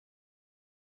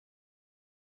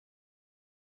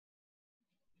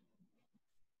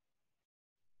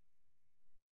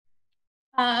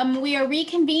We are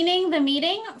reconvening the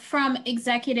meeting from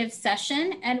executive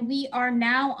session, and we are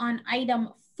now on item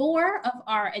 4 of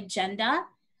our agenda.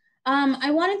 I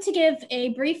wanted to give a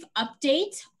brief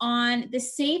update on the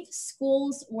Safe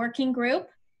Schools Working Group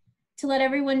to let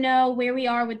everyone know where we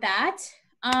are with that.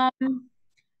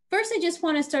 First, I just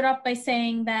want to start off by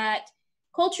saying that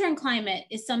culture and climate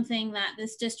is something that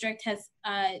this district has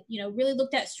really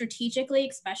looked at strategically,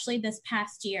 especially this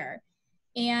past year.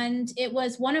 And it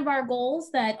was one of our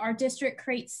goals that our district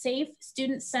creates safe,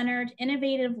 student-centered,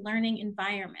 innovative learning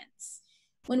environments.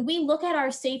 When we look at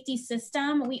our safety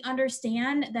system, we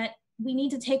understand that we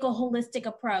need to take a holistic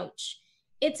approach.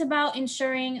 It's about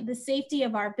ensuring the safety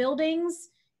of our buildings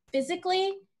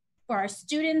physically, for our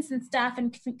students and staff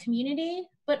and community,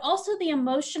 but also the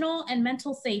emotional and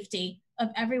mental safety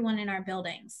of everyone in our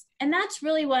buildings. And that's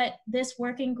really what this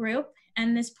working group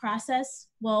and this process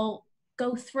will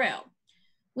go through.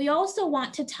 We also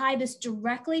want to tie this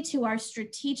directly to our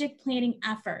strategic planning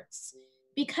efforts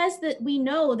because we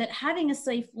know that having a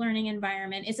safe learning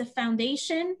environment is a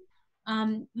foundation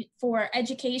for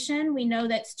education. We know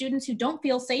that students who don't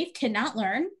feel safe cannot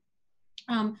learn.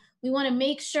 We want to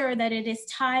make sure that it is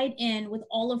tied in with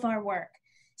all of our work.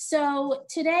 So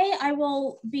today I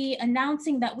will be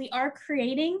announcing that we are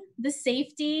creating the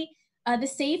Safe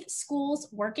Schools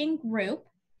Working Group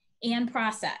and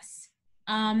process.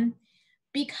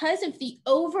 Because of the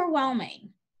overwhelming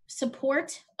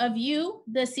support of you,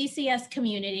 the CCS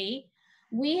community,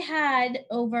 we had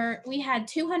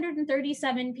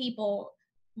 237 people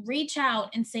reach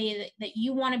out and say that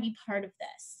you want to be part of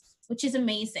this, which is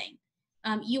amazing.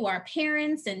 You are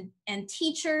parents and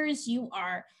teachers, you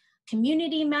are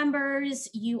community members,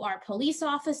 you are police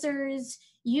officers,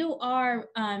 you are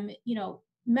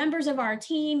members of our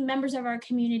team, members of our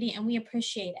community, and we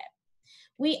appreciate it.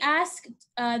 We asked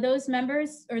those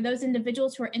members or those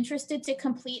individuals who are interested to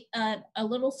complete a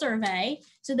little survey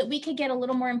so that we could get a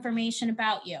little more information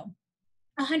about you.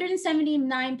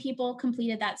 179 people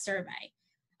completed that survey.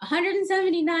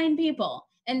 179 people.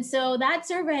 And so that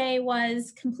survey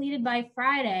was completed by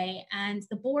Friday, and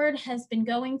the board has been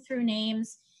going through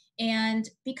names. And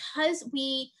because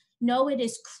we know it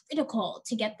is critical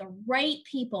to get the right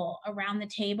people around the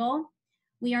table,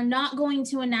 we are not going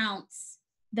to announce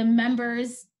the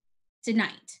members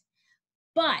tonight.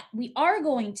 But we are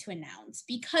going to announce,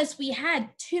 because we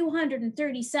had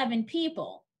 237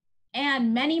 people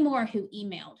and many more who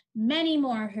emailed, many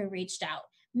more who reached out,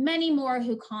 many more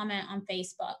who comment on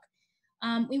Facebook.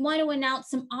 We want to announce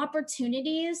some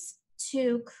opportunities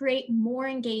to create more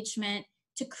engagement,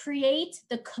 to create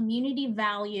the community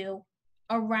value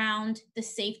around the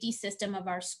safety system of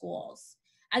our schools.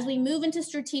 As we move into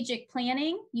strategic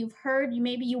planning, you've heard,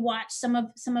 maybe you watched some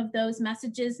of those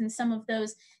messages and some of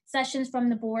those sessions from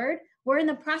the board. We're in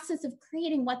the process of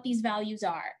creating what these values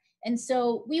are. And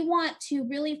so we want to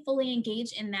really fully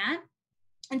engage in that.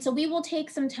 And so we will take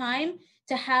some time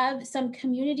to have some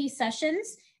community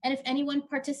sessions. And if anyone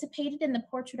participated in the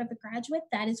Portrait of a Graduate,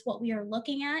 that is what we are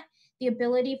looking at, the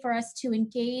ability for us to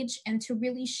engage and to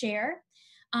really share.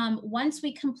 Once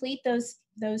we complete those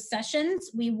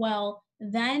sessions, we will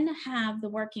then have the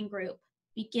working group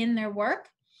begin their work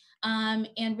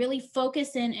and really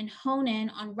focus in and hone in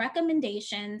on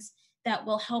recommendations that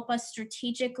will help us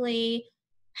strategically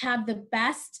have the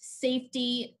best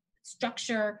safety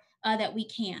structure that we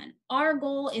can. Our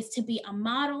goal is to be a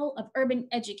model of urban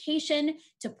education,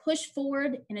 to push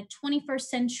forward in a 21st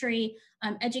century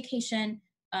education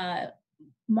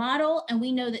model, and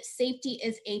we know that safety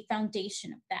is a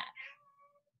foundation of that.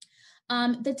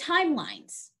 The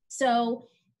timelines. So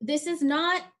this is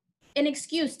not an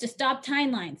excuse to stop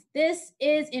timelines. This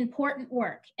is important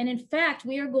work. And in fact,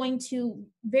 we are going to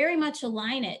very much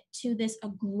align it to this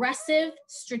aggressive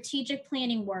strategic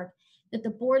planning work that the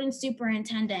board and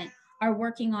superintendent are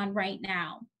working on right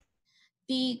now.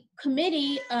 The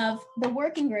committee of the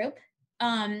working group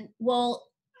will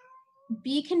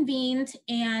be convened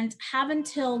and have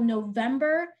until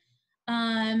November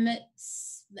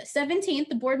 17th,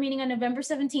 the board meeting on November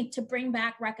 17th, to bring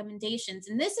back recommendations.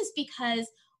 And this is because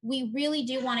we really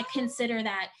do want to consider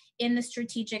that in the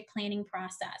strategic planning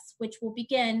process, which will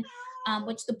begin,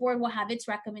 which the board will have its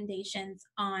recommendations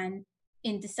on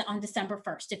December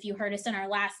 1st. If you heard us in our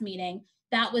last meeting,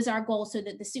 that was our goal, so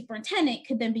that the superintendent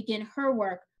could then begin her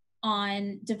work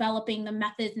on developing the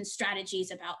methods and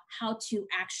strategies about how to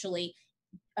actually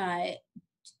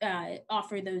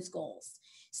offer those goals.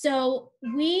 So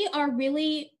we are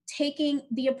really taking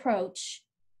the approach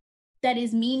that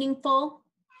is meaningful.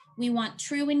 We want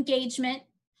true engagement.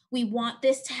 We want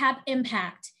this to have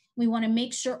impact. We want to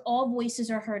make sure all voices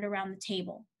are heard around the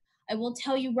table. I will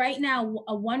tell you right now,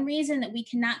 one reason that we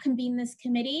cannot convene this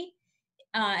committee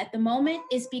at the moment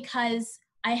is because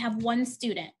I have one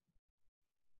student.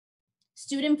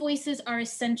 Student voices are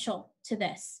essential to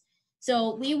this.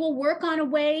 So we will work on a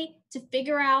way to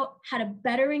figure out how to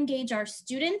better engage our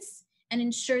students and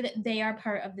ensure that they are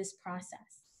part of this process.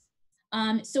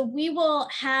 So we will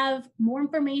have more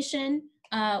information.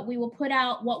 We will put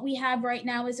out what we have right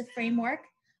now as a framework.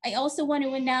 I also want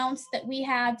to announce that we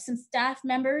have some staff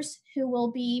members who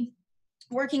will be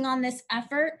working on this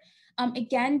effort.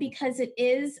 Again, because it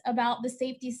is about the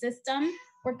safety system,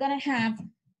 we're going to have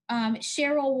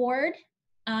Cheryl Ward,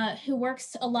 who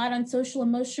works a lot on social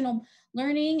emotional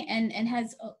learning and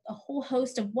has a whole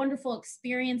host of wonderful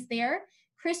experience there.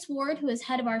 Chris Ward, who is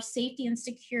head of our safety and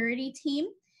security team,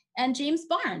 and James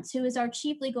Barnes, who is our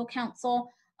chief legal counsel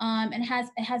and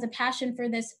has a passion for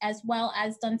this as well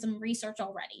as done some research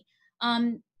already.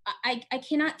 I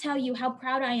cannot tell you how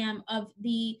proud I am of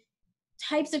the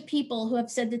types of people who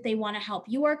have said that they want to help.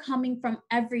 You are coming from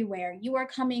everywhere. You are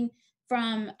coming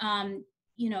from,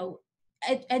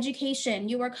 education.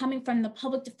 You are coming from the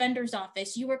public defender's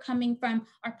office. You are coming from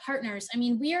our partners. I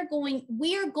mean, we are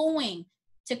going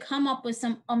to come up with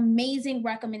some amazing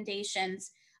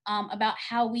recommendations about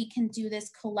how we can do this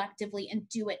collectively and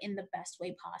do it in the best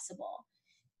way possible.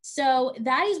 So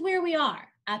that is where we are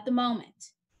at the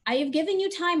moment. I have given you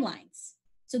timelines.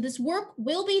 So this work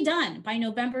will be done by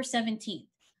November 17th.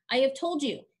 I have told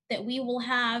you that we will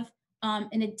have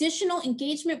an additional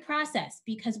engagement process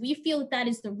because we feel that that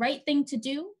is the right thing to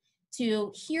do,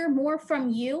 to hear more from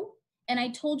you. And I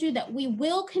told you that we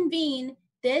will convene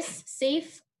this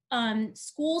Safe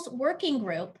Schools Working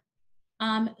Group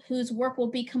whose work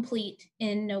will be complete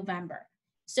in November.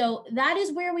 So that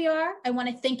is where we are. I want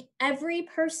to thank every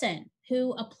person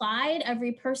who applied,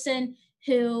 every person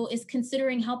who is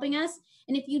considering helping us.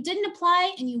 And if you didn't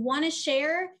apply and you want to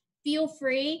share, feel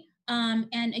free.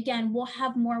 And again, we'll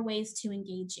have more ways to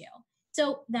engage you.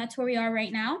 So that's where we are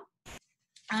right now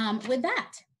with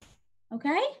that.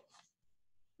 Okay.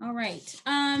 All right.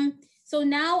 So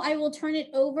now I will turn it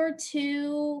over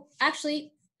to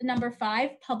actually number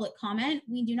 5, public comment.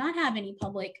 We do not have any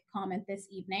public comment this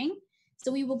evening.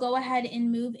 So we will go ahead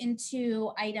and move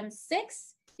into item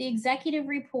 6, the executive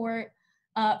report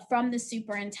from the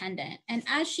superintendent. And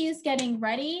as she is getting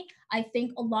ready, I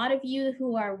think a lot of you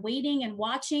who are waiting and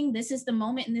watching, this is the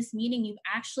moment in this meeting you've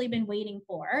actually been waiting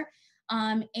for.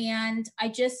 And I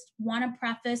just want to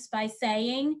preface by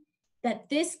saying that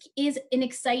this is an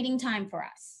exciting time for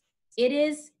us. It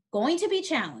is going to be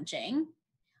challenging,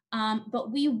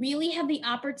 but we really have the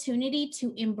opportunity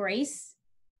to embrace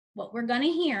what we're going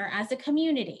to hear as a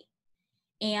community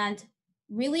and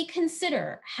really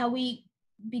consider how we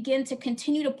begin to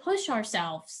continue to push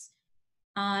ourselves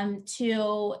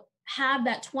to have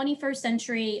that 21st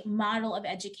century model of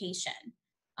education.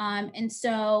 And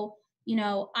so,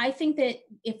 I think that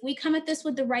if we come at this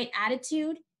with the right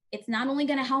attitude, it's not only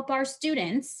going to help our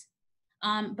students,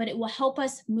 but it will help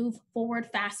us move forward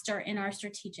faster in our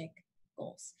strategic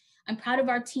goals. I'm proud of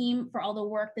our team for all the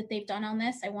work that they've done on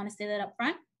this. I want to say that up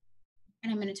front.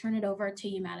 And I'm going to turn it over to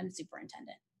you, Madam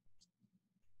Superintendent.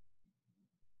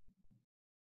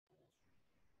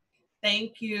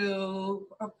 Thank you,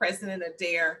 President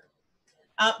Adair.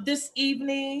 This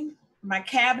evening, my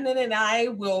cabinet and I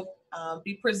will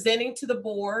be presenting to the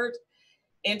board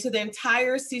and to the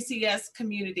entire CCS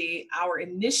community our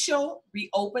initial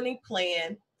reopening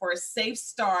plan for a safe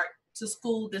start to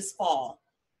school this fall.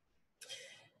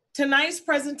 Tonight's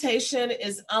presentation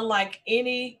is unlike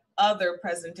any other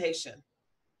presentation.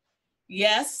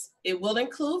 Yes, it will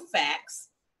include facts.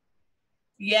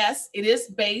 Yes, it is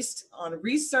based on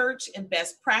research and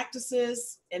best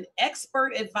practices and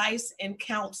expert advice and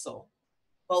counsel,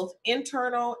 both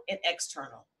internal and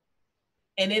external.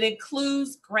 And it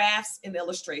includes graphs and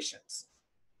illustrations.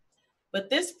 But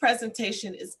this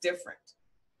presentation is different.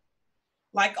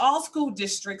 Like all school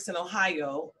districts in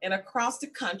Ohio and across the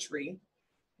country,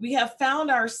 we have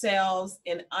found ourselves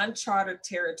in uncharted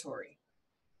territory.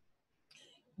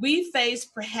 We face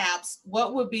perhaps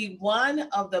what would be one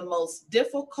of the most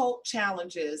difficult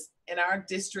challenges in our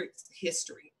district's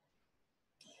history.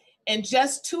 In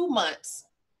just 2 months,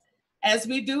 as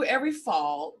we do every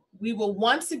fall, we will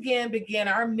once again begin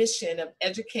our mission of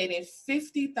educating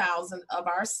 50,000 of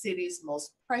our city's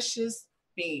most precious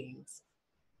beings.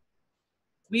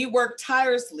 We work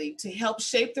tirelessly to help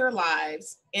shape their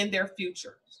lives and their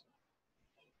futures.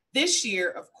 This year,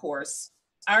 of course,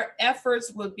 our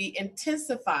efforts will be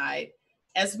intensified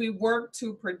as we work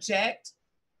to protect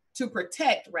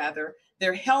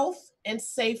their health and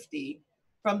safety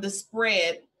from the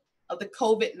spread of the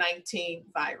COVID-19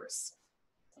 virus.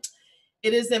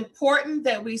 It is important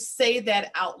that we say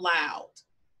that out loud.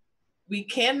 We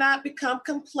cannot become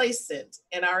complacent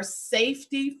in our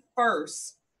safety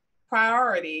first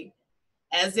priority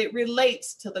as it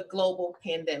relates to the global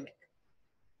pandemic.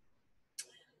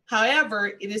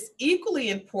 However, it is equally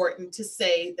important to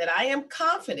say that I am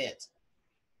confident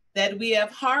that we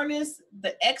have harnessed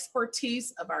the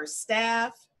expertise of our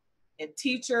staff and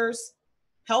teachers,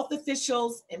 health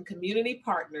officials, and community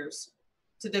partners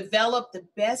to develop the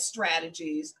best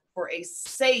strategies for a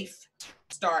safe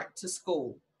start to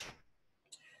school.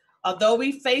 Although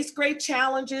we face great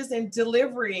challenges in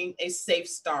delivering a safe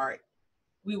start,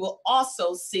 we will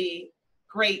also see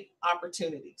great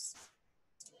opportunities.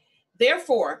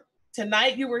 Therefore,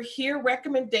 tonight you will hear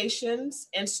recommendations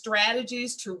and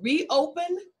strategies to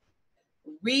reopen,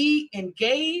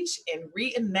 re-engage, and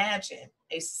reimagine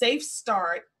a safe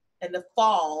start in the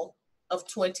fall of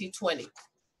 2020.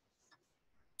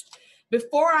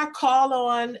 Before I call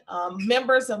on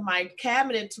members of my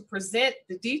cabinet to present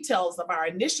the details of our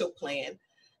initial plan,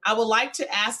 I would like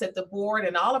to ask that the board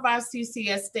and all of our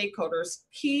CCS stakeholders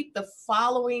keep the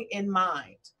following in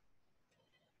mind.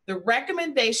 The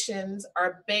recommendations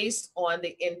are based on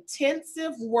the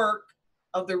intensive work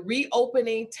of the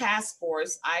reopening task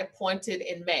force I appointed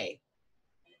in May.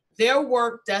 Their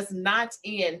work does not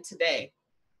end today.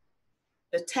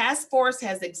 The task force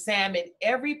has examined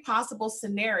every possible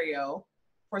scenario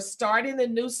for starting the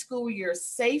new school year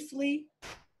safely,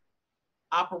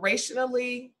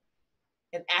 operationally,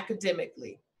 and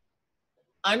academically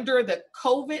under the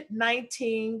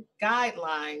COVID-19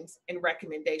 guidelines and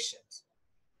recommendations.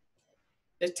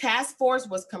 The task force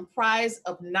was comprised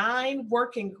of 9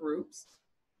 working groups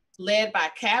led by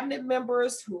cabinet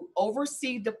members who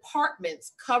oversee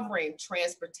departments covering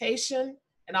transportation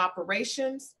and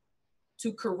operations,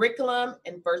 to curriculum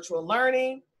and virtual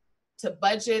learning, to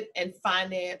budget and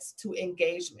finance, to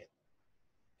engagement.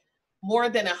 More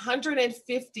than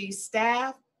 150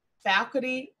 staff,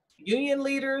 faculty, union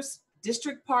leaders,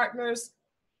 district partners,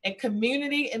 and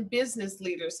community and business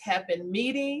leaders have been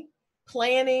meeting,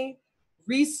 planning,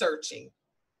 researching,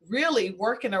 really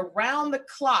working around the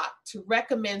clock to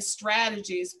recommend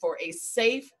strategies for a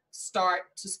safe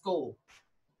start to school.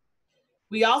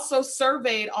 We also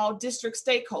surveyed all district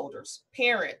stakeholders,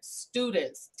 parents,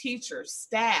 students, teachers,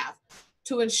 staff,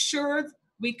 to ensure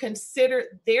we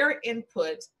considered their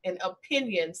input and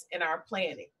opinions in our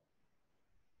planning.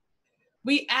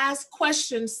 We asked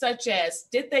questions such as,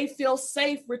 did they feel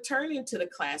safe returning to the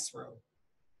classroom?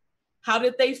 How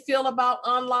did they feel about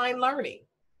online learning?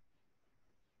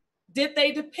 Did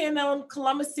they depend on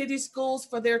Columbus City Schools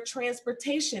for their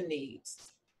transportation needs?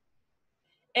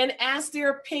 And ask their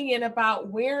opinion about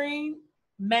wearing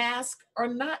masks or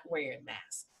not wearing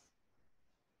masks.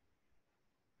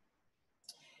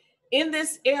 In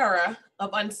this era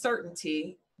of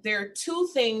uncertainty, there are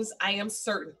 2 things I am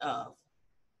certain of.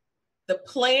 The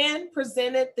plan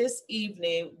presented this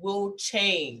evening will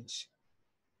change,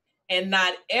 and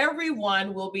not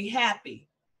everyone will be happy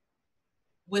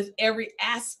with every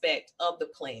aspect of the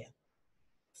plan.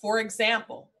 For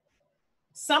example,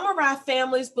 some of our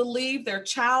families believe their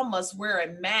child must wear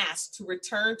a mask to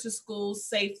return to school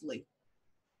safely.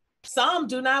 Some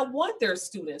do not want their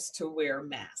students to wear a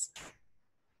mask.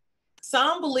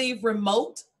 Some believe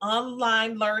remote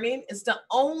online learning is the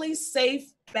only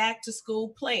safe back to school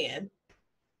plan,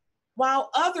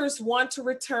 while others want to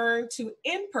return to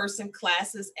in-person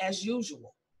classes as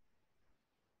usual.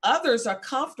 Others are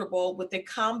comfortable with a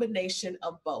combination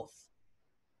of both.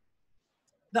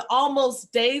 The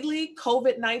almost daily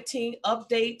COVID-19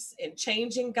 updates and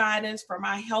changing guidance from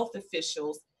our health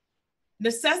officials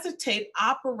necessitate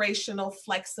operational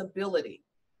flexibility.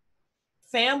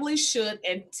 Families should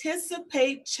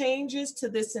anticipate changes to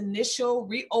this initial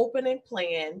reopening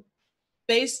plan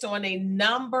based on a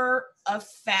number of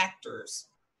factors,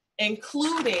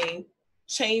 including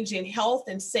changing health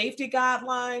and safety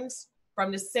guidelines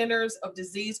from the Centers of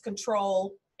Disease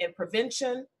Control and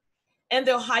Prevention and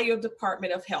the Ohio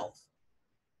Department of Health,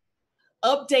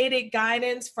 updated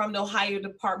guidance from the Ohio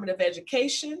Department of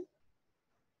Education,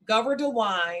 Governor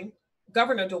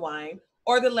DeWine,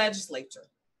 or the legislature,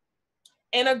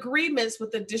 and agreements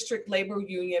with the district labor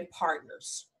union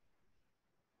partners.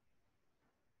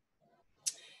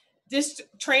 This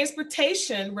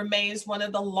transportation remains one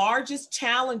of the largest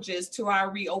challenges to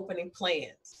our reopening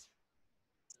plans.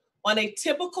 On a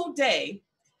typical day,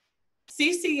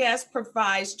 CCS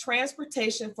provides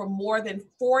transportation for more than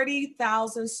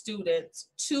 40,000 students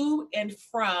to and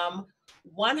from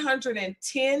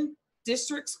 110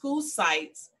 district school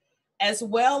sites as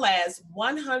well as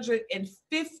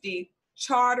 150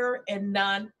 charter and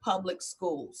non-public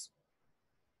schools.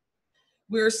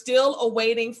 We're still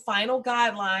awaiting final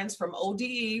guidelines from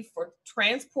ODE for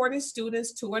transporting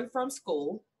students to and from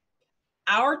school.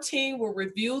 Our team will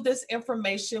review this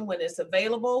information when it's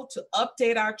available to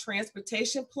update our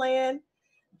transportation plan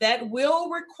that will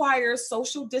require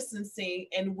social distancing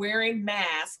and wearing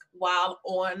masks while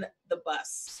on the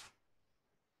bus.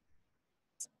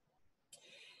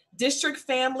 District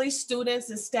families, students,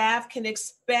 and staff can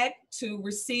expect to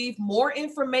receive more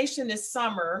information this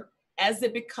summer as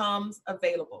it becomes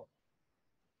available.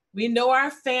 We know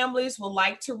our families would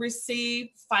like to receive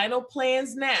final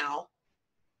plans now.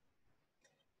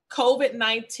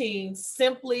 COVID-19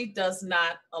 simply does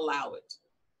not allow it.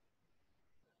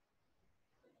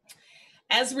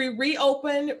 As we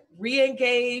reopen,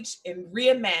 re-engage, and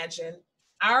reimagine,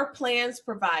 our plans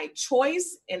provide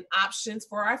choice and options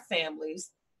for our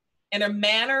families in a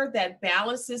manner that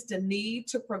balances the need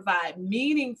to provide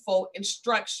meaningful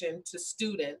instruction to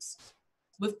students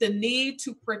with the need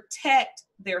to protect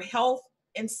their health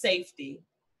and safety,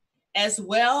 as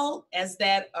well as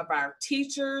that of our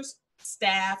teachers,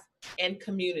 staff, and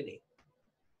community.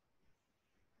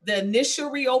 The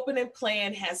initial reopening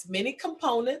plan has many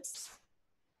components,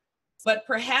 but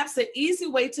perhaps an easy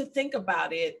way to think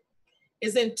about it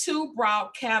is in two broad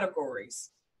categories.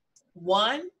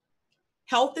 One,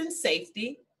 health and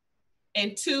safety,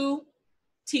 and two,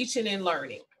 teaching and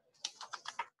learning.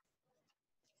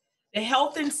 The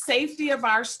health and safety of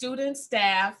our students,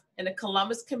 staff, and the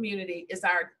Columbus community is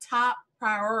our top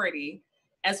priority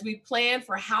as we plan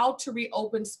for how to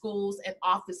reopen schools and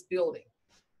office buildings.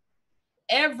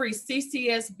 Every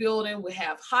CCS building will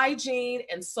have hygiene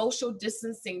and social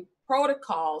distancing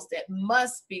protocols that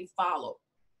must be followed.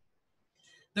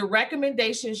 The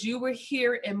recommendations you will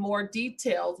hear in more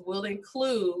details will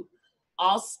include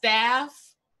all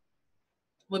staff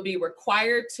will be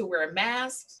required to wear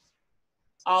masks.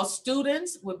 All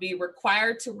students will be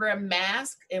required to wear a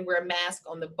mask and wear a mask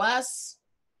on the bus.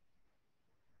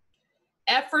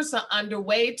 Efforts are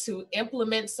underway to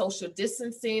implement social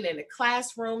distancing in the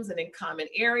classrooms and in common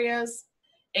areas,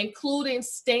 including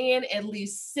staying at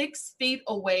least 6 feet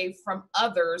away from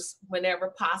others whenever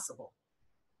possible.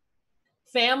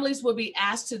 Families will be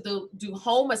asked to do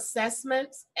home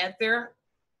assessments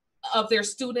of their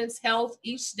students' health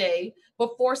each day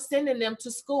before sending them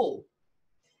to school.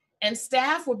 And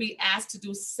staff will be asked to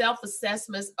do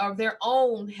self-assessments of their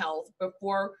own health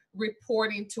before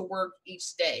reporting to work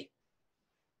each day.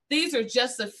 These are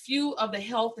just a few of the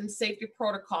health and safety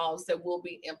protocols that will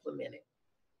be implemented.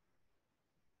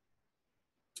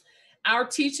 Our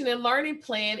teaching and learning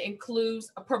plan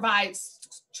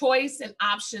provides choice and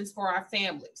options for our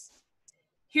families.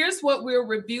 Here's what we'll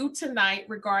review tonight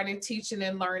regarding teaching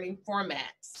and learning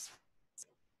formats.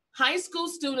 High school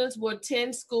students will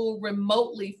attend school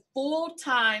remotely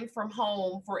full-time from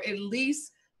home for at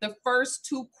least the first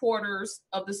 2 quarters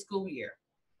of the school year.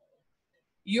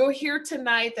 You'll hear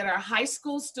tonight that our high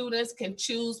school students can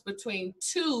choose between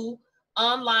 2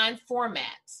 online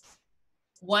formats.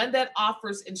 One that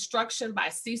offers instruction by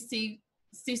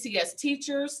CCS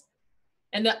teachers,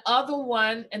 and the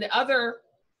other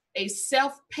a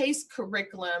self-paced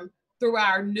curriculum through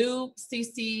our new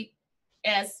CCS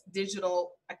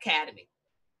Digital Academy.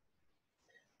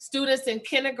 Students in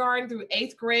kindergarten through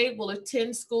 8th grade will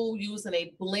attend school using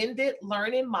a blended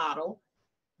learning model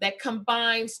that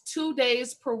combines 2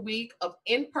 days per week of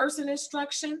in-person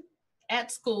instruction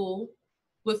at school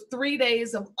with 3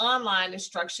 days of online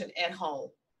instruction at home.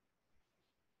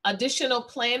 Additional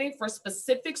planning for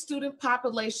specific student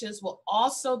populations will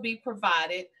also be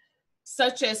provided,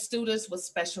 such as students with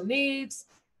special needs,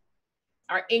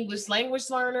 our English language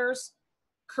learners,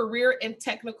 career and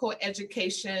technical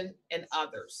education, and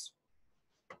others.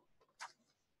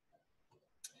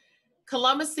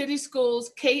 Columbus City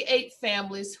Schools K-8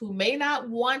 families who may not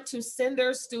want to send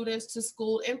their students to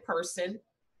school in person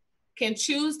can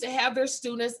choose to have their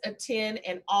students attend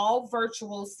an all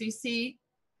virtual CCS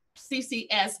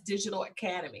Digital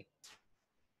Academy.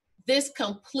 This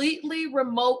completely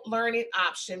remote learning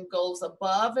option goes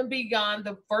above and beyond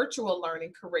the virtual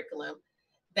learning curriculum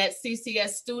that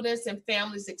CCS students and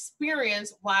families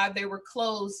experienced while they were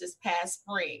closed this past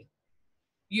spring.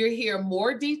 You'll hear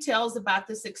more details about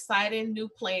this exciting new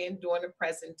plan during the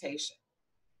presentation.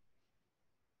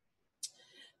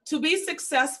 To be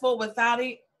successful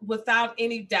without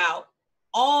any doubt,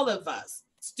 all of us,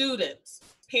 students,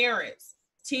 parents,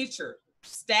 teachers,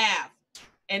 staff,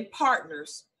 and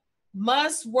partners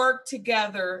must work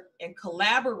together and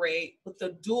collaborate with the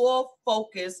dual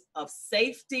focus of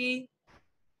safety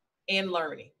and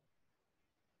learning.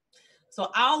 So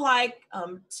I'd like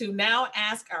to now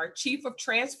ask our Chief of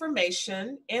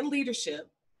Transformation and Leadership,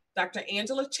 Dr.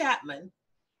 Angela Chapman,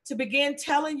 to begin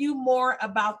telling you more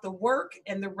about the work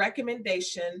and the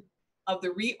recommendation of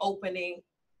the Reopening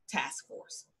Task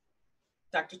Force.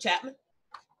 Dr. Chapman.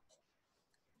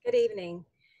 Good evening.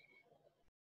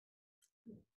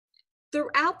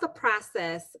 Throughout the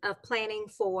process of planning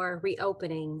for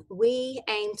reopening, we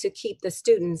aim to keep the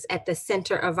students at the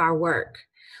center of our work.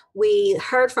 We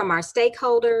heard from our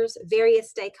stakeholders,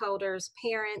 various stakeholders,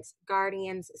 parents,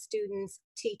 guardians, students,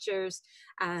 teachers,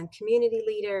 community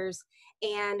leaders,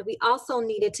 and we also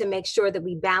needed to make sure that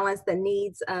we balance the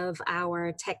needs of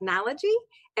our technology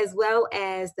as well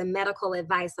as the medical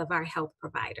advice of our health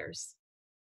providers.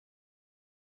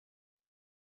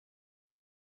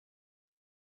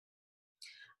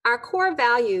 Our core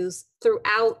values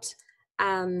throughout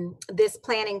this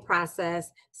planning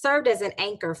process served as an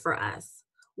anchor for us.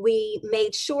 We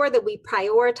made sure that we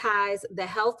prioritize the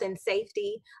health and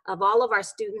safety of all of our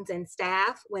students and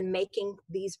staff when making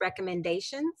these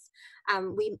recommendations.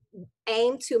 We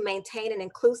aim to maintain an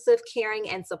inclusive, caring,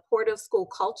 and supportive school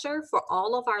culture for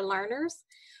all of our learners.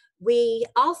 We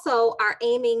also are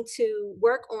aiming to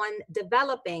work on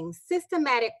developing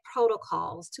systematic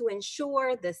protocols to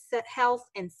ensure the health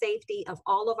and safety of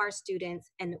all of our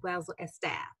students and well as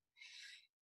staff.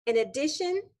 In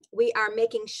addition, we are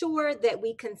making sure that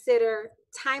we consider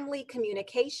timely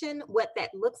communication, what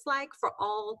that looks like for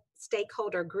all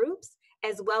stakeholder groups,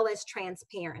 as well as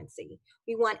transparency.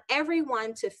 We want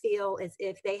everyone to feel as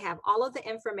if they have all of the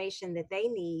information that they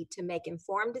need to make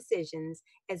informed decisions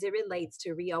as it relates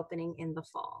to reopening in the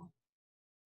fall.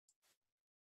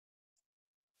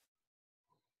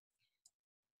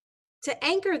 To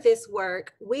anchor this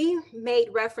work, we made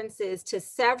references to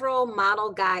several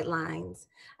model guidelines.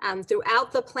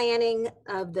 Throughout the planning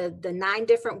of the 9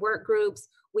 different work groups,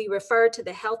 we referred to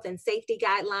the health and safety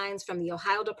guidelines from the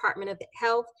Ohio Department of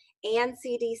Health and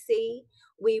CDC.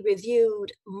 We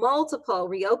reviewed multiple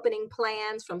reopening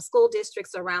plans from school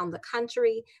districts around the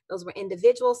country. Those were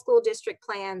individual school district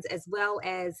plans as well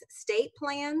as state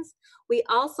plans. We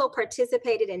also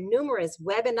participated in numerous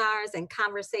webinars and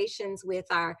conversations with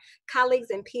our colleagues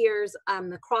and peers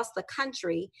across the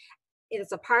country. It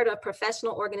is a part of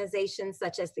professional organizations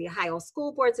such as the Ohio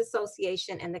School Boards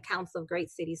Association and the Council of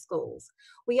Great City Schools.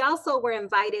 We also were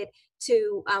invited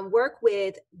to work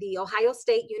with the Ohio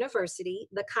State University,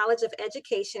 the College of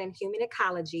Education and Human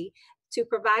Ecology, to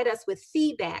provide us with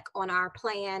feedback on our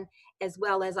plan as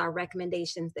well as our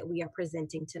recommendations that we are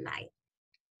presenting tonight.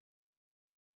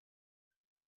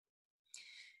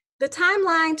 The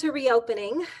timeline to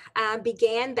reopening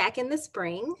began back in the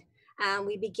spring.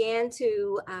 We began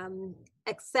to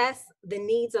assess the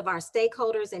needs of our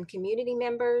stakeholders and community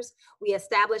members. We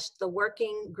established the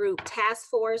working group task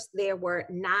force. There were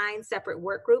 9 separate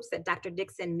work groups that Dr.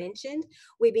 Dixon mentioned.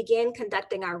 We began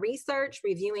conducting our research,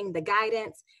 reviewing the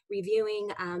guidance, reviewing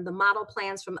the model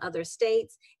plans from other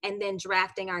states, and then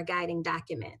drafting our guiding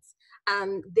documents.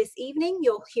 This evening,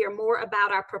 you'll hear more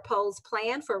about our proposed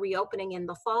plan for reopening in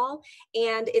the fall.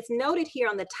 And it's noted here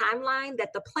on the timeline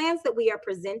that the plans that we are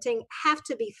presenting have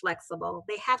to be flexible.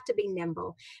 They have to be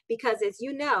nimble because, as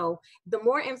you know, the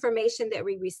more information that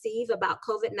we receive about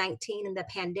COVID-19 and the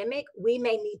pandemic, we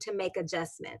may need to make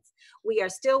adjustments. We are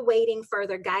still waiting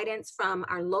further guidance from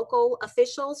our local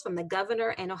officials, from the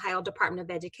governor and Ohio Department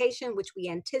of Education, which we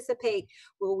anticipate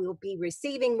we'll be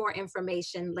receiving more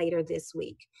information later this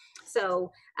week.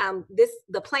 So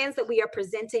the plans that we are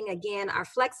presenting, again, are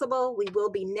flexible, we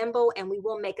will be nimble, and we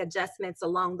will make adjustments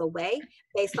along the way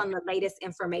based on the latest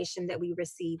information that we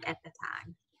receive at the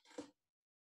time.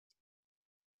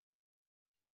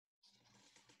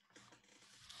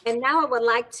 And now I would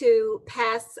like to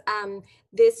pass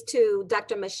this to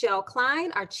Dr. Michelle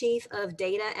Klein, our Chief of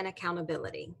Data and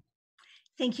Accountability.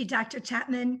 Thank you, Dr.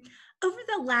 Chapman. Over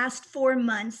the last 4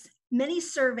 months, many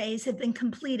surveys have been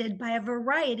completed by a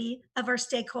variety of our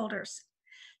stakeholders.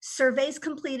 Surveys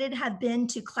completed have been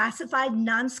to classified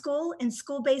non-school and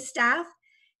school-based staff,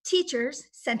 teachers,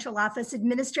 central office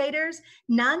administrators,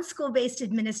 non-school-based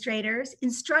administrators,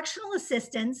 instructional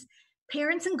assistants,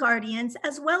 parents and guardians,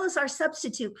 as well as our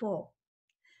substitute pool.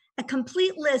 A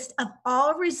complete list of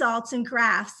all results and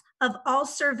graphs of all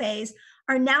surveys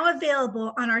are now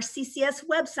available on our CCS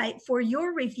website for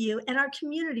your review and our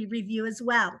community review as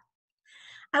well.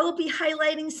 I will be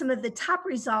highlighting some of the top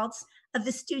results of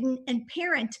the student and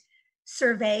parent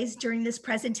surveys during this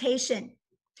presentation.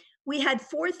 We had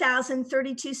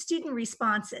 4,032 student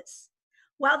responses.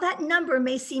 While that number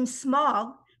may seem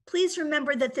small, please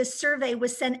remember that this survey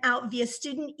was sent out via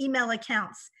student email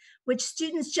accounts, which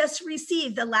students just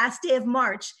received the last day of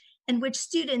March and which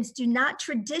students do not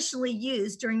traditionally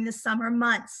use during the summer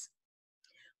months.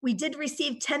 We did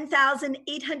receive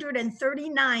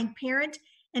 10,839 parent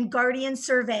and guardian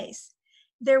surveys.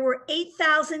 There were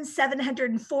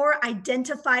 8,704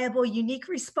 identifiable unique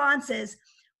responses,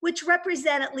 which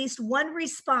represent at least one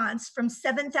response from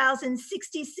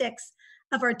 7,066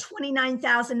 of our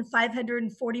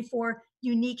 29,544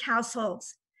 unique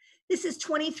households. This is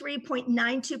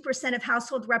 23.92% of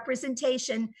household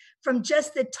representation from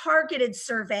just the targeted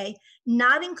survey,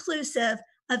 not inclusive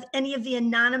of any of the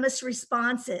anonymous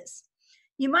responses.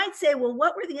 You might say, well,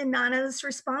 what were the anonymous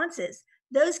responses?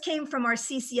 Those came from our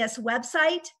CCS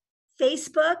website,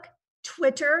 Facebook,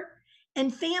 Twitter,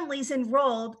 and families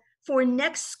enrolled for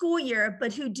next school year,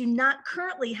 but who do not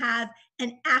currently have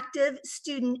an active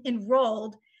student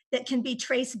enrolled that can be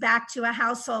traced back to a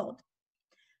household.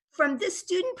 From this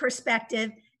student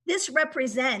perspective, this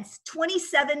represents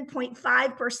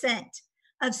 27.5%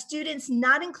 of students,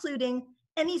 not including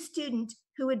any student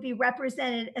who would be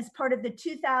represented as part of the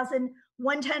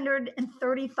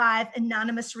 2,135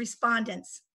 anonymous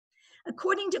respondents.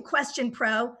 According to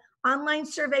QuestionPro, online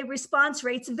survey response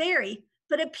rates vary,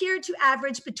 but appear to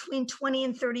average between 20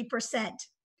 and 30%,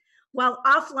 while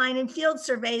offline and field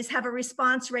surveys have a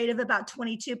response rate of about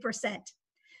 22%.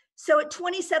 So at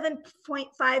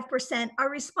 27.5%, our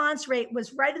response rate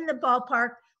was right in the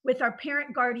ballpark with our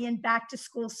parent guardian back to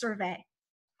school survey.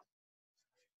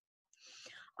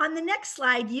 On the next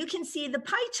slide, you can see the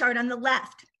pie chart on the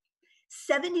left.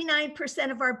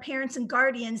 79% of our parents and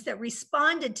guardians that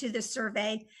responded to the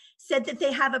survey said that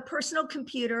they have a personal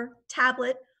computer,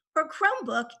 tablet, or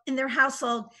Chromebook in their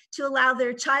household to allow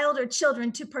their child or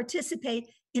children to participate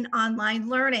in online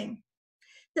learning.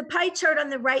 The pie chart on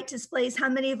the right displays how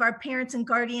many of our parents and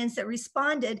guardians that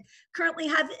responded currently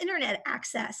have internet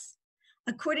access.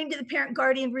 According to the parent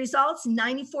guardian results,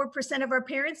 94% of our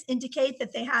parents indicate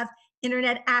that they have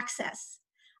internet access.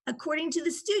 According to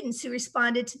the students who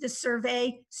responded to the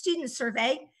student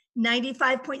survey,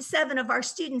 95.7% of our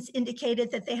students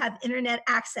indicated that they have internet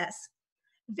access.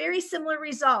 Very similar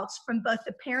results from both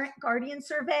the parent guardian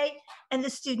survey and the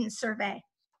student survey.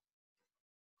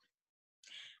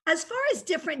 As far as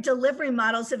different delivery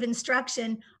models of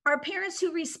instruction, our parents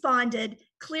who responded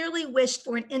clearly wished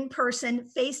for an in-person,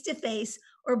 face-to-face,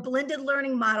 or blended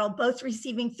learning model, both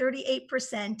receiving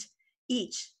 38%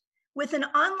 each, with an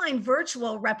online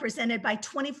virtual represented by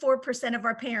 24% of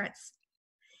our parents.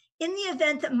 In the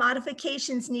event that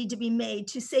modifications need to be made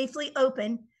to safely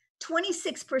open,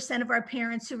 26% of our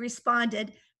parents who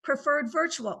responded preferred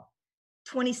virtual,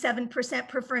 27%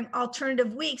 preferring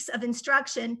alternative weeks of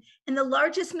instruction, and the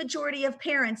largest majority of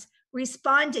parents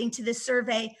responding to the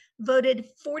survey voted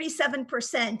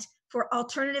 47% for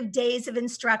alternative days of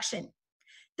instruction.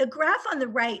 The graph on the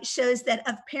right shows that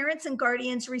of parents and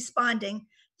guardians responding,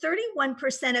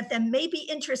 31% of them may be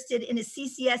interested in a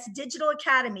CCS Digital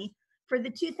Academy for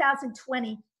the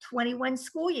 2020-21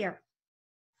 school year.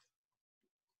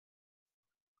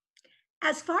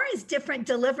 As far as different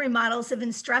delivery models of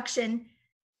instruction,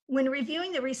 when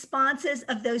reviewing the responses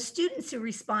of those students who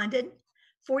responded,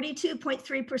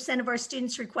 42.3% of our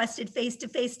students requested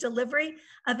face-to-face delivery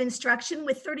of instruction,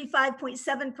 with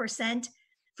 35.7%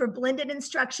 for blended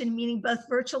instruction, meaning both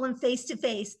virtual and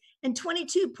face-to-face, and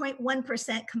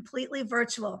 22.1% completely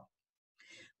virtual.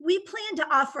 We plan to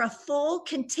offer a full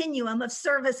continuum of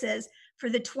services for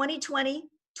the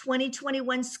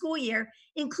 2020-2021 school year,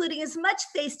 including as much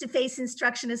face-to-face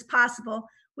instruction as possible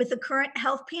with the current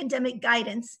health pandemic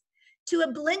guidance, to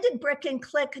a blended brick and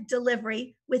click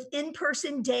delivery with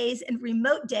in-person days and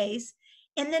remote days,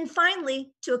 and then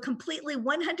finally to a completely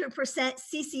 100%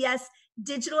 CCS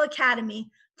Digital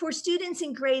Academy for students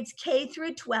in grades K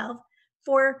through 12,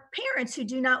 for parents who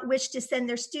do not wish to send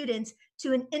their students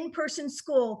to an in-person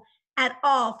school at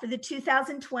all for the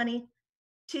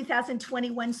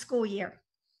 2020-2021 school year.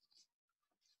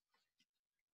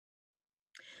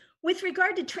 With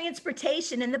regard to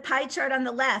transportation, in the pie chart on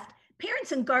the left,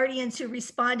 parents and guardians who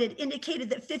responded indicated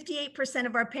that 58%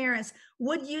 of our parents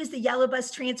would use the yellow bus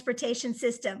transportation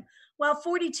system, while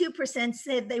 42%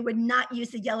 said they would not use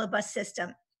the yellow bus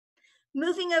system.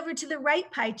 Moving over to the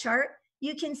right pie chart,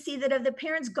 you can see that of the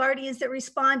parents' guardians that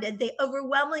responded, they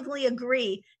overwhelmingly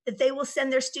agree that they will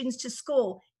send their students to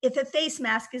school if a face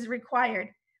mask is required,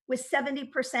 with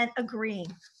 70%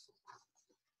 agreeing.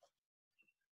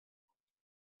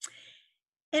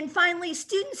 And finally,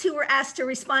 students who were asked to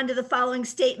respond to the following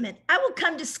statement: I will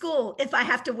come to school if I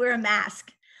have to wear a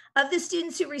mask. Of the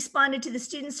students who responded to the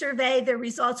student survey, their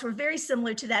results were very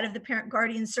similar to that of the parent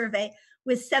guardian survey,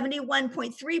 with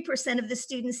 71.3% of the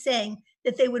students saying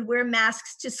that they would wear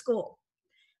masks to school.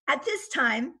 At this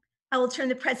time, I will turn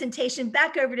the presentation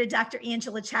back over to Dr.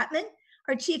 Angela Chapman,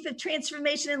 our Chief of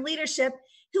Transformation and Leadership,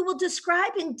 who will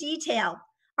describe in detail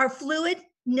our fluid,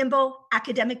 nimble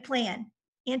academic plan.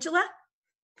 Angela?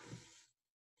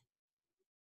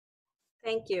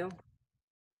 Thank you.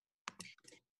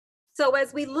 So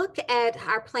as we look at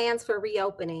our plans for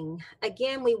reopening,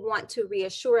 again, we want to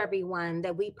reassure everyone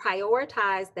that we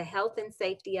prioritize the health and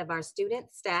safety of our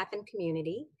students, staff, and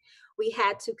community. We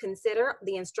had to consider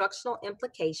the instructional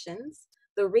implications,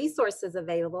 the resources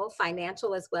available,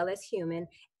 financial as well as human,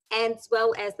 as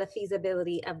well as the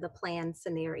feasibility of the plan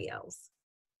scenarios.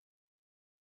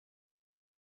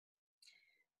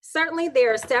 Certainly,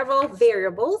 there are several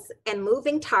variables and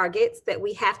moving targets that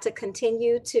we have to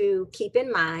continue to keep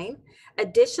in mind.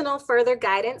 Additional further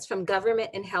guidance from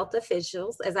government and health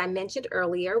officials. As I mentioned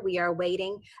earlier, we are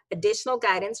awaiting additional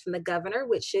guidance from the governor,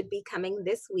 which should be coming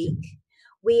this week.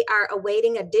 We are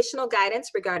awaiting additional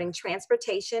guidance regarding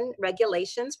transportation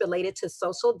regulations related to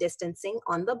social distancing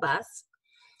on the bus.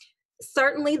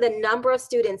 Certainly, the number of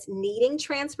students needing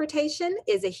transportation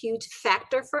is a huge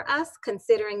factor for us,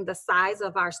 considering the size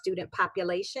of our student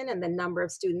population and the number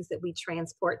of students that we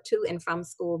transport to and from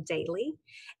school daily,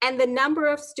 and the number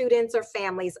of students or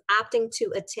families opting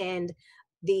to attend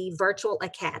the virtual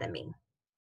academy.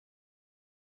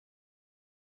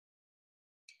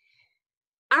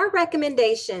 Our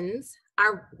recommendations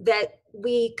are that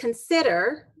we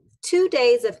consider 2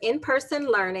 days of in-person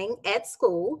learning at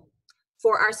school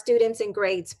for our students in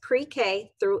grades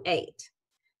pre-K through 8.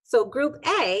 So group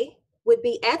A would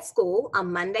be at school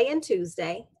on Monday and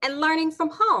Tuesday and learning from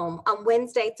home on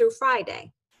Wednesday through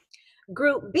Friday.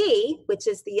 Group B, which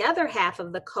is the other half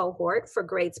of the cohort for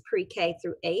grades pre-K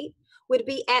through 8, would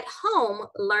be at home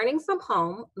learning from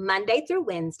home Monday through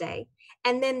Wednesday,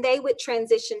 and then they would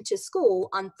transition to school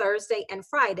on Thursday and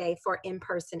Friday for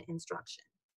in-person instruction.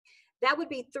 That would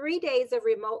be 3 days of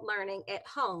remote learning at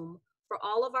home for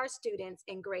all of our students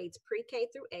in grades pre-K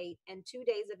through 8 and 2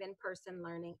 days of in-person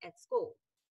learning at school.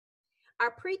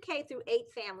 Our pre-K through 8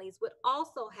 families would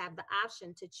also have the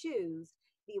option to choose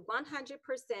the 100%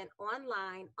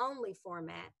 online only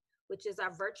format, which is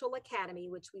our virtual academy,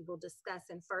 which we will discuss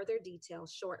in further detail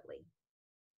shortly.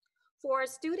 For our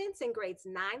students in grades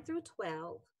 9 through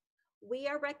 12, we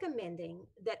are recommending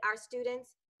that our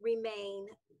students remain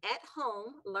at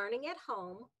home, learning at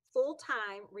home,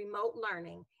 full-time remote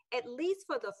learning, at least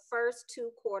for the first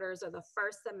 2 quarters or the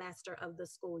first semester of the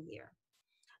school year.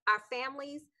 Our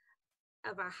families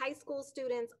of our high school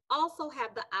students also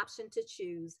have the option to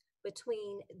choose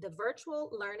between the virtual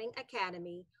learning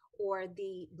academy or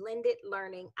the blended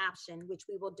learning option, which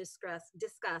we will discuss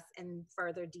in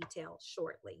further detail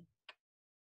shortly.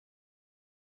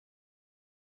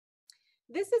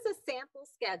 This is a sample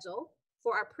schedule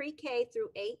for our pre-K through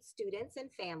 8 students and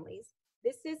families.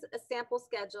 This is a sample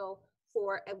schedule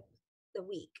for the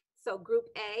week. So group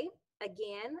A,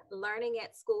 again, learning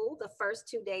at school the first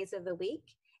 2 days of the week,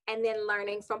 and then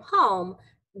learning from home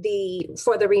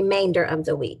for the remainder of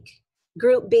the week.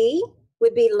 Group B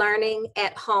would be learning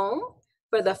at home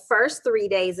for the first 3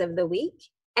 days of the week,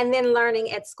 and then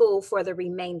learning at school for the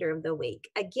remainder of the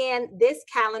week. Again, this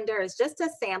calendar is just a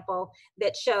sample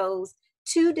that shows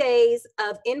 2 days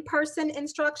of in-person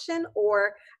instruction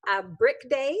or brick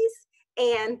days,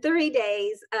 and 3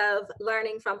 days of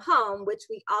learning from home, which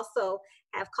we also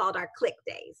have called our click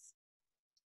days.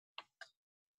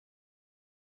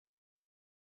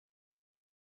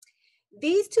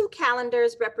 These 2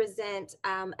 calendars represent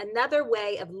another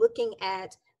way of looking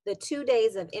at the 2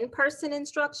 days of in-person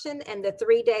instruction and the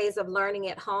 3 days of learning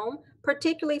at home,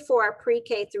 particularly for our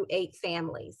pre-K through 8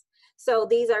 families. So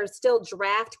these are still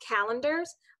draft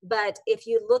calendars, but if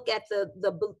you look at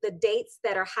the dates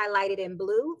that are highlighted in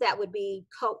blue, that would be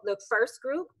the first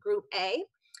group, Group A.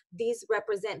 These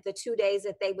represent the 2 days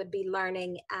that they would be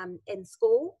learning in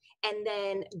school. And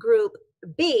then Group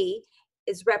B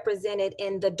is represented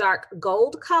in the dark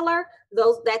gold color.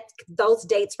 Those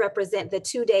dates represent the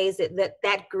 2 days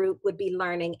that group would be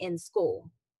learning in school.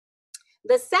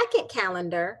 The second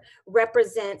calendar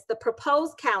represents the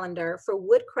proposed calendar for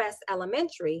Woodcrest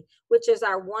Elementary, which is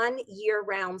our 1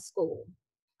 year-round school.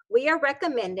 We are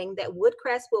recommending that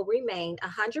Woodcrest will remain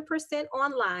 100%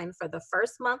 online for the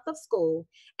first month of school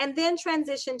and then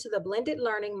transition to the blended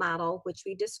learning model, which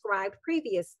we described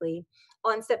previously,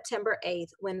 on September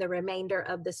 8th, when the remainder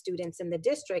of the students in the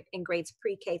district in grades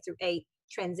pre-K through 8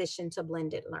 transition to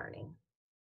blended learning.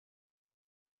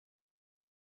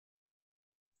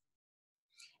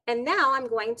 And now I'm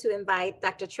going to invite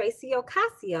Dr. Tracy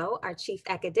Ocasio, our Chief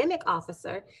Academic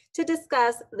Officer, to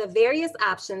discuss the various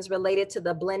options related to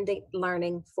the blended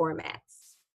learning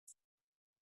formats.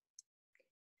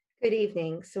 Good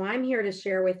evening. So I'm here to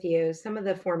share with you some of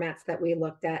the formats that we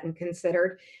looked at and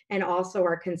considered, and also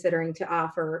are considering to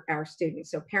offer our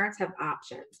students. So parents have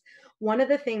options. One of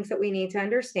the things that we need to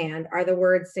understand are the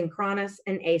words synchronous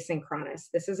and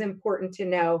asynchronous. This is important to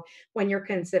know when you're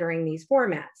considering these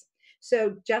formats.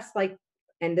 So just like,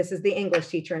 and this is the English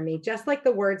teacher in me, just like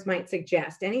the words might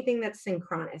suggest, anything that's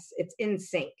synchronous, it's in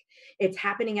sync. It's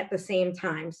happening at the same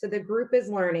time. So the group is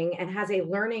learning and has a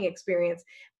learning experience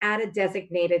at a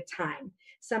designated time.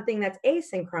 Something that's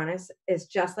asynchronous is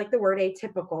just like the word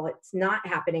atypical. It's not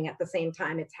happening at the same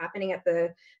time. It's happening at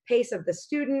the pace of the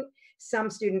student.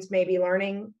 Some students may be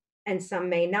learning and some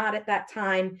may not at that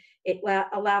time. It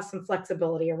allows some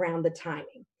flexibility around the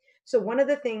timing. So one of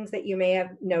the things that you may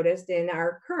have noticed in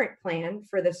our current plan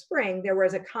for the spring, there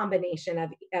was a combination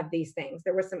of these things.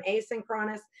 There was some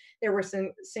asynchronous, there were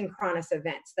some synchronous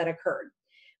events that occurred.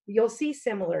 You'll see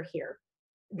similar here.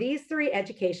 These three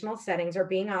educational settings are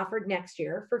being offered next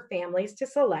year for families to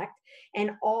select,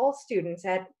 and all students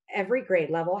at every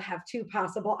grade level have two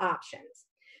possible options.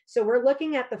 So we're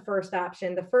looking at the first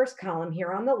option. The first column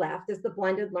here on the left is the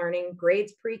blended learning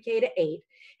grades pre-K to 8.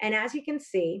 And as you can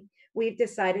see, we've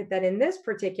decided that in this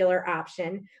particular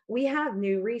option, we have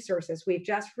new resources. We've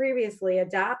just previously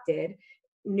adopted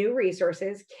new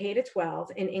resources, K to 12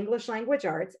 in English language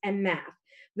arts and math.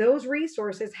 Those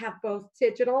resources have both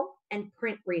digital and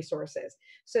print resources.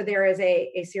 So there is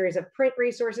a series of print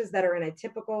resources that are in a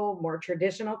typical, more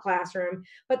traditional classroom,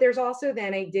 but there's also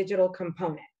then a digital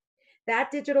component.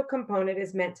 That digital component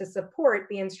is meant to support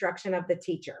the instruction of the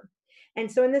teacher. And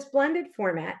so in this blended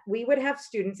format, we would have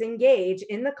students engage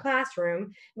in the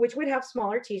classroom, which would have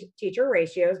smaller teacher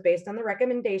ratios based on the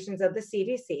recommendations of the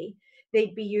CDC.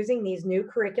 They'd be using these new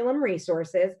curriculum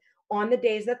resources on the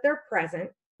days that they're present,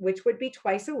 which would be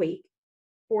twice a week,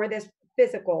 for this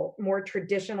physical, more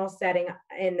traditional setting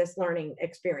in this learning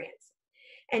experience.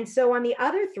 And so on the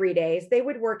other 3 days, they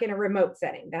would work in a remote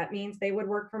setting. That means they would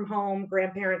work from home,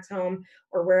 grandparents' home,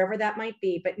 or wherever that might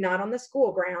be, but not on the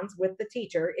school grounds with the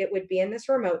teacher. It would be in this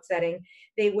remote setting.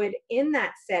 They would, in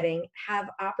that setting, have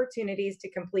opportunities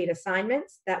to complete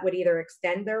assignments that would either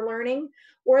extend their learning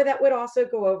or that would also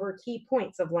go over key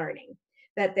points of learning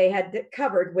that they had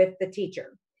covered with the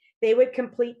teacher. They would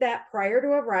complete that prior to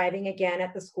arriving again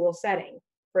at the school setting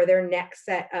for their next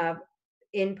set of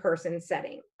in-person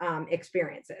setting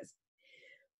experiences.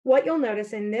 What you'll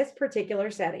notice in this particular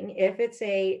setting, if it's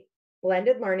a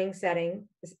blended learning setting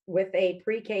with a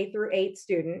pre-K through 8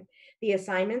 student, the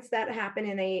assignments that happen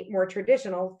in a more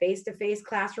traditional face-to-face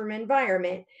classroom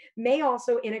environment may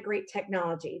also integrate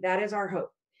technology. That is our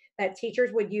hope, that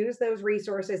teachers would use those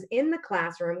resources in the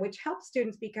classroom, which helps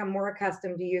students become more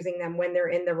accustomed to using them when they're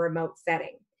in the remote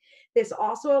setting. This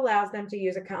also allows them to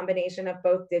use a combination of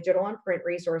both digital and print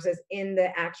resources in the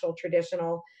actual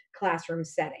traditional classroom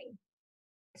setting.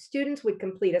 Students would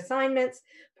complete assignments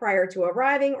prior to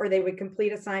arriving, or they would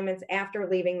complete assignments after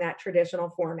leaving that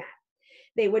traditional format.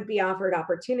 They would be offered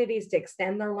opportunities to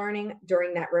extend their learning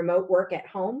during that remote work at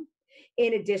home.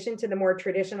 In addition to the more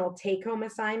traditional take-home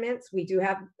assignments, we do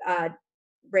have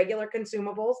regular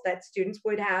consumables that students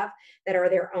would have that are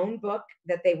their own book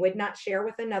that they would not share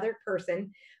with another person,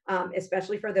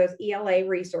 especially for those ELA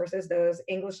resources, those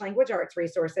English language arts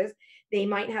resources. They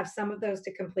might have some of those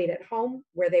to complete at home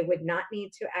where they would not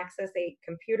need to access a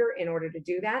computer in order to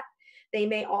do that. They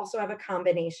may also have a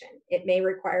combination. It may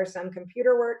require some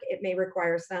computer work. It may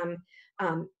require some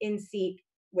in-seat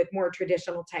with more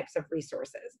traditional types of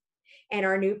resources. And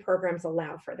our new programs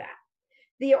allow for that.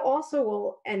 They also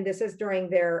will, and this is during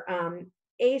their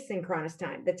asynchronous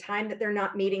time, the time that they're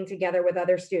not meeting together with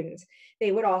other students,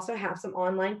 they would also have some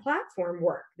online platform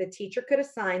work. The teacher could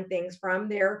assign things from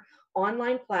their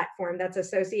online platform that's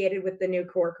associated with the new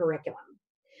core curriculum.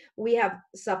 We have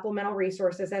supplemental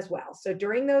resources as well. So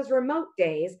during those remote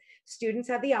days, students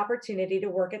have the opportunity to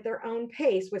work at their own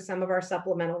pace with some of our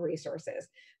supplemental resources.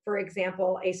 For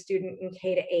example, a student in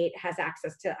K to 8 has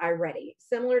access to iReady,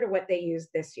 similar to what they used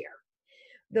this year.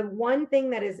 The one thing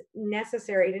that is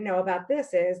necessary to know about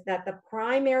this is that the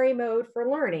primary mode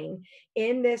for learning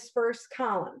in this first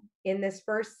column, in this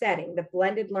first setting, the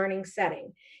blended learning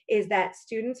setting, is that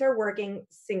students are working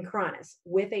synchronous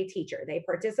with a teacher. They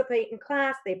participate in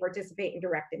class, they participate in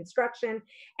direct instruction,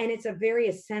 and it's a very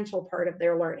essential part of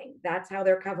their learning. That's how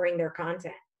they're covering their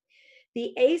content.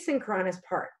 The asynchronous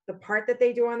part, the part that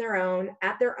they do on their own,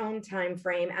 at their own time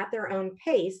frame, at their own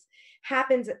pace,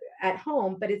 happens at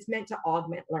home, but it's meant to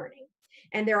augment learning.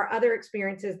 And there are other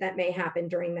experiences that may happen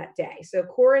during that day. So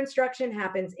core instruction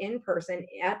happens in person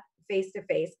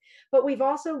face-to-face, but we've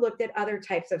also looked at other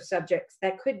types of subjects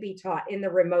that could be taught in the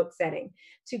remote setting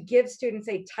to give students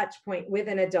a touch point with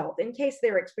an adult in case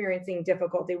they're experiencing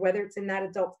difficulty, whether it's in that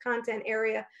adult's content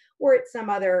area or it's some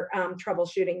other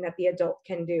troubleshooting that the adult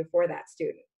can do for that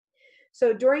student.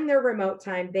 So during their remote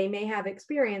time, they may have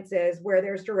experiences where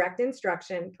there's direct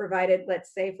instruction provided,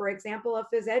 let's say, for example, a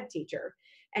phys ed teacher,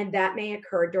 and that may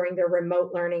occur during their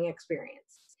remote learning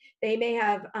experience. They may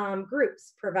have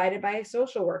groups provided by a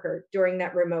social worker during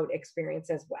that remote experience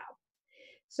as well.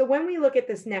 So when we look at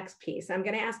this next piece, I'm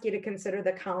going to ask you to consider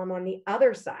the column on the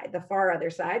other side, the far other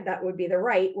side, that would be the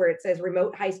right, where it says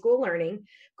remote high school learning,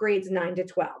 grades 9 to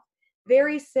 12.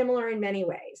 Very similar in many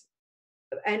ways,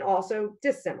 and also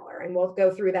dissimilar, and we'll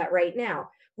go through that right now.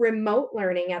 Remote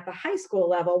learning at the high school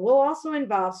level will also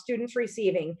involve students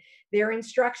receiving their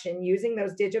instruction using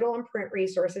those digital and print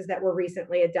resources that were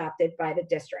recently adopted by the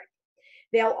district.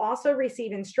 They'll also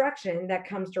receive instruction that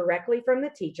comes directly from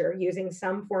the teacher using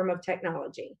some form of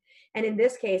technology. And in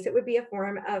this case, it would be a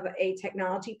form of a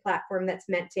technology platform that's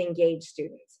meant to engage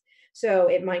students. So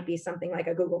it might be something like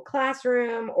a Google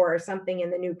Classroom or something in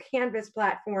the new Canvas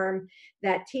platform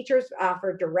that teachers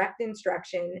offer direct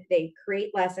instruction. They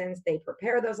create lessons, they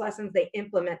prepare those lessons, they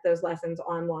implement those lessons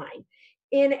online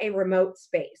in a remote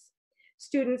space.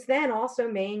 Students then also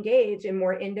may engage in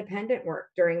more independent work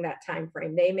during that time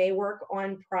frame. They may work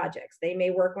on projects, they may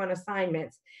work on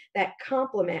assignments that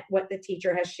complement what the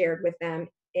teacher has shared with them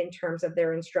in terms of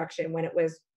their instruction when it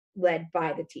was led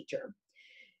by the teacher.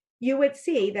 You would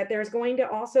see that there's going to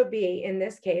also be, in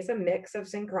this case, a mix of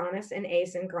synchronous and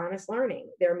asynchronous learning.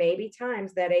 There may be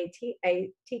times that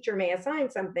a teacher may assign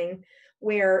something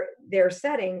where their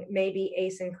setting may be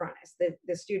asynchronous.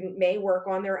 The student may work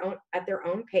on their own at their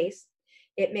own pace.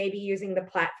 It may be using the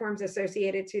platforms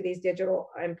associated to these digital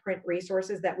and print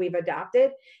resources that we've adopted.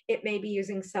 It may be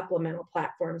using supplemental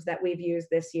platforms that we've used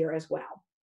this year as well.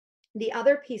 The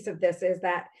other piece of this is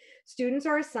that students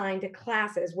are assigned to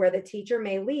classes where the teacher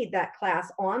may lead that class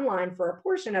online for a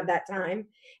portion of that time,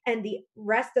 and the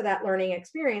rest of that learning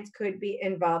experience could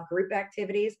involve group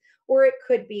activities, or it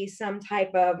could be some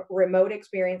type of remote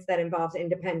experience that involves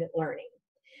independent learning.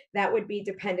 That would be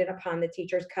dependent upon the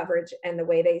teacher's coverage and the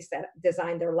way they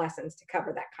design their lessons to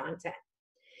cover that content.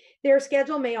 Their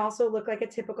schedule may also look like a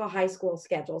typical high school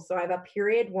schedule. So I have a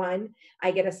period 1, I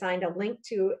get assigned a link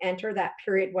to enter that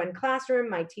period 1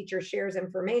 classroom. My teacher shares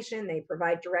information, they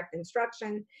provide direct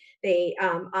instruction, they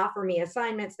offer me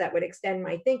assignments that would extend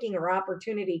my thinking or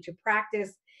opportunity to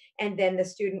practice, and then the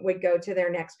student would go to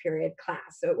their next period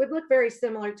class. So it would look very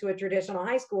similar to a traditional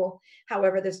high school.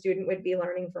 However, the student would be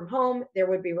learning from home, there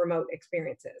would be remote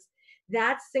experiences.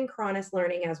 That's synchronous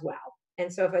learning as well.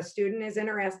 And so if a student is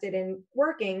interested in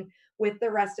working with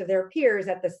the rest of their peers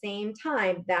at the same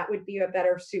time, that would be a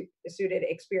better suited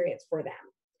experience for them.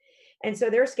 And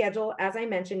so their schedule, as I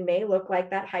mentioned, may look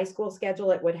like that high school schedule.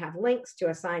 It would have links to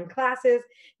assigned classes.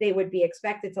 They would be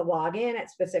expected to log in at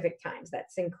specific times,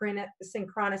 that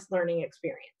synchronous learning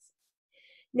experience.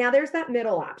 Now there's that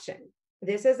middle option.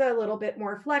 This is a little bit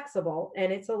more flexible,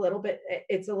 and it's a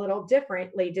little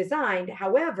differently designed.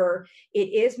 However,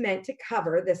 it is meant to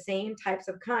cover the same types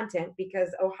of content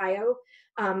because Ohio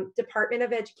Department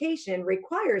of Education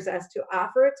requires us to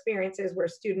offer experiences where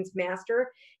students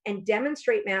master and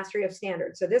demonstrate mastery of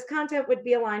standards. So this content would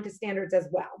be aligned to standards as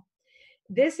well.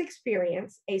 This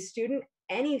experience,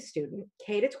 any student,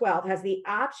 K to 12, has the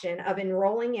option of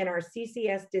enrolling in our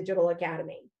CCS Digital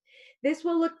Academy. This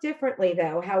will look differently,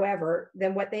 though, however,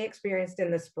 than what they experienced in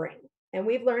the spring. And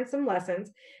we've learned some lessons.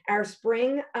 Our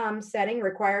spring setting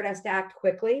required us to act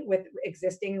quickly with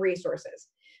existing resources.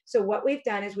 So what we've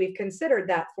done is we've considered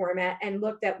that format and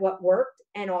looked at what worked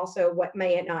and also what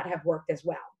may not have worked as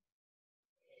well.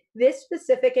 This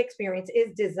specific experience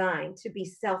is designed to be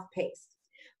self-paced.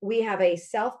 We have a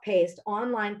self-paced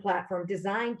online platform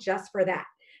designed just for that,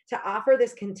 to offer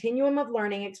this continuum of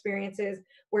learning experiences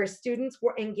where students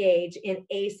will engage in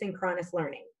asynchronous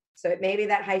learning. So it may be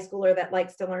that high schooler that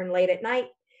likes to learn late at night,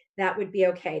 that would be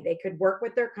okay. They could work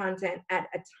with their content at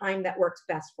a time that works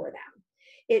best for them.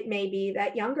 It may be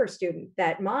that younger student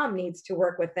that mom needs to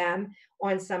work with them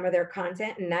on some of their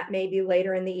content, and that may be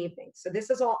later in the evening. So this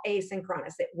is all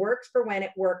asynchronous. It works for when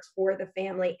it works for the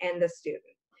family and the student.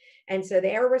 And so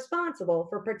they are responsible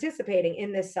for participating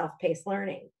in this self-paced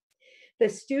learning. The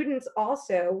students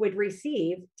also would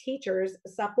receive teachers'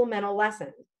 supplemental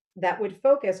lessons that would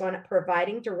focus on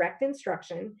providing direct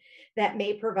instruction that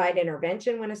may provide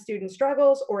intervention when a student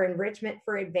struggles or enrichment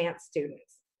for advanced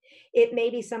students. It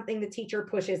may be something the teacher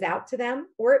pushes out to them,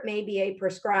 or it may be a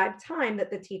prescribed time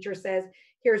that the teacher says,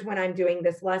 here's when I'm doing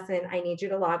this lesson, I need you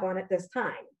to log on at this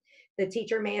time. The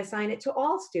teacher may assign it to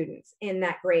all students in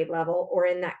that grade level or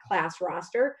in that class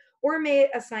roster, or may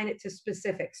assign it to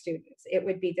specific students. It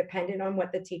would be dependent on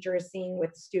what the teacher is seeing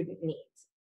with student needs.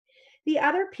 The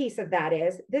other piece of that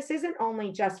is this isn't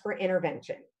only just for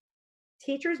intervention.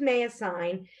 Teachers may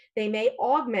assign, they may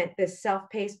augment this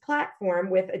self-paced platform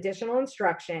with additional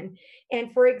instruction.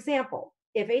 And for example,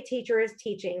 if a teacher is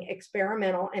teaching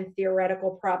experimental and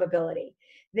theoretical probability,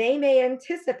 they may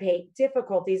anticipate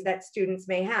difficulties that students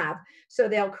may have. So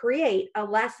they'll create a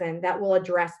lesson that will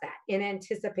address that in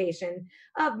anticipation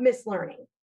of mislearning.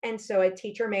 And so a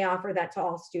teacher may offer that to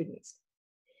all students.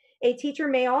 A teacher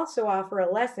may also offer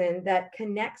a lesson that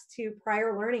connects to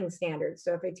prior learning standards.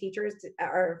 So if a teacher is,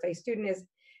 or if a student is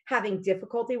having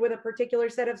difficulty with a particular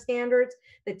set of standards,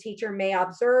 the teacher may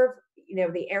observe,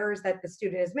 the errors that the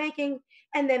student is making,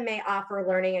 and then may offer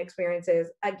learning experiences,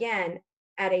 again,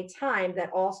 at a time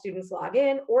that all students log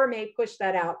in, or may push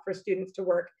that out for students to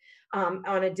work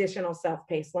on additional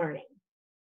self-paced learning.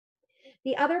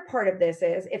 The other part of this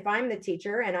is if I'm the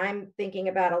teacher and I'm thinking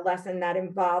about a lesson that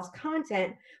involves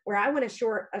content where I want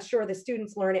to assure the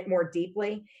students learn it more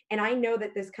deeply, and I know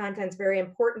that this content is very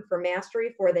important for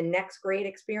mastery for the next grade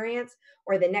experience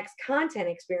or the next content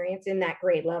experience in that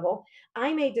grade level,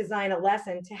 I may design a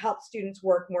lesson to help students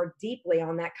work more deeply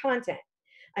on that content.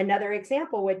 Another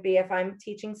example would be if I'm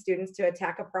teaching students to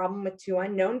attack a problem with 2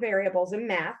 unknown variables in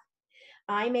math,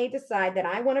 I may decide that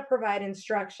I want to provide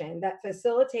instruction that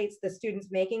facilitates the students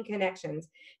making connections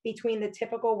between the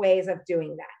typical ways of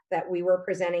doing that we were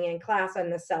presenting in class on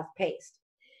the self-paced.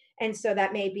 And so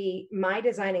that may be my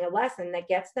designing a lesson that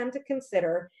gets them to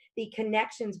consider the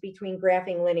connections between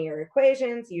graphing linear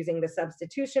equations, using the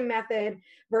substitution method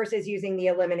versus using the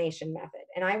elimination method.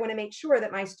 And I want to make sure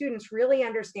that my students really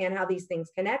understand how these things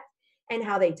connect and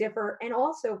how they differ, and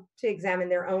also to examine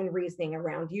their own reasoning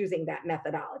around using that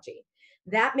methodology.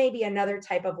 That may be another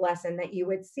type of lesson that you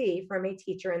would see from a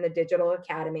teacher in the Digital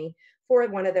Academy for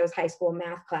one of those high school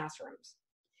math classrooms.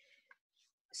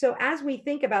 So as we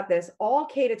think about this, all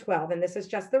K-12, and this is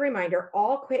just the reminder,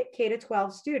 all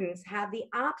K-12 students have the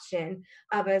option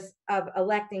of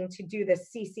electing to do the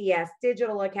CCS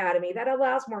Digital Academy that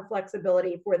allows more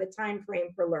flexibility for the time frame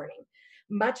for learning.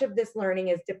 Much of this learning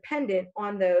is dependent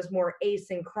on those more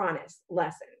asynchronous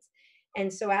lessons.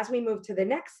 And so as we move to the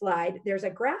next slide, there's a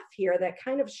graph here that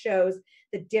kind of shows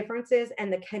the differences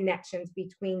and the connections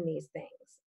between these things.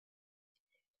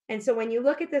 And so when you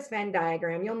look at this Venn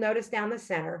diagram, you'll notice down the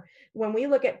center, when we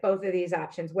look at both of these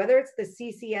options, whether it's the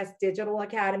CCS Digital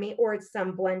Academy or it's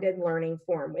some blended learning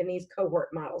form in these cohort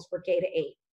models for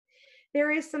K-8,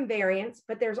 there is some variance,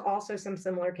 but there's also some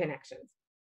similar connections.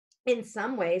 In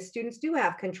some ways, students do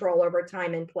have control over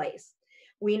time and place.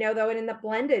 We know, though, in the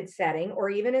blended setting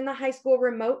or even in the high school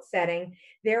remote setting,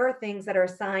 there are things that are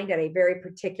assigned at a very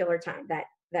particular time,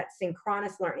 that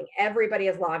synchronous learning. Everybody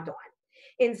is logged on.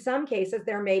 In some cases,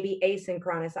 there may be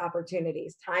asynchronous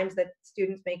opportunities, times that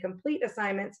students may complete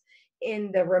assignments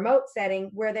in the remote setting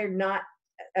where they're not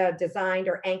designed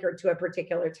or anchored to a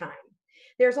particular time.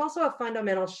 There's also a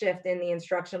fundamental shift in the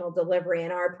instructional delivery,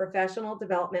 and our professional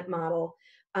development model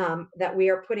that we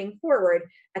are putting forward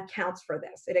accounts for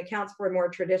this. It accounts for more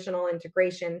traditional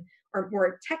integration or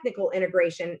more technical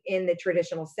integration in the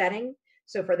traditional setting.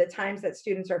 So for the times that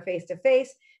students are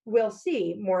face-to-face, we'll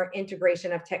see more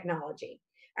integration of technology.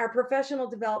 Our professional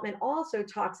development also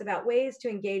talks about ways to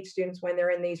engage students when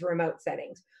they're in these remote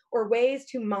settings, or ways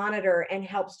to monitor and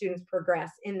help students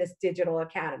progress in this digital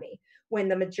academy when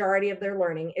the majority of their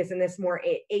learning is in this more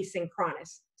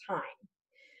asynchronous time.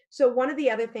 So one of the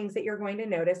other things that you're going to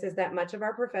notice is that much of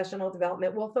our professional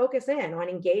development will focus in on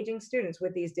engaging students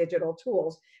with these digital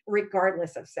tools,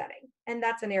 regardless of setting. And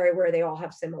that's an area where they all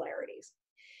have similarities.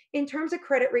 In terms of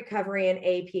credit recovery and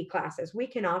AP classes, we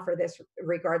can offer this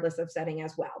regardless of setting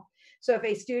as well. So if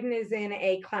a student is in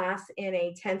a class in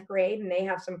a 10th grade and they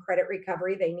have some credit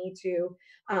recovery they need to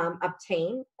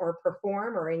obtain or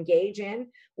perform or engage in,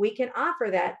 we can offer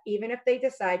that even if they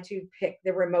decide to pick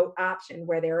the remote option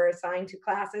where they're assigned to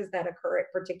classes that occur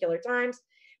at particular times.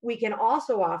 We can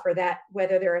also offer that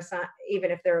whether they're assigned,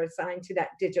 even if they're assigned to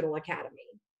that digital academy.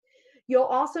 You'll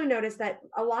also notice that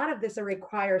a lot of this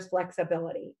requires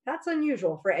flexibility. That's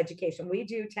unusual for education. We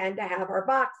do tend to have our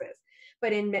boxes,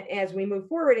 but as we move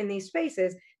forward in these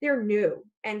spaces, they're new.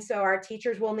 And so our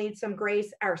teachers will need some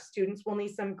grace, our students will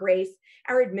need some grace,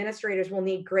 our administrators will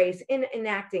need grace in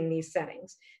enacting these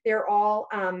settings. They're all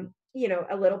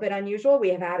a little bit unusual. We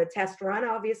have had a test run,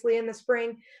 obviously, in the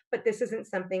spring, but this isn't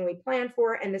something we planned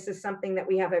for. And this is something that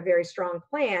we have a very strong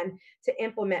plan to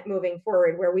implement moving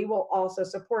forward, where we will also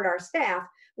support our staff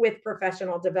with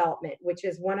professional development, which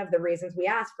is one of the reasons we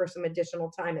asked for some additional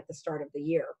time at the start of the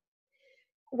year.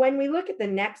 When we look at the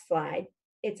next slide,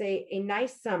 it's a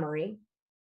nice summary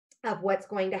of what's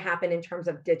going to happen in terms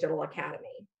of Digital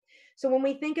Academy. So when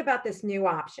we think about this new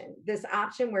option, this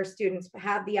option where students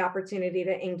have the opportunity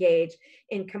to engage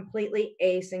in completely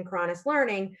asynchronous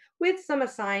learning with some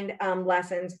assigned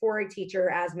lessons for a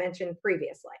teacher, as mentioned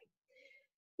previously.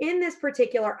 In this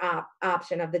particular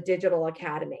option of the Digital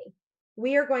Academy,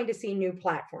 we are going to see new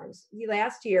platforms.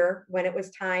 Last year, when it was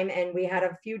time and we had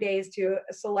a few days to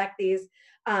select these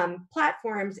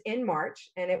platforms in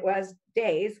March, and it was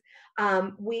days,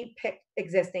 we picked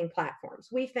existing platforms.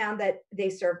 We found that they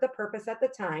served the purpose at the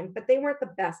time, but they weren't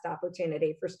the best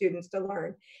opportunity for students to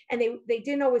learn, and they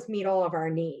didn't always meet all of our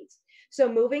needs.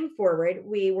 So moving forward,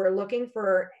 we were looking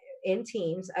for, in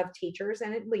teams of teachers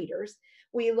and leaders,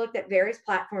 we looked at various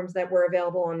platforms that were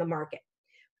available on the market.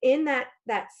 In that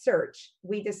search,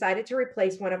 we decided to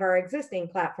replace one of our existing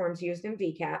platforms used in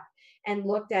VCAP and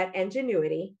looked at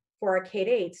Edgenuity for our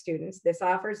K-8 students. This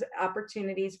offers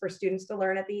opportunities for students to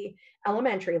learn at the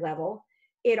elementary level.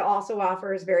 It also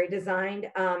offers very designed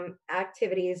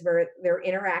activities where they're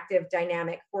interactive,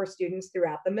 dynamic for students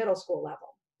throughout the middle school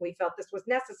level. We felt this was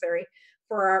necessary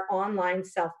for our online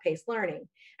self-paced learning.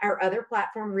 Our other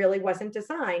platform really wasn't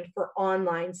designed for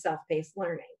online self-paced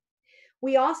learning.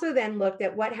 We also then looked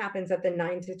at what happens at the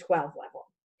 9 to 12 level.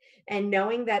 And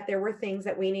knowing that there were things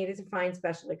that we needed to find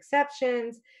special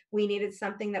exceptions, we needed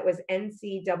something that was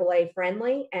NCAA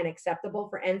friendly and acceptable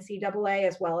for NCAA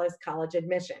as well as college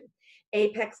admission.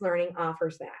 Apex Learning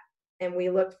offers that. And we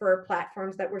looked for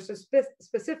platforms that were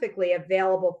specifically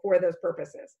available for those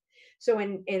purposes. So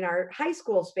in our high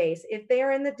school space, if they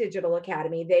are in the Digital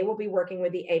Academy, they will be working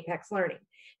with the Apex Learning.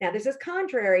 Now, this is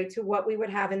contrary to what we would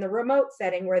have in the remote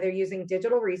setting where they're using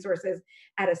digital resources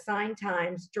at assigned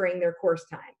times during their course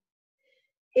time.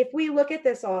 If we look at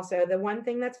this also, the one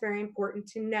thing that's very important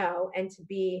to know and to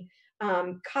be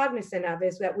cognizant of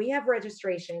is that we have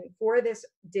registration for this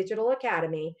Digital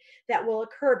Academy that will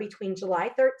occur between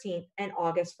July 13th and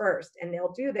August 1st. And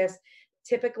they'll do this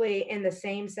typically in the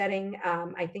same setting.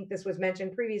 I think this was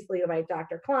mentioned previously by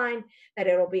Dr. Klein, that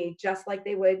it'll be just like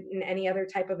they would in any other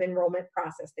type of enrollment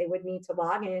process. They would need to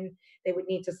log in, they would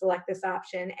need to select this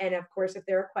option. And of course, if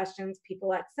there are questions,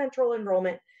 people at Central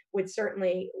Enrollment would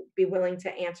certainly be willing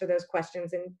to answer those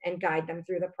questions and guide them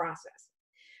through the process.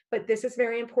 But this is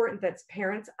very important that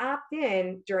parents opt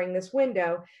in during this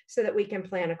window so that we can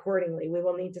plan accordingly. We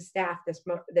will need to staff this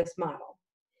model.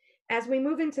 As we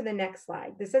move into the next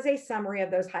slide, this is a summary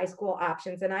of those high school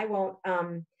options, and I won't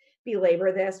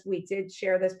belabor this. We did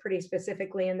share this pretty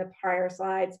specifically in the prior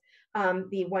slides.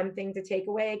 The one thing to take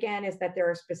away again is that there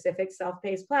are specific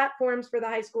self-paced platforms for the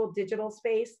high school digital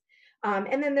space.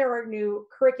 And then there are new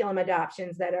curriculum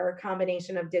adoptions that are a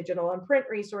combination of digital and print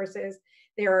resources.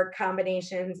 There are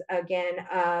combinations, again,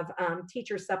 of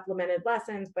teacher supplemented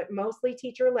lessons, but mostly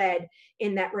teacher-led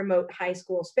in that remote high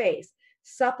school space,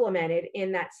 supplemented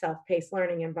in that self-paced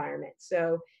learning environment.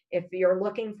 So if you're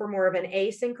looking for more of an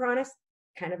asynchronous,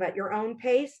 kind of at your own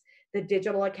pace, the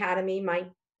Digital Academy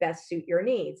might best suit your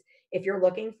needs. If you're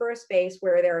looking for a space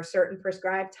where there are certain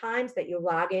prescribed times that you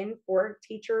log in for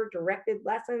teacher-directed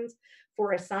lessons,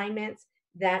 for assignments,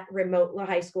 that remote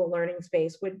high school learning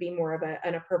space would be more of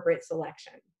an appropriate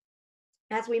selection.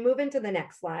 As we move into the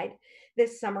next slide,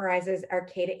 this summarizes our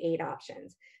K-8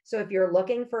 options. So if you're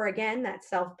looking for, again, that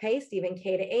self-paced, even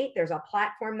K-8, there's a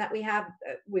platform that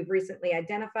we've recently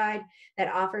identified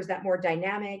that offers that more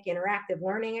dynamic, interactive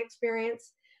learning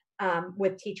experience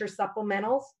with teacher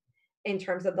supplementals. In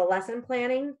terms of the lesson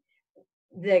planning,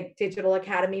 the Digital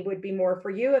Academy would be more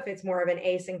for you if it's more of an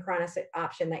asynchronous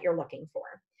option that you're looking for.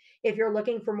 If you're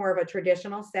looking for more of a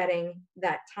traditional setting,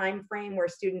 that time frame where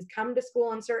students come to school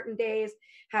on certain days,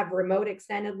 have remote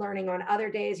extended learning on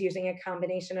other days using a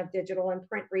combination of digital and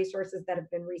print resources that have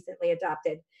been recently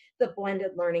adopted, the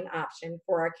blended learning option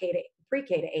for our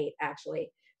pre-K to 8,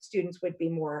 actually, students would be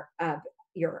more of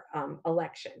your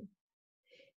election.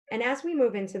 And as we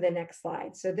move into the next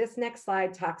slide, so this next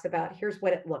slide talks about here's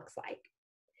what it looks like.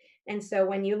 And so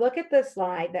when you look at the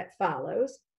slide that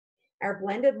follows, our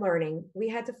blended learning, we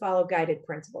had to follow guided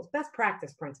principles, best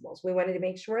practice principles. We wanted to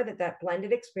make sure that that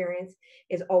blended experience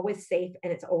is always safe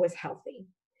and it's always healthy.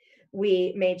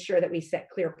 We made sure that we set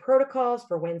clear protocols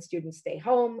for when students stay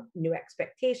home, new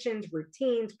expectations,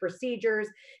 routines, procedures,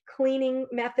 cleaning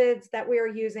methods that we are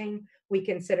using. We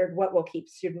considered what will keep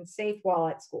students safe while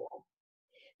at school.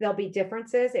 There'll be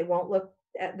differences. It won't look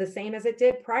the same as it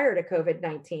did prior to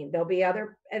COVID-19. There'll be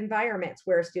other environments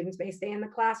where students may stay in the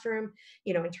classroom,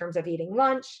 in terms of eating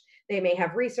lunch. They may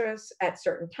have recess at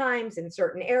certain times in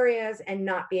certain areas and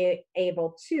not be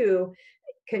able to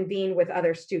convene with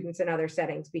other students in other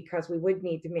settings, because we would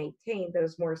need to maintain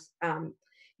those more,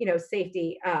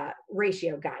 safety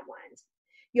ratio guidelines.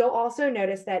 You'll also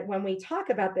notice that when we talk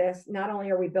about this, not only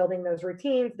are we building those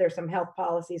routines, there's some health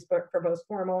policies for both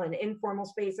formal and informal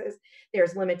spaces.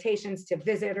 There's limitations to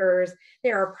visitors.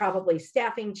 There are probably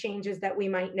staffing changes that we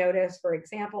might notice. For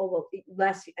example,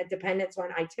 less dependence on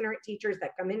itinerant teachers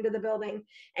that come into the building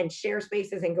and share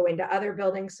spaces and go into other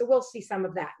buildings. So we'll see some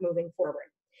of that moving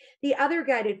forward. The other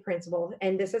guided principle,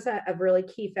 and this is a really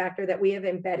key factor that we have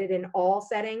embedded in all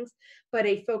settings, but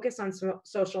a focus on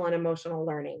social and emotional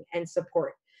learning and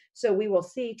support. So we will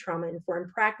see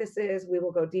trauma-informed practices. We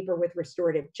will go deeper with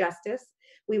restorative justice.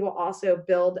 We will also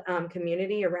build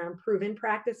community around proven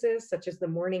practices, such as the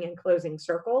morning and closing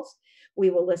circles. We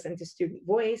will listen to student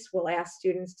voice. We'll ask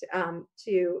students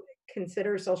to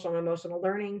consider social and emotional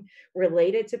learning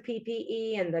related to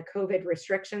PPE and the COVID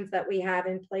restrictions that we have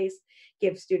in place,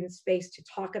 give students space to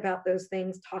talk about those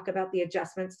things, talk about the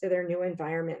adjustments to their new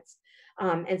environments.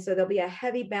 And so there'll be a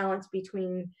heavy balance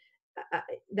between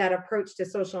that approach to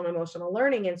social and emotional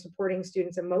learning and supporting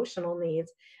students' emotional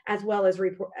needs, as well as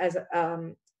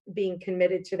being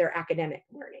committed to their academic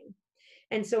learning.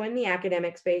 And so in the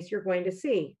academic space, you're going to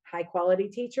see high quality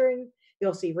teaching.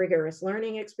 You'll see rigorous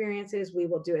learning experiences. We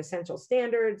will do essential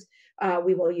standards.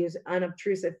 We will use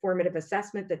unobtrusive formative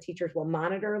assessment that teachers will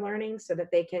monitor learning so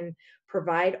that they can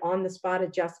provide on-the-spot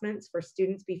adjustments for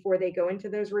students before they go into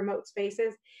those remote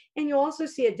spaces. And you'll also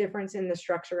see a difference in the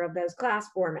structure of those class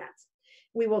formats.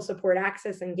 We will support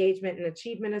access, engagement, and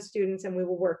achievement of students, and we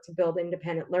will work to build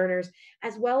independent learners,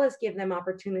 as well as give them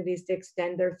opportunities to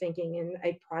extend their thinking in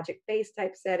a project-based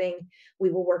type setting. We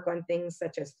will work on things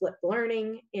such as flipped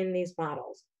learning in these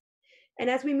models. And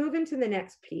as we move into the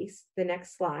next piece, the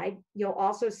next slide, you'll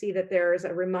also see that there's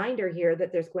a reminder here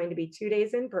that there's going to be 2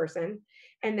 days in person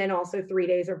and then also 3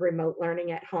 days of remote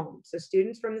learning at home. So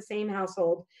students from the same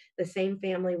household, the same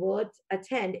family will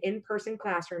attend in-person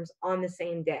classrooms on the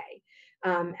same day.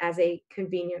 As a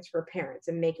convenience for parents,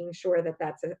 and making sure that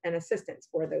that's an assistance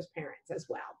for those parents as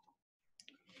well.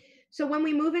 So when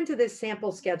we move into this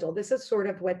sample schedule, this is sort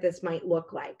of what this might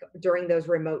look like during those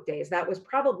remote days. That was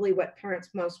probably what parents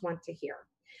most want to hear.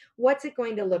 What's it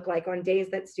going to look like on days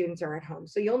that students are at home?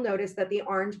 So you'll notice that the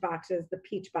orange boxes, the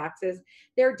peach boxes,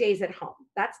 they're days at home.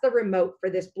 That's the remote for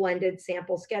this blended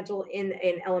sample schedule in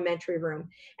elementary room.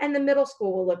 And the middle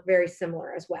school will look very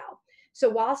similar as well. So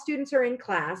while students are in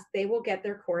class, they will get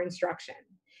their core instruction.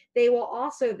 They will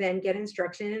also then get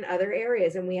instruction in other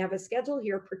areas. And we have a schedule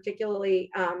here particularly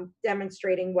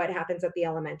demonstrating what happens at the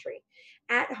elementary.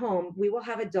 At home, we will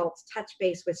have adults touch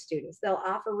base with students. They'll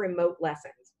offer remote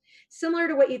lessons, similar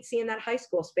to what you'd see in that high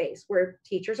school space, where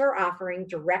teachers are offering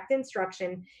direct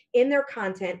instruction in their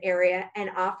content area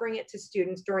and offering it to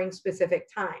students during specific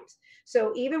times.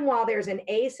 So even while there's an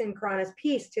asynchronous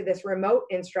piece to this remote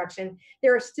instruction,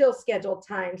 there are still scheduled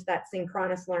times that's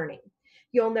synchronous learning.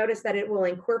 You'll notice that it will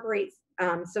incorporate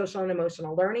social and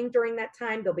emotional learning during that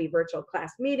time. There'll be virtual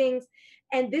class meetings.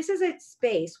 And this is a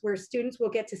space where students will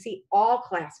get to see all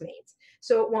classmates.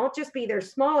 So it won't just be their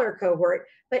smaller cohort,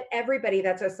 but everybody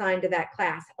that's assigned to that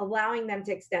class, allowing them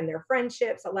to extend their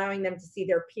friendships, allowing them to see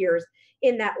their peers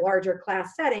in that larger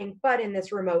class setting, but in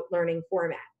this remote learning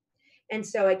format. And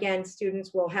so again,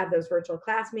 students will have those virtual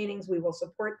class meetings. We will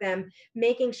support them,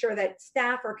 making sure that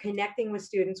staff are connecting with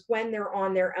students when they're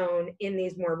on their own in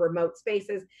these more remote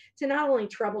spaces to not only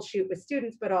troubleshoot with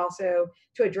students, but also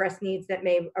to address needs that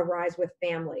may arise with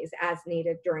families as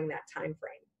needed during that time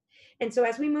frame. And so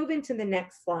as we move into the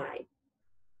next slide,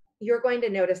 you're going to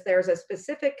notice there's a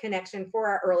specific connection for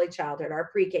our early childhood, our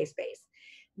pre-K space.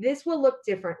 This will look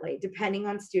differently depending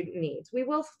on student needs. We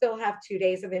will still have 2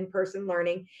 days of in-person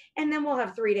learning, and then we'll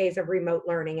have 3 days of remote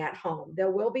learning at home. There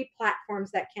will be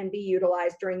platforms that can be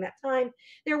utilized during that time.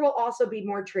 There will also be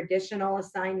more traditional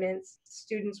assignments.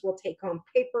 Students will take home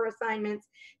paper assignments.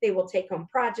 They will take home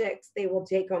projects. They will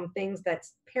take home things that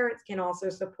parents can also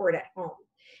support at home.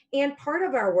 And part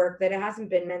of our work that hasn't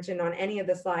been mentioned on any of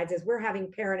the slides is we're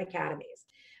having parent academies.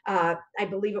 I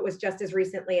believe it was just as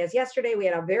recently as yesterday, we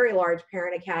had a very large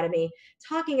parent academy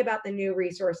talking about the new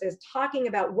resources, talking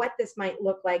about what this might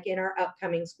look like in our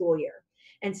upcoming school year.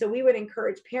 And so we would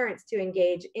encourage parents to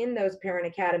engage in those parent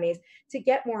academies to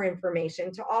get more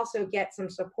information, to also get some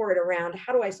support around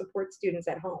how do I support students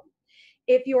at home.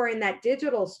 If you're in that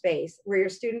digital space where your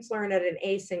students learn at an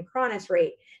asynchronous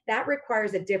rate, that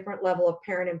requires a different level of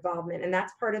parent involvement. And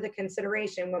that's part of the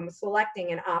consideration when we're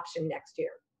selecting an option next year.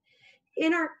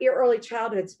 In our early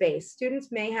childhood space,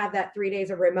 students may have that 3 days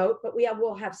of remote, but we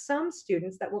will have some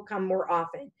students that will come more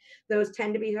often. Those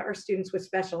tend to be our students with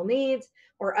special needs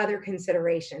or other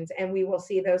considerations. And we will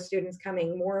see those students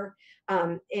coming more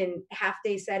in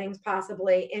half-day settings,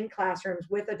 possibly in classrooms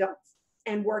with adults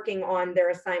and working on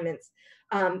their assignments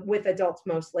with adults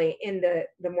mostly in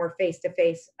the more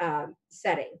face-to-face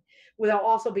setting. There'll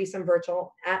also be some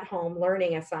virtual at-home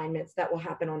learning assignments that will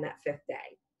happen on that 5th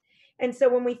day. And so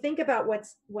when we think about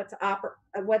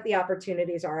what the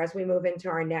opportunities are as we move into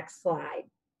our next slide,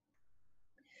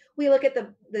 we look at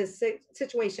the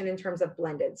situation in terms of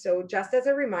blended. So just as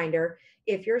a reminder,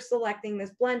 if you're selecting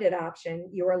this blended option,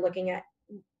 you are looking at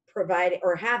providing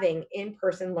or having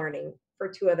in-person learning for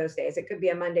 2 of those days. It could be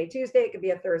a Monday, Tuesday, it could be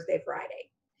a Thursday,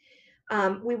 Friday.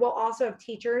 We will also have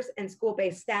teachers and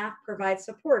school-based staff provide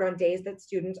support on days that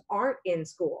students aren't in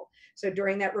school. So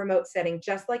during that remote setting,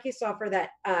 just like you saw for that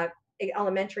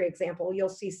elementary example, you'll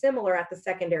see similar at the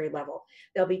secondary level.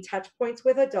 There'll be touch points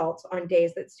with adults on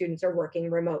days that students are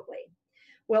working remotely.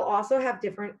 We'll also have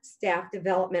different staff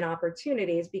development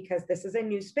opportunities because this is a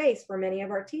new space for many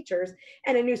of our teachers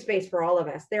and a new space for all of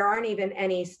us. There aren't even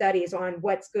any studies on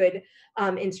what's good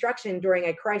instruction during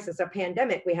a crisis, a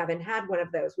pandemic. We haven't had one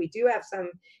of those. We do have some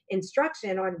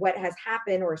instruction on what has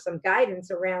happened or some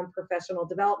guidance around professional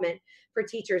development for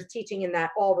teachers teaching in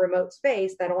that all remote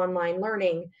space, that online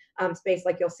learning space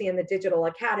like you'll see in the Digital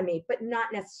Academy, but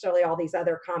not necessarily all these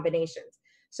other combinations.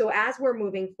 So as we're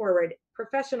moving forward,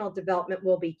 professional development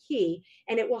will be key,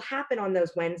 and it will happen on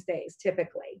those Wednesdays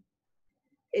typically,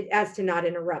 as to not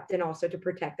interrupt and also to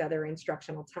protect other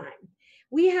instructional time.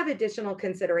 We have additional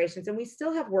considerations, and we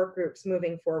still have work groups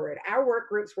moving forward. Our work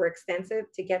groups were extensive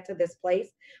to get to this place,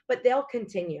 but they'll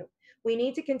continue. We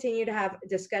need to continue to have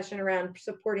discussion around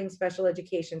supporting special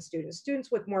education students,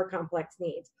 students with more complex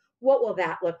needs. What will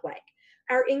that look like?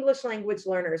 Our English language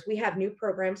learners, we have new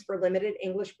programs for limited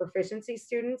English proficiency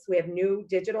students. We have new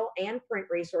digital and print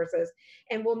resources,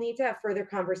 and we'll need to have further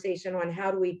conversation on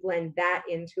how do we blend that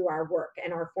into our work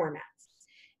and our formats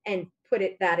and put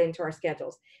that into our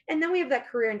schedules. And then we have that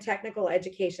career and technical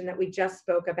education that we just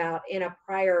spoke about in a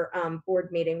prior board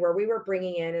meeting where we were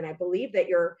bringing in, and I believe that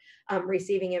you're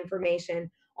receiving information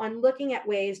on looking at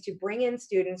ways to bring in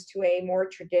students to a more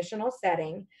traditional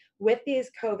setting with these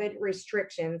COVID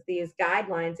restrictions, these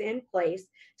guidelines in place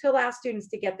to allow students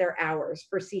to get their hours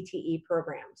for CTE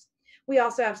programs. We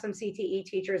also have some CTE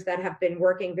teachers that have been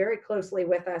working very closely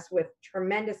with us with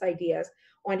tremendous ideas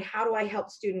on how do I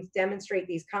help students demonstrate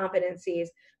these competencies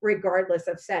regardless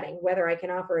of setting, whether I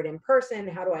can offer it in person,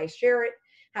 how do I share it,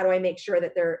 how do I make sure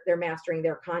that they're mastering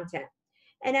their content.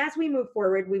 And as we move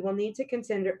forward, we will need to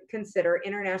consider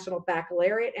international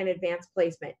baccalaureate and advanced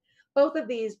placement. Both of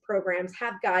these programs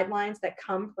have guidelines that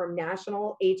come from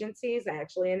national agencies,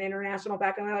 actually an international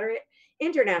baccalaureate,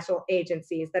 international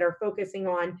agencies that are focusing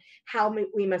on how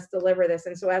we must deliver this.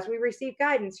 And so as we receive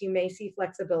guidance, you may see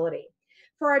flexibility.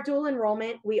 For our dual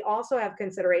enrollment, we also have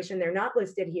consideration, they're not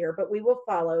listed here, but we will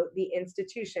follow the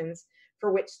institutions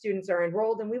for which students are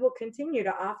enrolled, and we will continue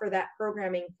to offer that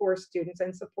programming for students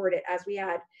and support it as we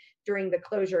had during the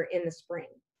closure in the spring.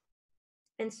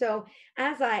 And so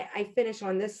as I finish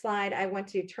on this slide, I want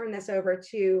to turn this over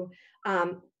to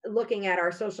looking at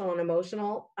our social and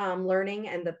emotional learning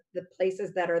and the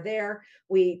places that are there.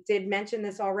 We did mention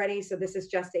this already, so this is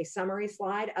just a summary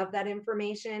slide of that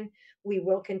information. We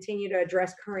will continue to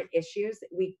address current issues.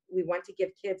 We want to give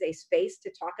kids a space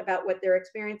to talk about what they're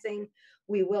experiencing.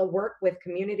 We will work with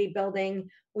community building.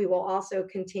 We will also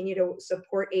continue to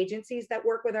support agencies that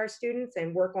work with our students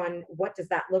and work on what does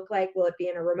that look like? Will it be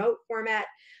in a remote format?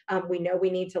 We know we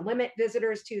need to limit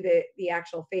visitors to the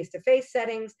actual face-to-face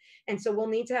settings. And so we'll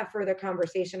need to have further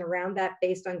conversation around that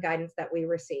based on guidance that we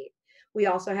receive. We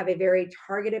also have a very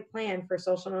targeted plan for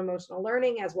social and emotional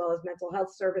learning as well as mental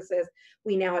health services.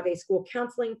 We now have a school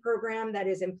counseling program that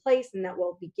is in place and that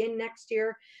will begin next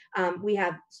year. We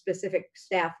have specific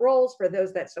staff roles for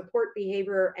those that support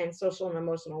behavior and social and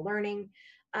emotional learning.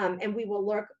 And we will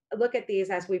look at these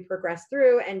as we progress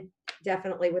through and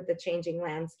definitely with the changing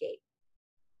landscape.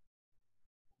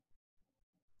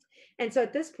 And so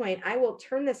at this point, I will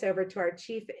turn this over to our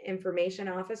Chief Information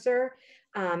Officer.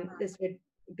 This would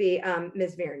be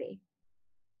Ms. Vierny.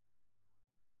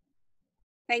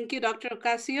 Thank you, Dr.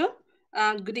 Ocasio.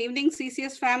 Good evening,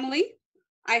 CCS family.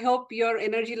 I hope your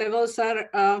energy levels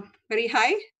are very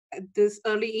high at this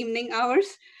early evening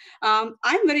hours. I'm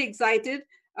very excited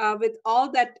with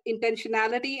all that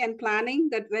intentionality and planning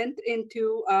that went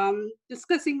into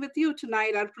discussing with you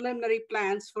tonight our preliminary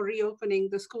plans for reopening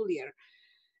the school year.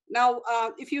 Now,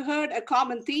 if you heard a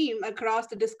common theme across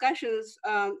the discussions,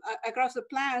 across the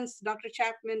plans Dr.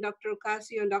 Chapman, Dr.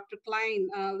 Ocasio, and Dr. Klein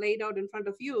laid out in front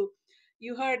of you,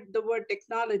 you heard the word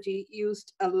technology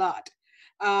used a lot.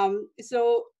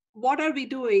 So what are we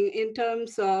doing in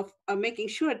terms of making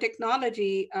sure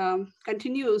technology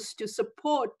continues to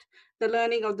support the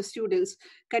learning of the students,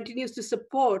 continues to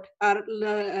support our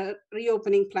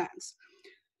reopening plans?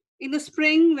 In the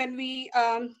spring, when we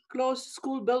closed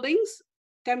school buildings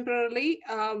temporarily,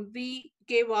 we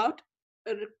gave out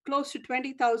close to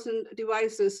 20,000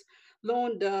 devices,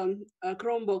 loaned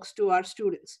Chromebooks to our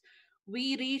students.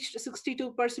 We reached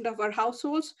 62% of our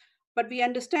households, but we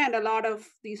understand a lot of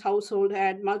these households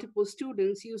had multiple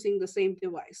students using the same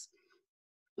device.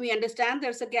 We understand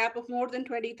there's a gap of more than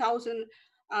 20,000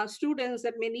 students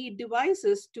that may need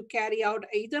devices to carry out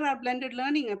either our blended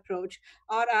learning approach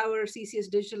or our CCS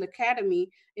Digital Academy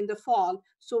in the fall.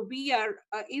 So we are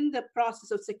in the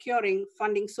process of securing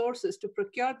funding sources to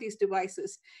procure these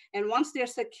devices. And once they're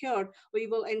secured, we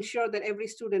will ensure that every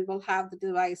student will have the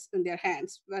device in their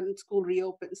hands when school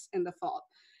reopens in the fall.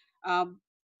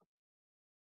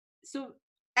 So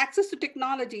access to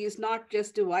technology is not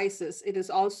just devices, it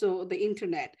is also the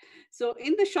internet. So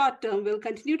in the short term, we'll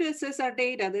continue to assess our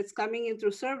data that's coming in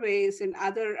through surveys and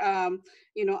other,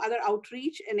 other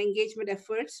outreach and engagement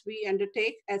efforts we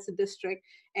undertake as a district,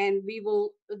 and we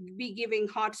will be giving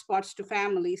hotspots to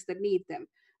families that need them.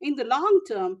 In the long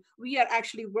term, we are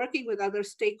actually working with other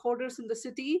stakeholders in the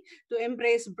city to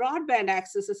embrace broadband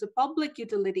access as a public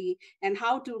utility and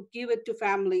how to give it to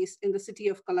families in the city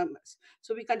of Columbus.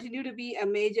 So we continue to be a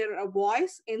major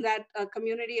voice in that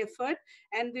community effort,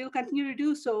 and we'll continue to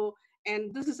do so.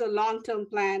 And this is a long-term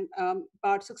plan,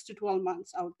 about 6 to 12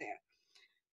 months out there.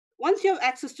 Once you have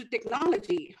access to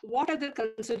technology, what are the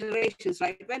considerations,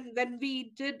 right? When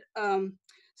we did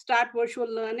start virtual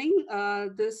learning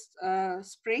this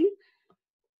spring,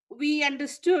 we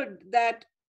understood that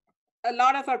a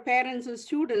lot of our parents and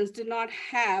students did not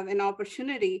have an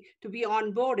opportunity to be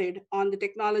onboarded on the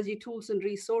technology tools and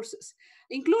resources,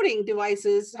 including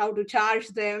devices, how to charge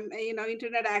them,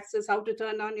 internet access, how to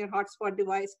turn on your hotspot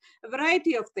device, a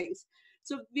variety of things.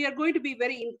 So we are going to be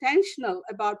very intentional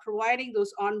about providing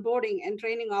those onboarding and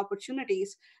training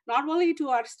opportunities, not only to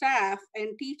our staff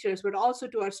and teachers, but also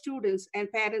to our students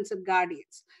and parents and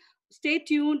guardians. Stay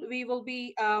tuned. We will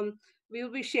be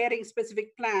sharing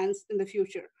specific plans in the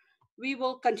future. We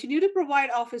will continue to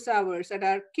provide office hours at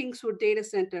our Kingswood Data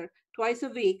Center twice a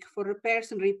week for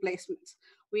repairs and replacements.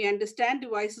 We understand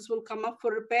devices will come up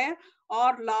for repair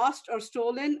or lost or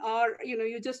stolen, or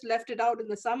you just left it out in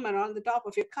the summer on the top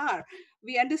of your car.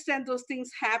 We understand those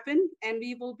things happen, and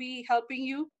we will be helping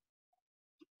you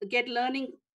get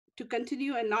learning to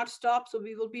continue and not stop. So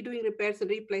we will be doing repairs and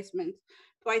replacements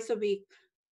twice a week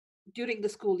during the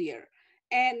school year.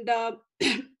 And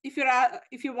if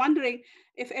you're wondering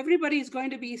if everybody is going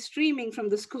to be streaming from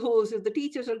the schools, if the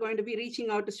teachers are going to be reaching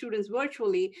out to students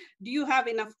virtually, do you have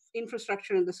enough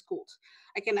infrastructure in the schools?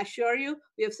 I can assure you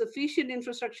we have sufficient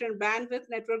infrastructure and bandwidth,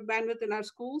 network bandwidth in our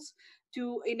schools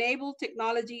to enable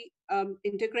technology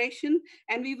integration,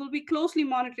 and we will be closely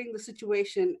monitoring the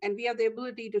situation, and we have the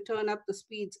ability to turn up the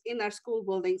speeds in our school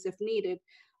buildings if needed,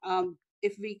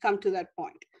 if we come to that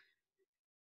point.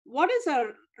 What is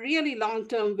our really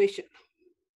long-term vision?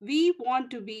 We want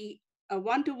to be a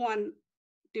one-to-one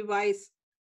device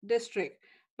district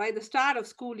by the start of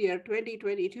school year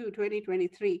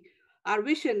 2022-2023. Our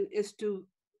vision is to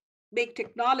make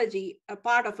technology a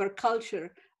part of our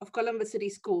culture of Columbus City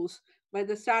Schools by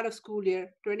the start of school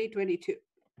year 2022.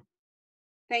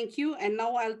 Thank you. And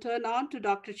now I'll turn on to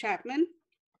Dr. Chapman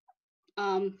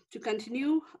to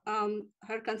continue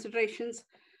her considerations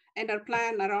and our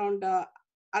plan around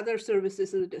other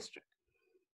services in the district.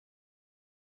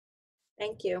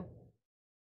 Thank you.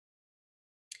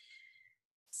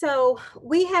 So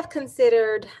we have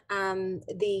considered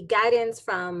the guidance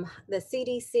from the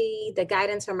CDC, the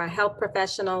guidance from our health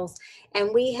professionals,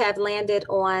 and we have landed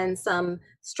on some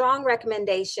strong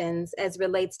recommendations as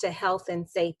relates to health and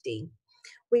safety.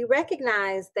 We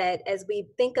recognize that as we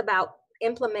think about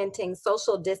implementing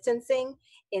social distancing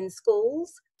in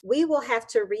schools, we will have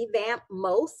to revamp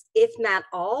most, if not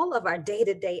all, of our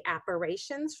day-to-day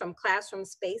operations, from classroom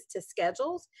space to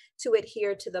schedules, to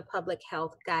adhere to the public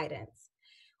health guidance.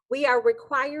 We are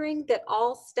requiring that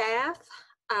all staff,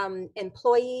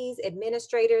 employees,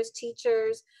 administrators,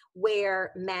 teachers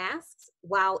wear masks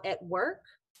while at work.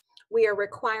 We are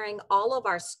requiring all of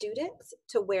our students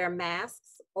to wear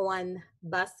masks on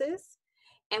buses.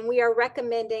 And we are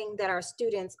recommending that our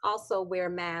students also wear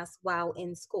masks while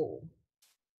in school.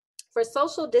 For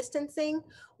social distancing,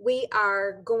 we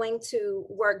are going to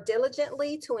work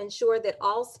diligently to ensure that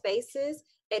all spaces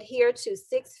adhere to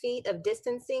 6 feet of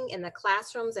distancing in the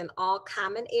classrooms and all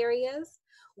common areas.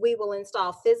 We will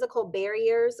install physical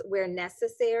barriers where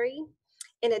necessary.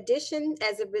 In addition,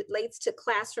 as it relates to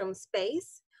classroom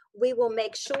space, we will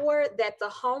make sure that the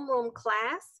homeroom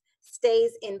class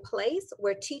stays in place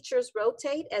where teachers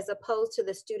rotate as opposed to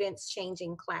the students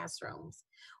changing classrooms.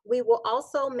 We will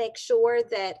also make sure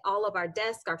that all of our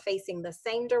desks are facing the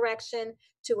same direction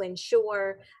to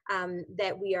ensure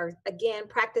that we are, again,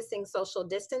 practicing social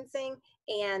distancing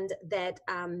and that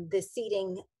the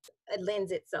seating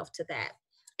lends itself to that.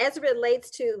 As it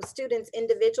relates to students'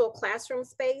 individual classroom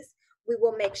space, we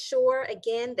will make sure,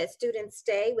 again, that students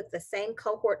stay with the same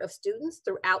cohort of students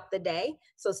throughout the day.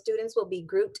 So students will be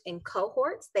grouped in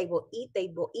cohorts. They will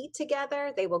eat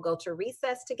together. They will go to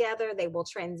recess together. They will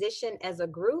transition as a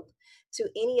group to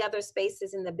any other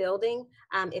spaces in the building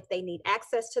if they need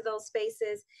access to those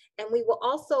spaces. And we will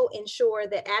also ensure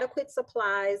that adequate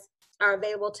supplies are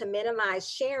available to minimize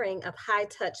sharing of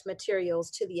high-touch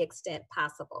materials to the extent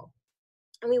possible.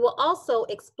 And we will also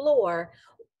explore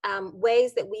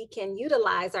ways that we can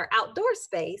utilize our outdoor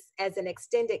space as an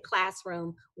extended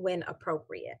classroom when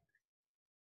appropriate.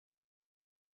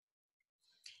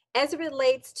 As it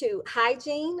relates to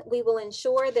hygiene, we will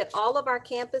ensure that all of our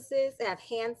campuses have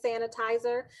hand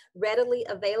sanitizer readily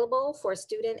available for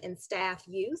student and staff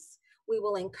use. We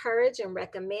will encourage and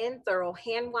recommend thorough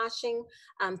hand washing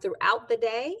throughout the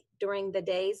day during the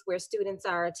days where students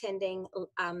are attending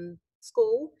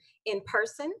school in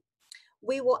person.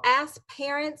 We will ask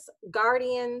parents,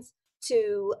 guardians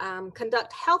to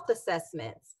conduct health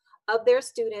assessments of their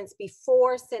students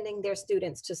before sending their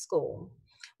students to school.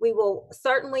 We will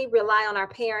certainly rely on our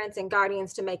parents and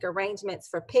guardians to make arrangements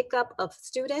for pickup of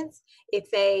students if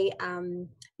they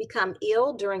become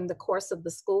ill during the course of the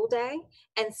school day,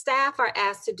 and staff are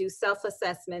asked to do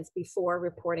self-assessments before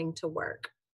reporting to work.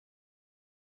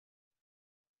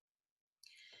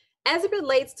 As it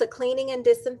relates to cleaning and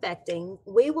disinfecting,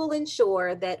 we will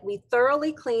ensure that we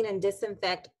thoroughly clean and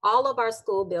disinfect all of our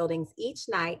school buildings each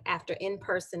night after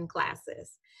in-person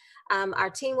classes. Our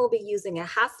team will be using a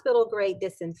hospital-grade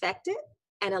disinfectant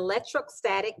and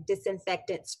electrostatic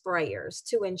disinfectant sprayers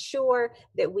to ensure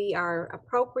that we are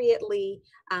appropriately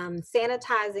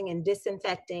sanitizing and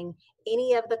disinfecting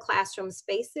any of the classroom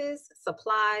spaces,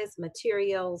 supplies,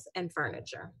 materials, and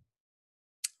furniture.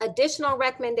 Additional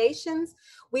recommendations,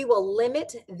 we will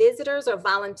limit visitors or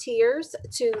volunteers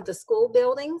to the school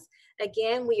buildings.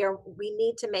 Again, we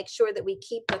need to make sure that we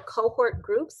keep the cohort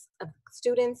groups of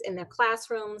students in their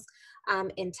classrooms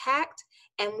intact,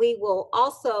 and we will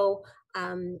also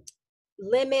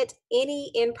limit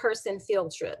any in-person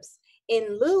field trips.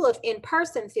 In lieu of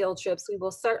in-person field trips, we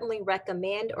will certainly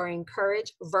recommend or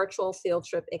encourage virtual field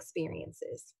trip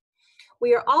experiences.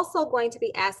 We are also going to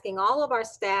be asking all of our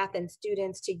staff and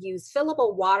students to use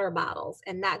fillable water bottles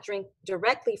and not drink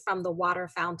directly from the water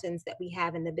fountains that we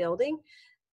have in the building.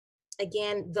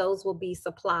 Again, those will be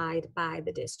supplied by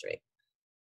the district.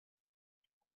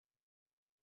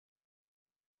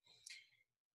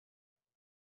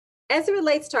 As it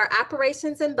relates to our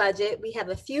operations and budget, we have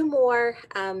a few more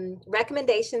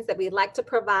recommendations that we'd like to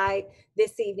provide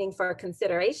this evening for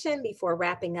consideration before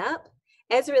wrapping up.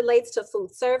 As it relates to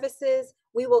food services,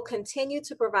 we will continue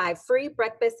to provide free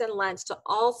breakfast and lunch to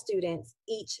all students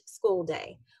each school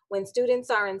day. When students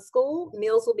are in school,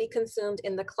 meals will be consumed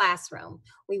in the classroom.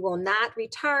 We will not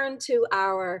return to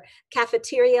our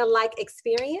cafeteria-like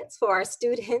experience for our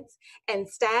students and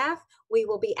staff. We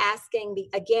will be asking,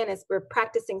 again, as we're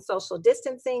practicing social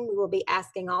distancing, we will be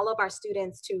asking all of our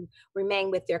students to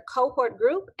remain with their cohort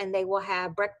group, and they will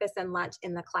have breakfast and lunch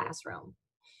in the classroom.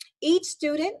 Each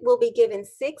student will be given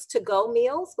 6 to-go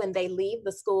meals when they leave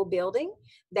the school building.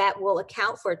 That will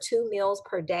account for 2 meals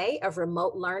per day of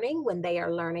remote learning when they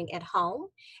are learning at home.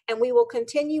 And we will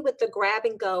continue with the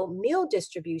grab-and-go meal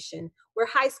distribution where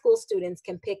high school students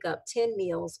can pick up 10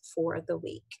 meals for the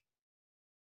week.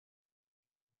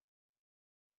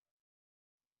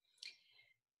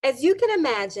 As you can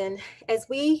imagine, as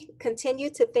we continue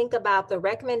to think about the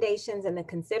recommendations and the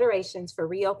considerations for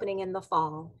reopening in the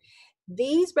fall,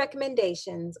 these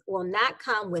recommendations will not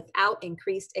come without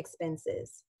increased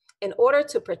expenses. In order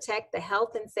to protect the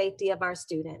health and safety of our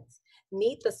students,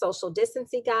 meet the social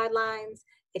distancing guidelines,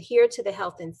 adhere to the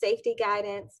health and safety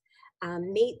guidance,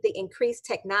 meet the increased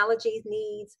technology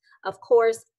needs, of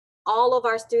course, All of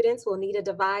our students will need a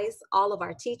device, all of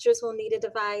our teachers will need a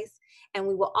device, and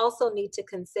we will also need to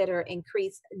consider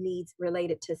increased needs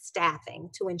related to staffing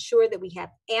to ensure that we have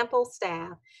ample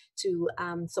staff to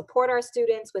support our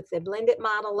students with the blended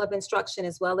model of instruction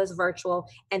as well as virtual,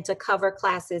 and to cover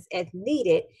classes as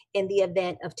needed in the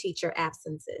event of teacher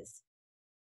absences.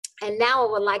 And now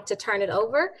I would like to turn it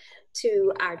over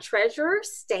to our treasurer,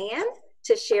 Stan,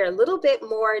 to share a little bit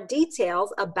more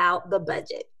details about the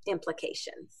budget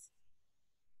implications.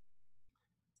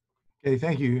 Okay,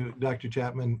 thank you, Dr.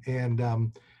 Chapman. And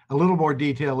a little more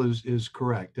detail is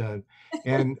correct.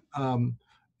 And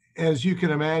as you can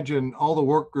imagine, all the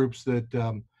work groups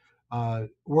that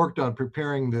worked on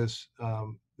preparing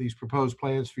these proposed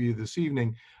plans for you this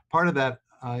evening, part of that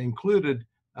included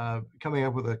coming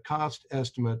up with a cost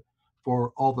estimate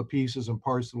for all the pieces and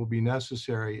parts that will be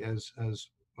necessary, as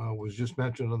was just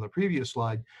mentioned on the previous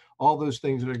slide, all those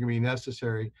things that are going to be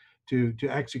necessary to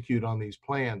execute on these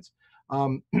plans.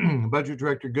 Budget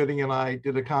Director Gooding and I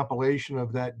did a compilation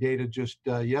of that data just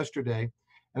yesterday.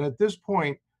 And at this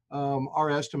point, our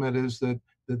estimate is that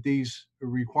these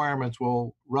requirements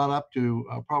will run up to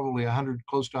probably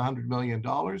close to $100 million.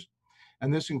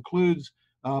 And this includes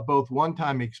both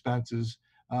one-time expenses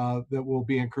that will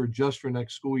be incurred just for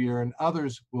next school year, and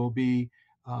others will be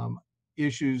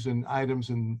issues and items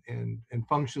and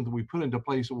functions that we put into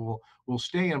place that will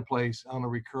stay in place on a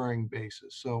recurring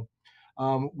basis. So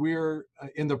we're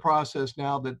in the process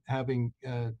now that having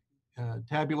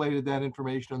tabulated that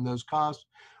information on those costs,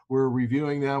 we're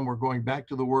reviewing them. We're going back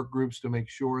to the work groups to make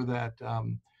sure that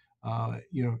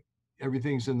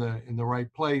everything's in the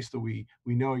right place, that we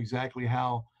know exactly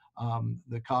how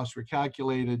the costs were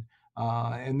calculated.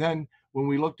 And then when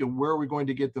we looked at where we're going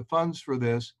to get the funds for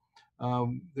this,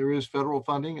 there is federal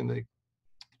funding in the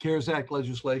CARES Act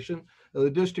legislation. The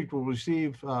district will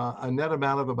receive a net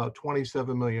amount of about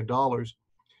 $27 million.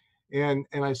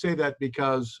 And I say that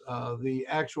because the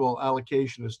actual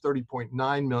allocation is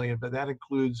 $30.9 million, but that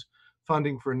includes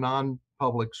funding for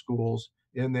non-public schools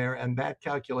in there. And that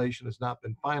calculation has not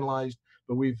been finalized,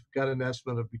 but we've got an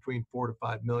estimate of between 4 to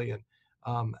 5 million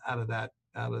out of that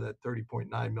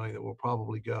 30.9 million that will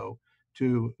probably go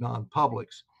to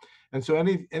non-publics. And so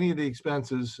any of the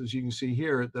expenses, as you can see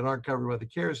here, that aren't covered by the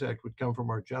CARES Act would come from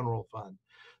our general fund.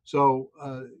 So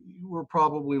we're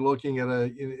probably looking at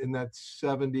in that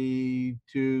 $70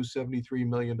 to $73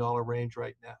 million range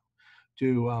right now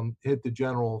to hit the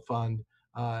general fund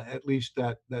at least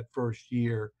that first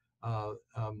year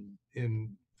in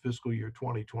fiscal year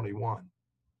 2021.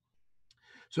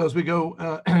 So as we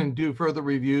go and do further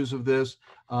reviews of this,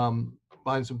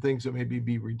 find some things that maybe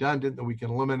be redundant that we can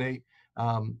eliminate,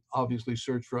 obviously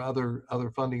search for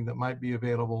other funding that might be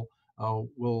available.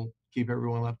 We'll keep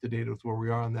everyone up to date with where we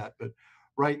are on that. But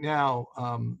right now,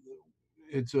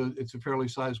 it's a fairly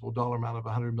sizable dollar amount of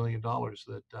 $100 million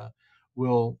that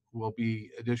will be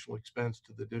additional expense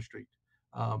to the district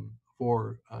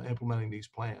for implementing these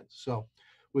plans. So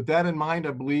with that in mind,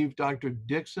 I believe Dr.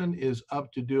 Dixon is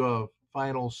up to do a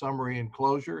final summary and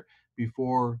closure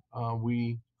before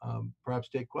we perhaps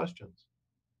take questions.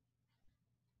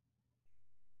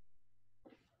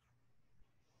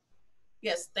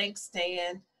 Yes, thanks,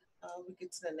 Stan. We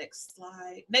get to the next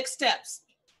slide. Next steps.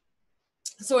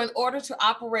 So in order to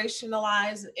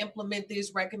operationalize and implement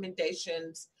these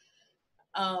recommendations,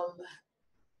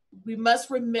 we must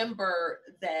remember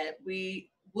that we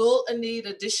will need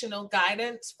additional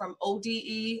guidance from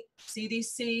ODE,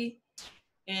 CDC,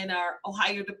 and our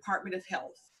Ohio Department of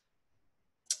Health.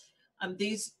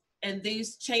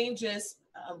 These changes,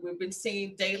 we've been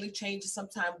seeing daily changes,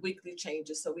 sometimes weekly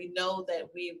changes. So we know that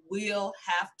we will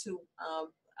have to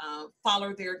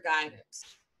follow their guidance.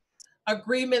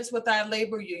 Agreements with our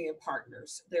labor union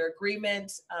partners. Their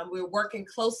agreements, we're working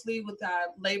closely with our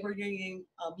labor union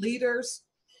leaders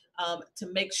to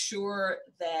make sure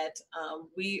that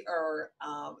we are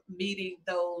meeting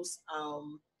those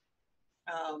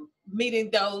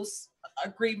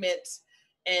agreements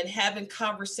and having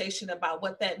conversation about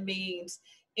what that means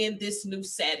in this new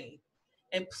setting.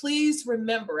 And please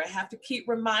remember, I have to keep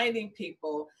reminding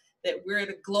people that we're in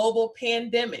a global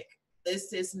pandemic.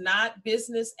 This is not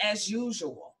business as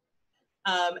usual.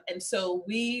 And so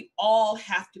we all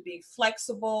have to be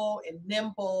flexible and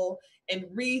nimble and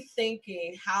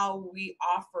rethinking how we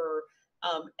offer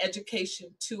education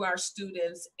to our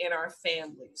students and our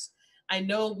families. I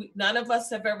know none of us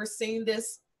have ever seen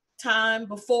this time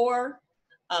before.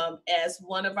 As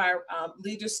one of our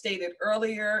leaders stated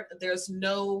earlier, there's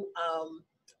no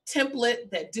template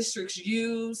that districts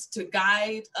use to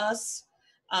guide us.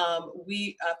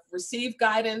 We receive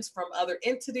guidance from other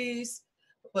entities,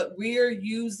 but we're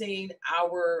using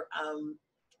our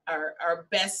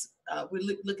best,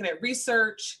 we're looking at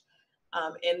research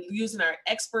and using our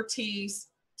expertise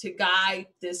to guide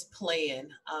this plan.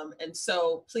 And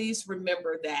so please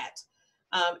remember that.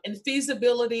 And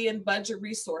feasibility and budget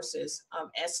resources.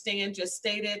 As Stan just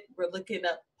stated, we're looking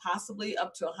at possibly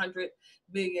up to $100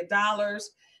 million.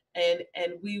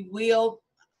 And we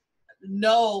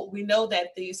know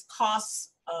that these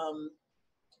costs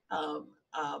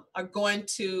are going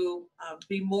to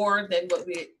be more than what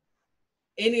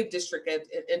any district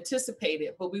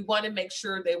anticipated, but we want to make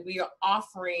sure that we are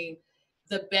offering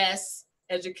the best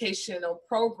educational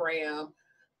program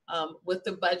with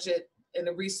the budget and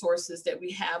the resources that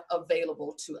we have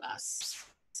available to us.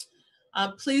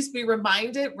 Please be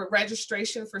reminded,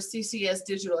 registration for CCS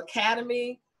Digital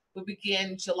Academy will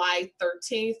begin July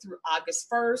 13th through August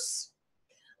 1st.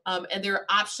 And there are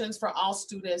options for all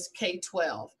students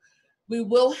K-12. We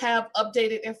will have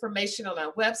updated information on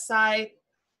our website.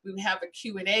 We have a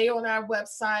Q&A on our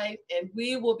website, and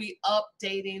we will be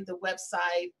updating the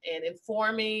website and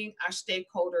informing our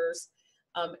stakeholders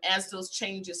as those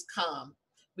changes come.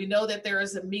 We know that there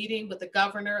is a meeting with the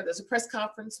governor. There's a press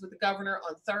conference with the governor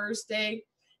on Thursday.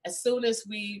 As soon as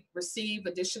we receive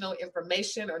additional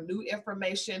information or new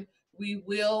information, we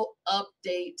will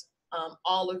update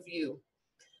all of you.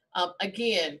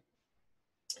 Again,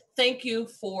 thank you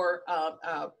for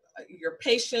your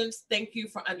patience. Thank you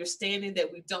for understanding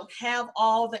that we don't have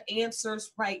all the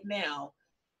answers right now.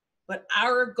 But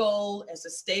our goal, as I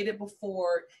stated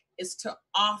before, is to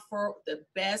offer the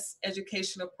best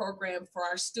educational program for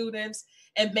our students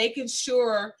and making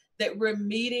sure that we're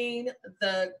meeting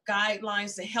the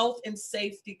guidelines, the health and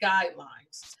safety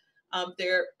guidelines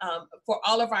for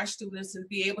all of our students, and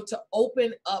be able to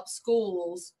open up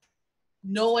schools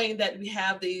knowing that we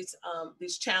have these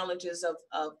challenges of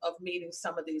meeting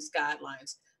some of these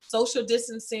guidelines. Social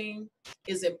distancing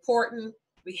is important.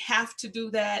 We have to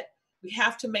do that. We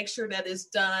have to make sure that it's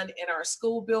done in our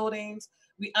school buildings.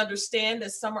 We understand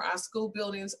that some of our school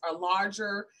buildings are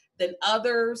larger than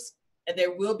others, and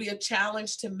there will be a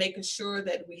challenge to making sure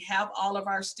that we have all of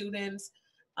our students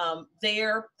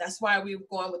there. That's why we're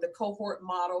going with the cohort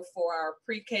model for our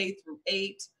pre-K through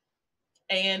 8.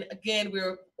 And again, we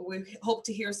hope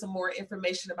to hear some more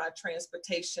information about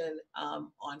transportation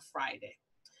on Friday.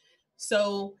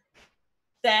 So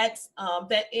that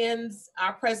ends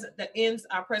our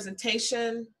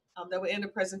presentation. That will end the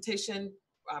presentation.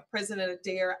 President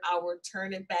Adair, I will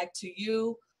turn it back to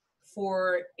you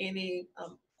for any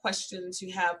questions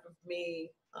you have of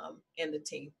me and the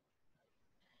team.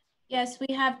 Yes,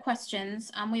 we have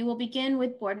questions. We will begin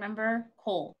with Board Member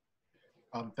Cole.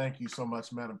 Thank you so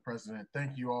much, Madam President.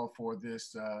 Thank you all for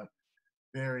this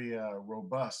very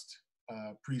robust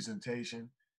presentation.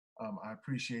 I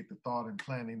appreciate the thought and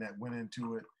planning that went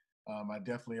into it. I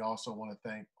definitely also want to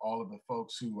thank all of the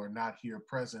folks who are not here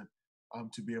present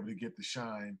to be able to get the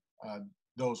shine,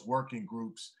 those working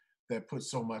groups that put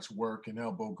so much work and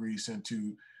elbow grease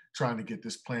into trying to get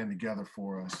this plan together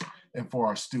for us and for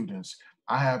our students.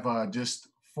 I have just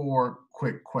 4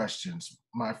 quick questions.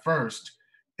 My first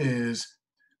is,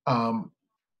 how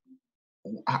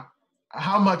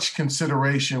much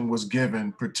consideration was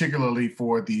given, particularly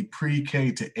for the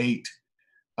pre-K to 8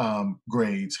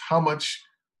 grades? How much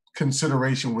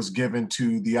consideration was given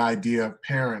to the idea of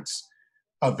parents'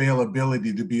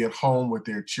 availability to be at home with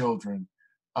their children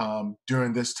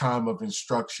during this time of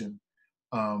instruction,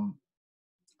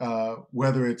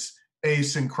 whether it's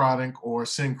asynchronic or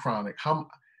synchronic?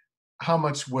 How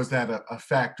much was that a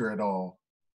factor at all?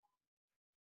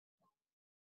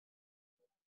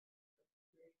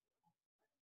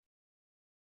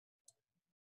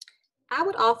 I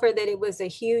would offer that it was a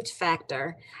huge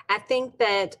factor. I think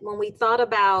that when we thought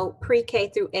about pre-K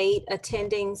through 8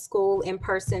 attending school in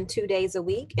person 2 days a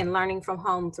week and learning from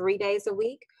home 3 days a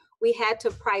week, we had to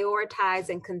prioritize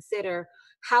and consider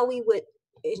how we would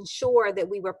ensure that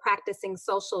we were practicing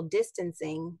social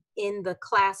distancing in the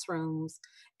classrooms.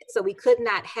 So we could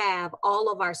not have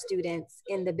all of our students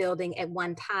in the building at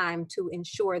one time to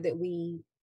ensure that we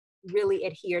really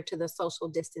adhere to the social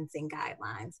distancing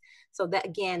guidelines. So that,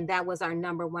 again, that was our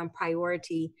 #1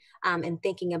 priority in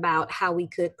thinking about how we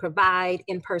could provide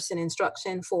in-person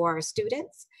instruction for our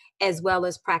students, as well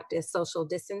as practice social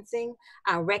distancing,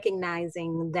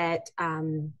 recognizing that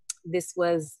this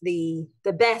was the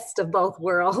best of both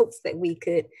worlds that we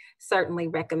could certainly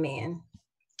recommend.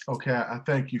 Okay, I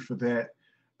thank you for that.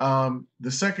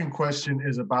 The second question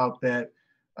is about that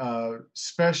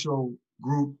special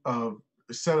group of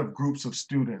set of groups of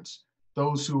students,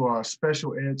 those who are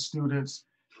special ed students,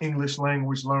 English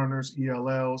language learners,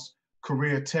 ELLs,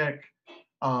 career tech,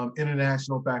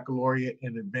 International Baccalaureate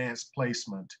and Advanced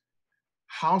Placement.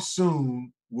 How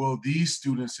soon will these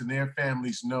students and their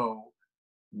families know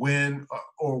when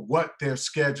or what their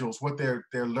schedules, what their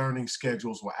learning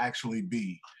schedules will actually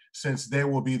be, since they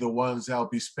will be the ones that'll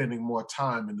be spending more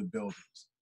time in the buildings?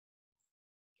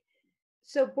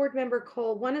 So Board Member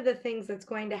Cole, one of the things that's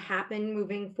going to happen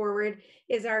moving forward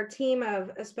is our team of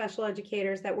special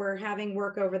educators that we're having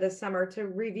work over the summer to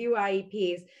review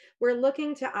IEPs. We're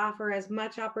looking to offer as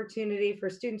much opportunity for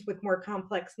students with more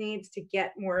complex needs to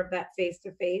get more of that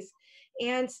face-to-face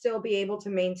and still be able to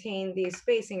maintain these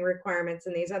spacing requirements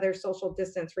and these other social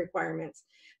distance requirements.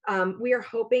 We are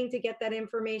hoping to get that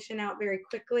information out very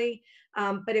quickly,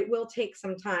 but it will take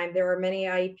some time. There are many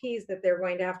IEPs that they're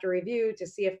going to have to review to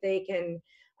see if they can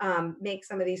make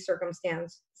some of these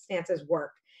circumstances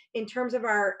work. In terms of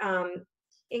our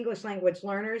English language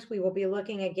learners, we will be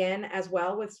looking again as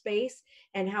well with space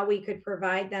and how we could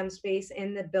provide them space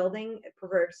in the building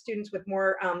for students with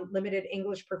more limited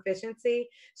English proficiency.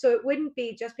 So it wouldn't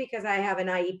be just because I have an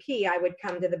IEP, I would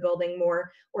come to the building more,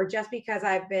 or just because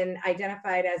I've been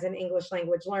identified as an English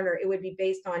language learner. It would be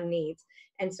based on needs.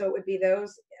 And so it would be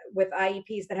those with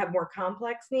IEPs that have more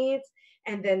complex needs,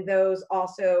 and then those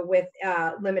also with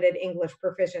limited English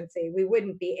proficiency. We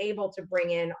wouldn't be able to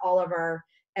bring in all of our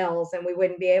L's, and we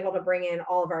wouldn't be able to bring in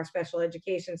all of our special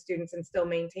education students and still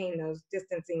maintain those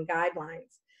distancing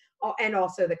guidelines and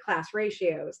also the class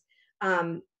ratios.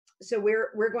 So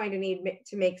we're going to need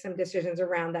to make some decisions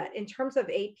around that. In terms of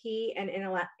AP and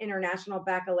International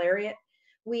Baccalaureate,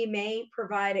 we may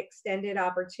provide extended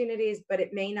opportunities, but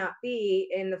it may not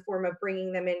be in the form of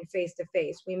bringing them in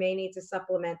face-to-face. We may need to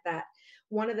supplement that.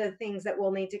 One of the things that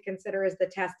we'll need to consider is the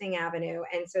testing avenue.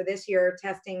 And so this year,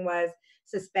 testing was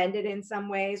suspended in some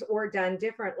ways or done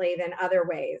differently than other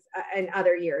ways in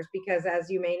other years, because as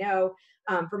you may know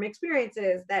from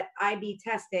experiences, that IB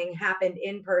testing happened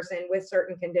in person with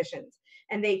certain conditions.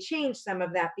 And they changed some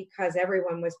of that because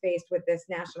everyone was faced with this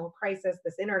national crisis,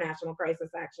 this international crisis,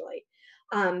 actually.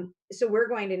 So we're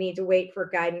going to need to wait for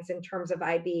guidance in terms of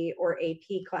IB or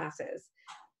AP classes.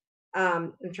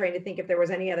 I'm trying to think if there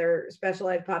was any other special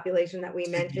ed population that we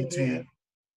mentioned here.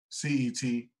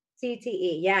 CET.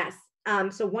 CTE, yes.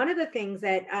 So one of the things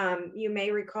that you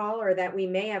may recall, or that we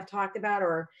may have talked about,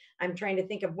 or I'm trying to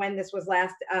think of when this was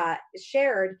last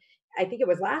shared, I think it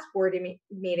was last board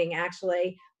meeting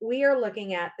actually, we are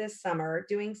looking at this summer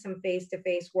doing some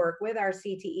face-to-face work with our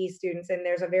CTE students, and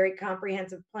there's a very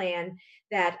comprehensive plan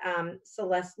that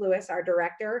Celeste Lewis, our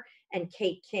director, and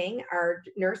Kate King, our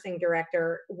nursing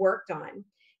director, worked on.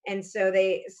 And so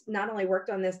they not only worked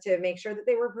on this to make sure that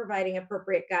they were providing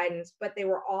appropriate guidance, but they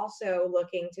were also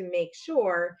looking to make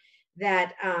sure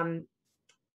that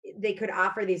they could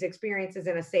offer these experiences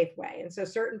in a safe way. And so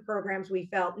certain programs we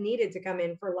felt needed to come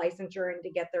in for licensure and to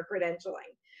get their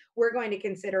credentialing. We're going to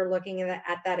consider looking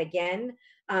at that again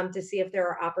to see if there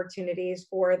are opportunities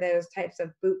for those types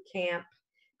of boot camp,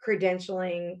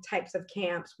 credentialing types of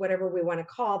camps, whatever we want to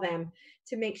call them,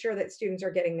 to make sure that students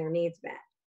are getting their needs met.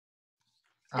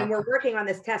 And we're working on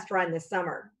this test run this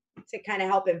summer to kind of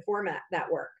help inform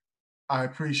that work. I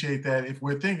appreciate that. If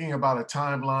we're thinking about a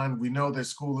timeline, we know that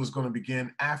school is going to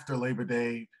begin after Labor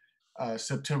Day,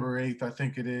 September 8th, I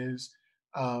think it is.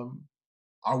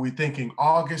 Are we thinking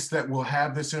August that we'll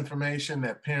have this information,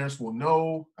 that parents will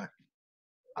know?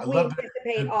 We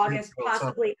anticipate August,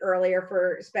 possibly earlier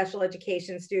for special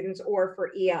education students or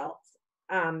for ELs.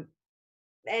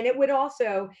 And it would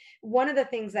also, one of the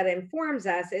things that informs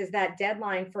us is that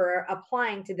deadline for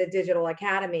applying to the Digital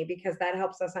Academy, because that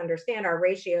helps us understand our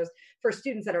ratios for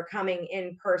students that are coming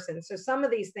in person. So some of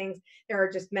these things, there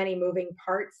are just many moving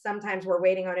parts. Sometimes we're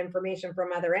waiting on information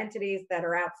from other entities that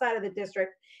are outside of the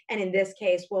district. And in this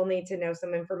case, we'll need to know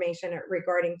some information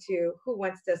regarding to who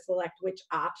wants to select which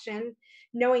option,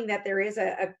 knowing that there is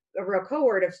a real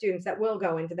cohort of students that will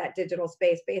go into that digital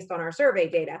space based on our survey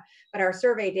data, but our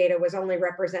survey data was only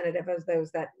representative of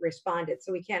those that responded.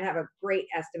 So we can't have a great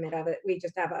estimate of it. We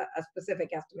just have a specific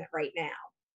estimate right now.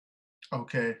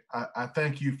 Okay, I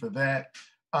thank you for that.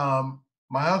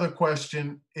 My other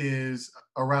question is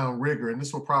around rigor, and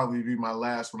this will probably be my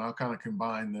last one. I'll kind of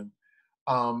combine them.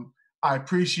 I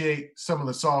appreciate some of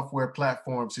the software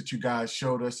platforms that you guys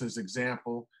showed us as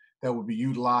example that will be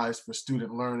utilized for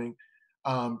student learning.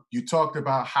 You talked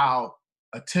about how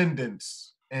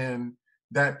attendance and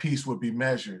that piece would be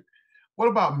measured. What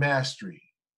about mastery?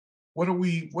 What are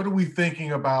we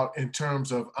thinking about in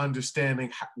terms of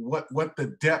understanding what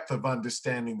the depth of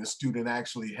understanding the student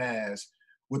actually has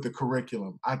with the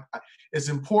curriculum? As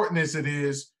important as it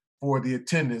is for the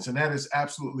attendance, and that is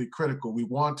absolutely critical. We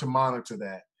want to monitor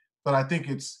that, but I think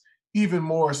it's even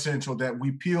more essential that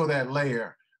we peel that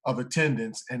layer of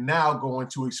attendance and now go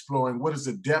into exploring what is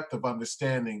the depth of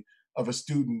understanding of a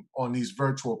student on these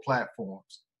virtual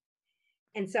platforms.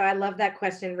 And so I love that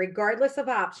question. Regardless of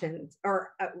options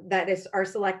or are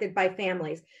selected by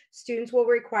families, students will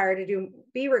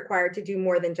be required to do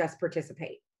more than just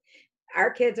participate.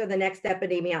 Our kids are the next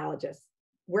epidemiologists.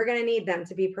 We're going to need them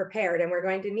to be prepared, and we're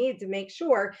going to need to make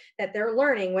sure that they're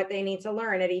learning what they need to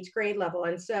learn at each grade level.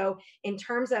 And so in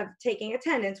terms of taking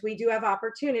attendance, we do have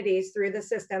opportunities through the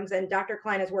systems, and Dr.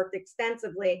 Klein has worked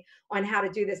extensively on how to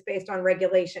do this based on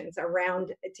regulations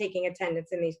around taking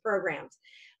attendance in these programs.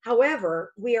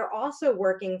 However, we are also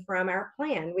working from our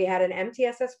plan. We had an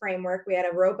MTSS framework. We had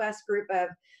a robust group of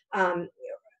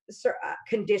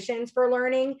conditions for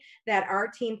learning that our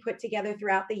team put together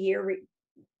throughout the year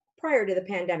prior to the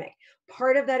pandemic.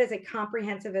 Part of that is a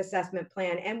comprehensive assessment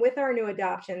plan. And with our new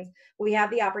adoptions, we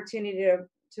have the opportunity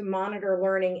to monitor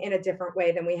learning in a different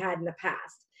way than we had in the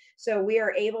past. So we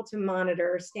are able to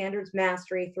monitor standards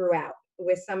mastery throughout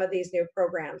with some of these new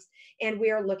programs. And we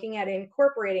are looking at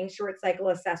incorporating short cycle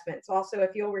assessments. Also,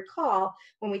 if you'll recall,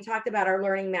 when we talked about our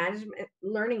learning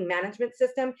management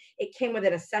system, it came with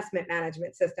an assessment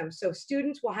management system. So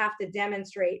students will have to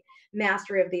demonstrate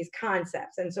mastery of these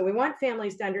concepts. And so we want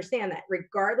families to understand that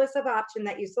regardless of option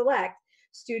that you select,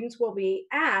 students will be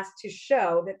asked to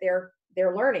show that they're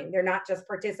learning. They're not just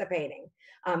participating.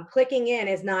 Clicking in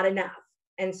is not enough.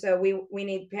 And so we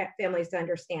need families to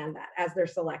understand that as they're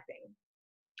selecting.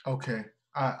 Okay,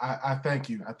 I thank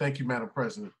you. I thank you, Madam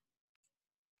President.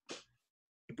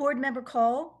 Board Member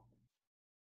Cole.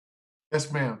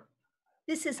 Yes, ma'am.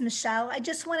 This is Michelle. I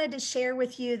just wanted to share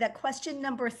with you that question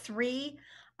number 3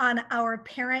 on our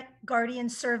parent guardian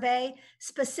survey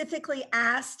specifically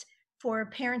asked for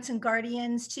parents and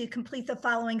guardians to complete the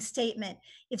following statement.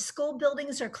 If school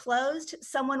buildings are closed,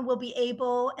 someone will be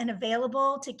able and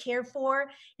available to care for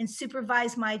and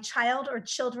supervise my child or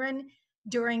children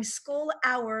during school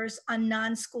hours on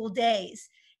non-school days.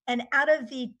 And out of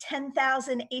the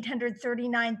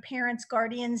 10,839 parents,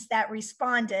 guardians that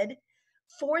responded,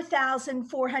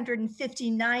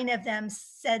 4,459 of them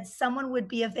said someone would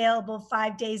be available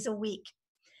 5 days a week.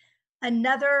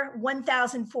 Another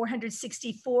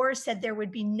 1,464 said there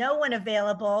would be no one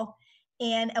available,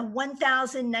 and a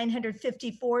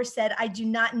 1,954 said, I do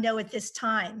not know at this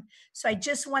time. So I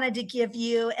just wanted to give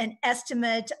you an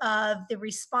estimate of the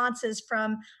responses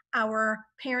from our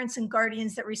parents and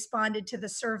guardians that responded to the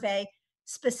survey,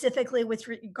 specifically with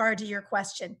regard to your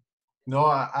question. No,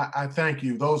 I thank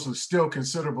you. Those are still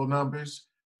considerable numbers.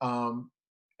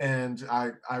 And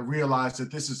I realize that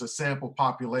this is a sample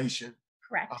population.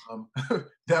 Correct.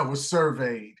 That was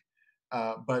surveyed.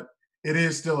 But it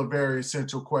is still a very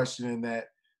essential question in that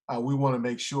we want to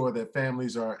make sure that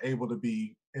families are able to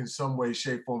be in some way,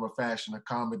 shape, form, or fashion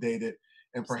accommodated.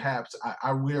 And perhaps I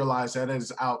realize that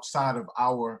is outside of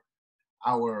our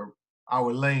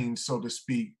lane, so to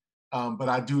speak. But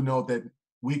I do know that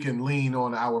we can lean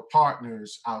on our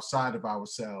partners outside of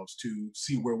ourselves to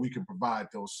see where we can provide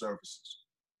those services.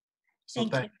 So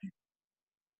thank you.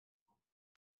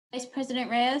 Vice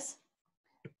President Reyes.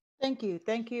 Thank you.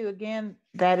 Thank you again.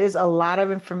 That is a lot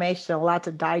of information, a lot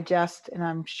to digest, and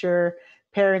I'm sure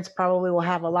parents probably will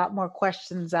have a lot more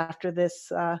questions after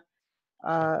this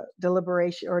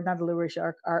deliberation, or not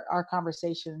deliberation, our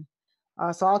conversation.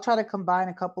 So I'll try to combine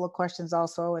a couple of questions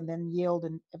also and then yield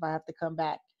and if I have to come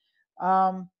back.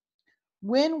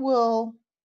 When will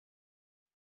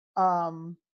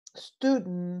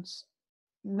students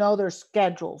know their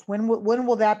schedules? When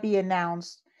will that be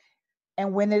announced?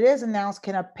 And when it is announced,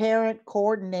 can a parent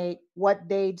coordinate what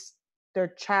dates their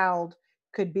child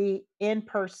could be in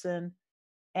person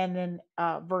and then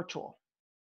virtual?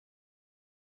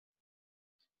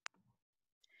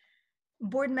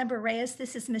 Board Member Reyes,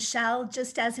 this is Michelle.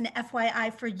 Just as an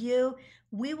FYI for you,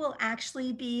 we will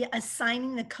actually be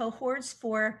assigning the cohorts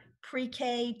for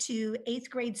pre-K to 8th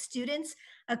grade students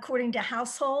according to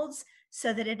households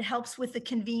so that it helps with the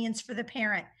convenience for the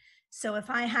parent. So if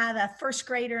I have a 1st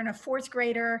grader and a 4th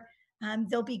grader,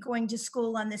 they'll be going to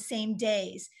school on the same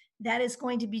days. That is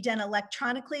going to be done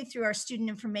electronically through our student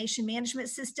information management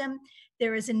system.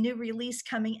 There is a new release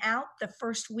coming out the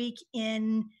first week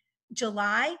in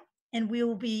July, and we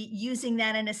will be using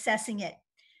that and assessing it.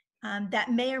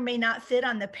 That may or may not fit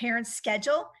on the parent's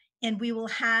schedule, and we will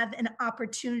have an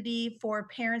opportunity for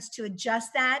parents to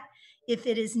adjust that if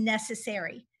it is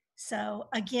necessary. So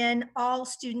again, all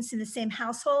students in the same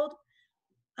household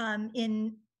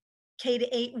in K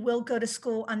to 8 will go to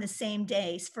school on the same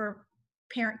days for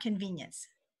parent convenience.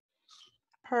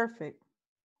 Perfect.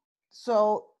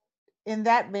 So in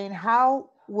that vein,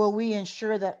 how will we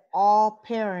ensure that all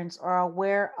parents are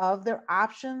aware of their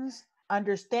options,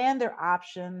 understand their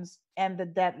options, and the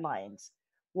deadlines?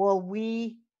 Will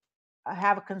we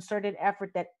have a concerted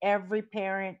effort that every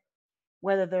parent,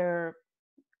 whether they're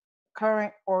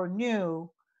current or new,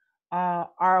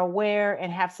 are aware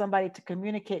and have somebody to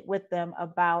communicate with them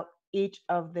about each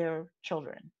of their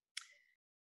children?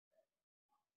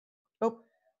 Oh,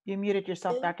 you muted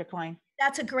yourself, Dr. Klein.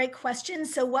 That's a great question.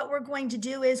 So what we're going to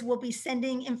do is we'll be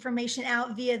sending information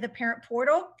out via the parent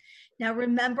portal. Now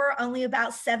remember, only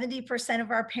about 70% of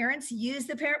our parents use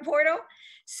the parent portal.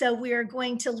 So we are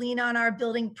going to lean on our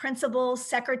building principals,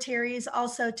 secretaries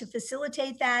also to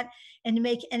facilitate that and to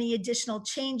make any additional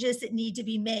changes that need to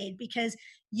be made, because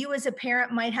you as a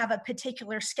parent might have a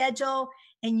particular schedule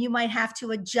and you might have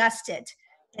to adjust it.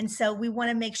 And so we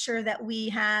want to make sure that we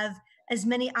have as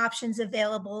many options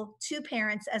available to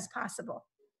parents as possible.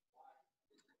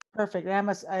 Perfect.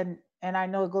 And I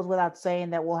know it goes without saying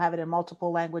that we'll have it in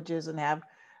multiple languages and have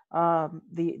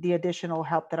the additional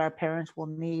help that our parents will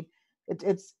need.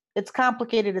 It's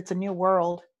complicated. It's a new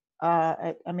world.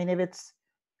 I mean, if it's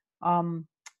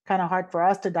kind of hard for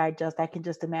us to digest, I can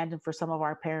just imagine for some of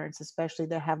our parents, especially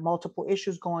that have multiple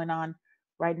issues going on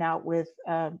right now with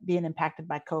being impacted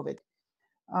by COVID.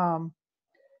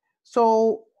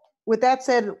 So with that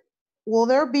said, will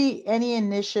there be any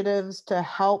initiatives to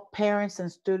help parents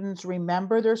and students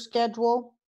remember their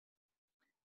schedule?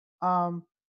 Because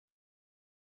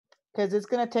it's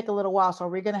going to take a little while. So are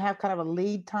we going to have kind of a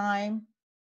lead time?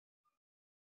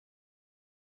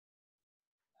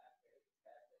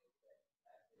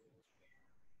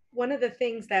 One of the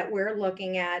things that we're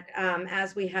looking at,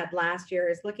 as we had last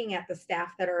year, is looking at the staff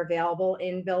that are available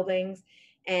in buildings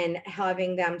and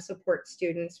having them support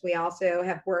students. We also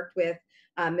have worked with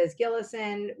Ms.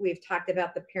 Gillison. We've talked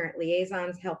about the parent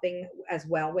liaisons helping as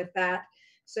well with that,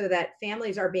 so that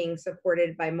families are being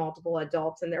supported by multiple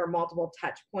adults and there are multiple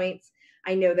touch points.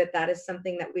 I know that that is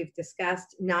something that we've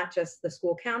discussed, not just the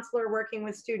school counselor working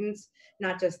with students,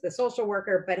 not just the social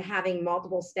worker, but having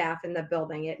multiple staff in the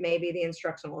building. It may be the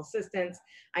instructional assistants.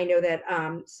 I know that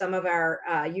some of our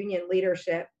union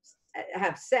leadership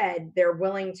have said they're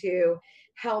willing to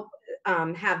help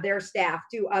have their staff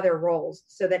do other roles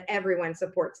so that everyone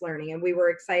supports learning. And we were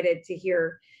excited to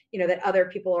hear, that other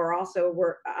people are also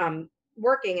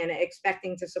working and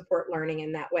expecting to support learning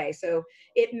in that way. So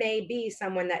it may be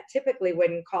someone that typically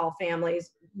wouldn't call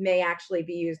families may actually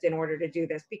be used in order to do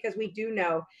this, because we do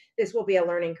know this will be a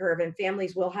learning curve and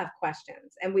families will have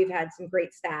questions. And we've had some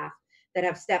great staff that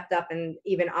have stepped up and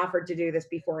even offered to do this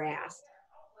before asked.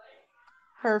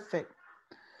 Perfect.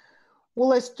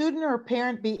 Will a student or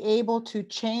parent be able to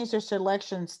change their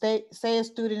selection? Say a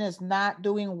student is not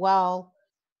doing well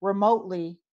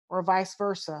remotely or vice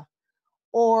versa,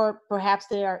 or perhaps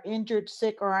they are injured,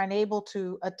 sick, or unable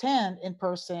to attend in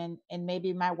person and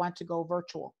maybe might want to go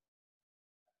virtual.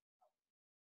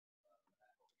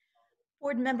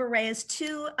 Board Member Reyes,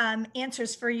 two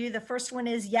answers for you. The first one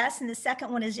is yes, and the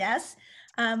second one is yes.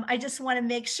 I just want to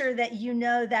make sure that you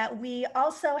know that we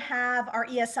also have our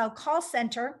ESL call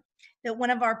center that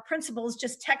one of our principals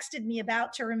just texted me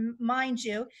about to remind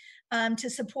you to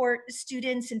support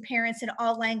students and parents in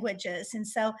all languages. And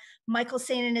so Michael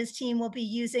Sain and his team will be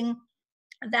using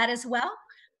that as well.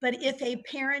 But if a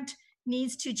parent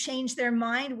needs to change their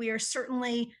mind, we are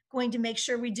certainly going to make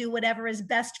sure we do whatever is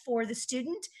best for the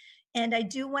student. And I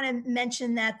do want to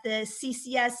mention that the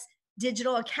CCS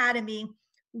Digital Academy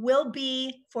will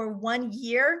be for 1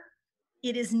 year.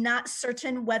 It is not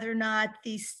certain whether or not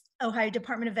the Ohio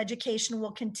Department of Education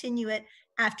will continue it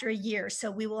after a year.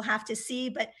 So we will have to see,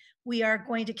 but we are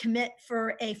going to commit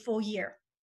for a full year.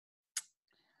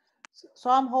 So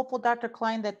I'm hopeful, Dr.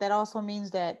 Klein, that also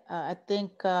means that I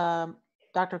think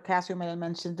Dr. Cassio may have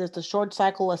mentioned this, the short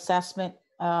cycle assessment,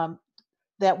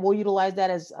 that we'll utilize that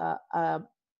as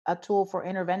a tool for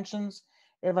interventions.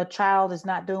 If a child is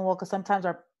not doing well, because sometimes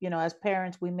as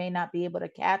parents, we may not be able to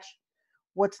catch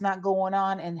what's not going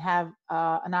on and have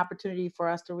an opportunity for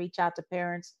us to reach out to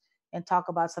parents and talk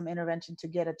about some intervention to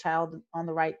get a child on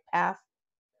the right path.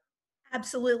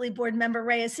 Absolutely, Board Member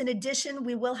Reyes. In addition,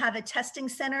 we will have a testing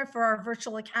center for our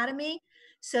virtual academy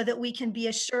so that we can be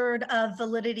assured of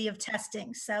validity of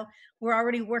testing. So we're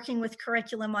already working with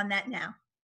curriculum on that now.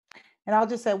 And I'll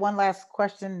just say one last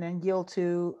question and yield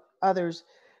to others.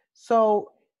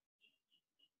 So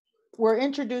we're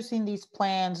introducing these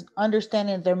plans,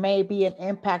 understanding there may be an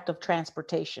impact of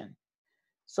transportation.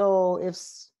 So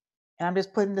and I'm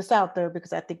just putting this out there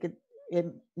because I think it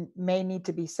may need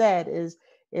to be said, is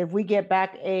if we get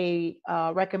back a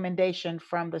recommendation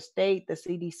from the state, the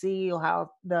CDC, or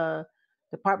how the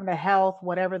Department of Health,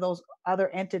 whatever those other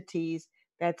entities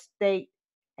that state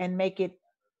and make it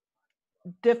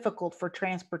difficult for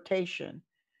transportation,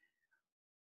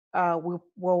 it'll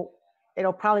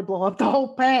probably blow up the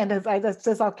whole plan. As I just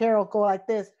saw Carol go like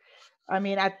this. I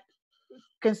mean,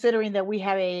 considering that we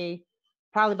have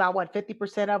probably about what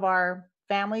 50% of our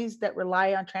families that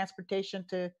rely on transportation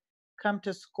to come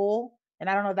to school, and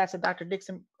I don't know if that's a Dr.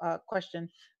 Dixon question,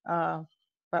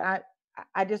 but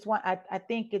I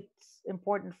think it's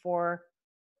important for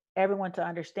everyone to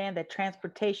understand that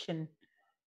transportation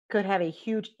could have a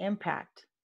huge impact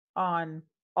on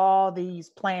all these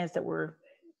plans that we're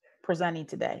presenting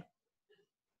today.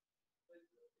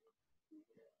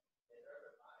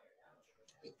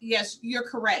 Yes, you're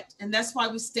correct. And that's why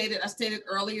I stated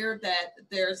earlier that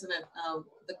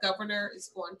the governor is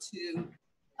going to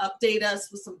update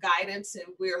us with some guidance, and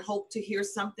we're hope to hear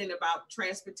something about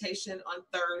transportation on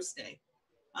Thursday.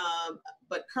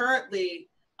 But currently,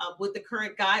 with the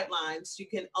current guidelines, you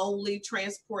can only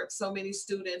transport so many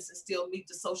students and still meet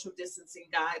the social distancing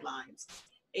guidelines.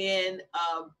 And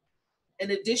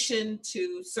in addition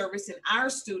to servicing our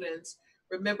students,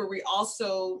 remember we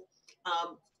also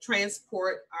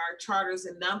transport our charters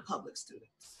and non-public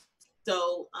students.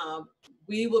 So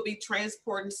we will be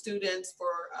transporting students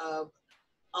for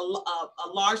a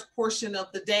large portion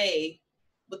of the day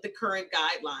with the current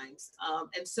guidelines.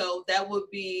 And so that would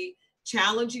be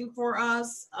challenging for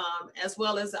us, as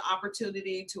well as the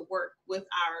opportunity to work with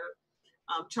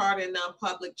our charter and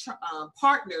non-public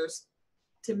partners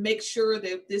to make sure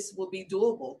that this will be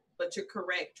doable. But you're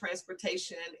correct,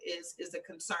 transportation is a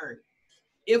concern.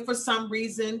 If for some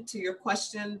reason, to your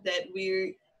question, that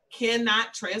we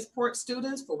cannot transport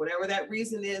students for whatever that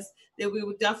reason is, then we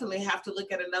would definitely have to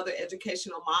look at another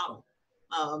educational model.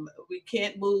 We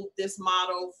can't move this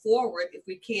model forward if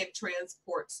we can't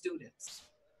transport students.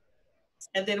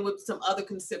 And then with some other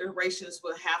considerations,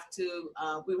 we would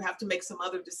have to make some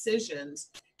other decisions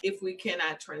if we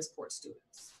cannot transport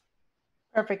students.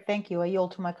 Perfect, thank you. I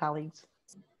yield to my colleagues.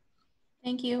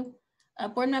 Thank you.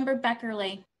 Board Member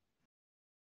Beckerle.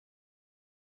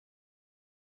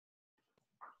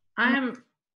 I'm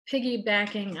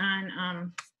piggybacking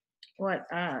on what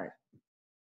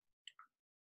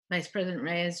Vice President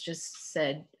Reyes just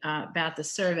said about the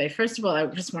survey. First of all, I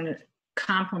just want to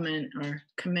compliment or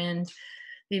commend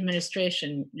the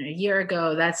administration. A year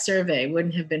ago, that survey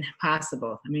wouldn't have been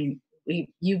possible. I mean,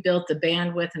 you built the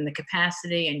bandwidth and the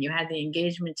capacity, and you had the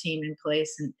engagement team in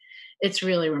place, and it's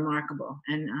really remarkable.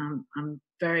 And I'm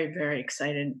very, very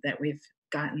excited that we've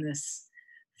gotten this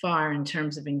far in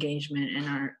terms of engagement and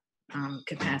our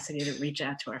capacity to reach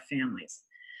out to our families.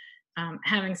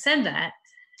 Having said that,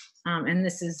 and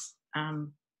this is,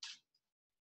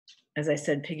 as I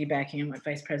said, piggybacking on what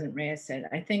Vice President Reyes said,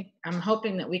 I'm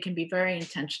hoping that we can be very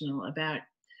intentional about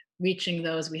reaching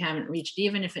those we haven't reached,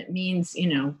 even if it means,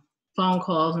 phone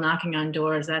calls, knocking on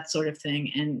doors, that sort of thing.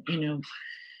 And,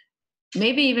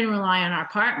 maybe even rely on our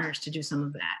partners to do some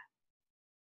of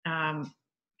that.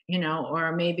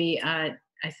 Or maybe, I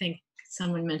think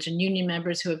someone mentioned union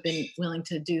members who have been willing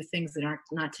to do things that are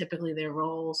not typically their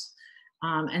roles.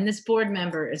 And this board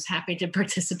member is happy to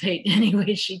participate in any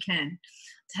way she can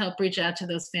to help reach out to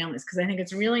those families, because I think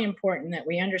it's really important that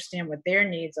we understand what their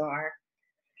needs are,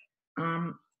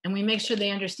 and we make sure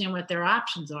they understand what their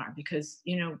options are, because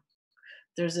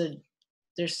there's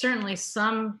certainly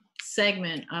some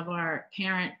segment of our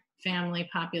parent family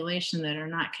population that are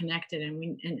not connected,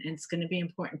 and it's going to be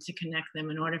important to connect them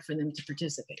in order for them to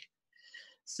participate.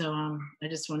 So I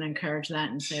just want to encourage that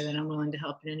and say that I'm willing to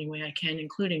help in any way I can,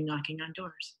 including knocking on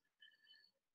doors.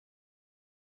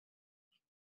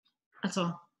 That's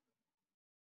all.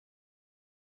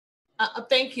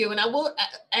 Thank you. And I will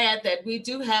add that we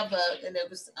do have and it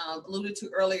was alluded to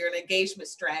earlier, an engagement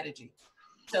strategy.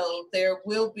 So there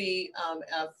will be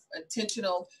an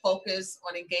intentional focus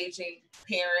on engaging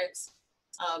parents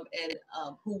and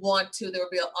who want to. There will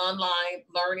be an online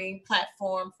learning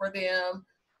platform for them.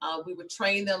 We would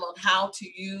train them on how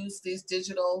to use these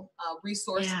digital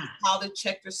resources, how to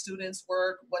check their students'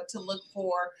 work, what to look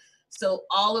for. So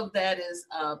all of that is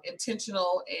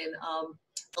intentional, and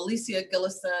Alicia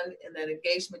Gillison and that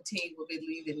engagement team will be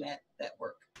leading that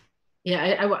work.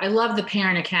 Yeah, I love the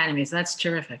parent academies. That's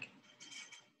terrific.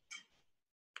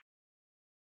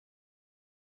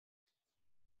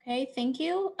 Okay, thank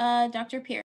you. Dr.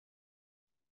 Pierce.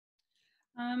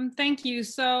 Thank you.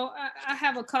 So I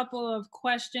have a couple of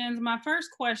questions. My first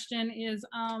question is,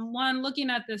 one, looking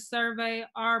at this survey,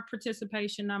 our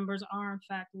participation numbers are in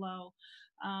fact low.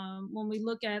 When we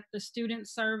look at the student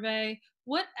survey,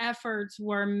 what efforts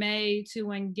were made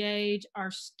to engage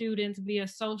our students via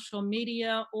social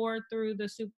media or through the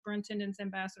Superintendent's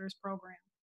Ambassadors Program?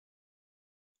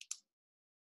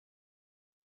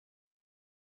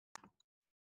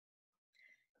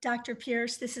 Dr.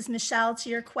 Pierce, this is Michelle. To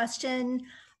your question,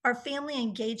 our family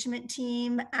engagement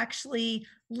team actually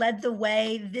led the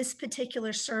way. This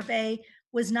particular survey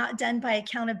was not done by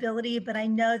accountability, but I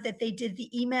know that they did the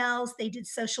emails, they did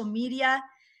social media,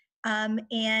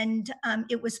 and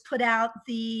it was put out.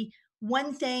 The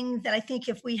one thing that I think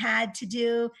if we had to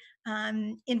do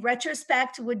in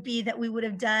retrospect would be that we would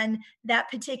have done that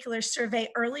particular survey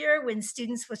earlier when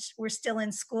students were still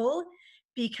in school,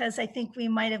 because I think we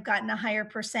might have gotten a higher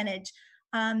percentage.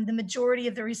 The majority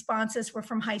of the responses were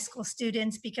from high school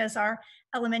students because our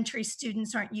elementary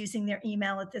students aren't using their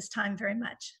email at this time very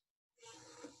much.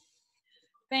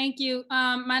 Thank you.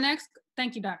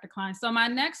 Thank you, Dr. Klein. So my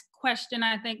next question,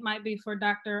 I think, might be for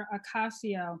Dr.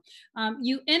 Ocasio.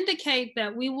 You indicate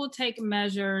that we will take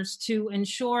measures to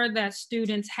ensure that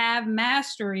students have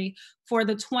mastery for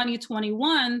the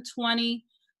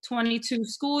 2021-2022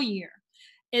 school year.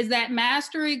 Is that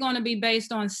mastery going to be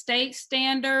based on state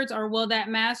standards, or will that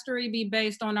mastery be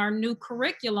based on our new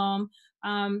curriculum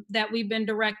that we've been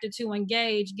directed to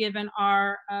engage given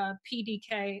our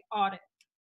PDK audit?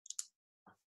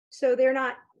 So they're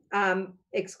not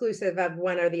exclusive of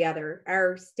one or the other.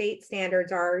 Our state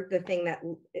standards are the thing that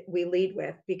we lead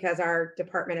with because our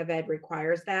Department of Ed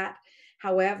requires that.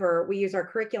 However, we use our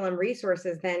curriculum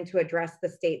resources then to address the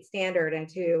state standard and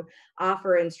to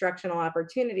offer instructional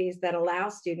opportunities that allow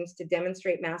students to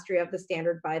demonstrate mastery of the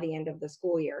standard by the end of the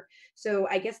school year. So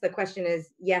I guess the question is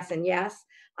yes and yes.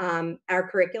 Our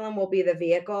curriculum will be the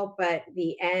vehicle, but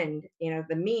the end,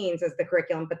 the means is the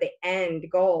curriculum, but the end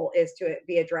goal is to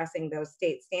be addressing those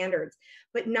state standards,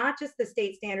 but not just the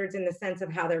state standards in the sense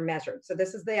of how they're measured. So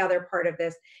this is the other part of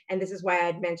this. And this is why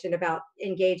I'd mentioned about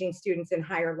engaging students in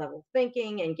higher level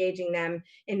thinking, engaging them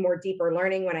in more deeper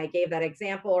learning when I gave that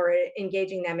example, or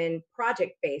engaging them in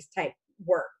project-based type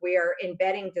work. We are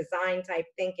embedding design type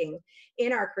thinking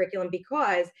in our curriculum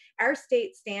because our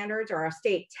state standards, or our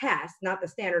state test, not the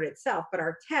standard itself, but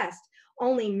our test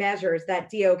only measures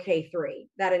that DOK3,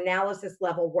 that analysis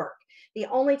level work. The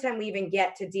only time we even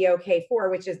get to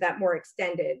DOK4, which is that more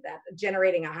extended, that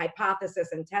generating a hypothesis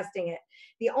and testing it,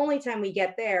 the only time we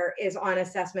get there is on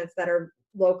assessments that are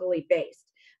locally based.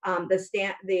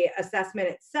 The assessment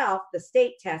itself, the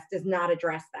state test, does not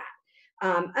address that.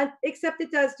 Except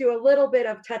it does do a little bit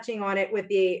of touching on it with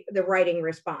the writing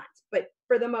response. But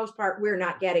for the most part, we're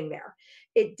not getting there.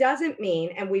 It doesn't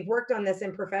mean, and we've worked on this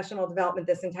in professional development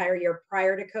this entire year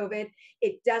prior to COVID,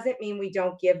 it doesn't mean we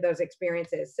don't give those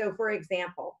experiences. So for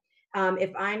example,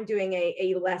 if I'm doing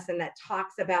a lesson that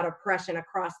talks about oppression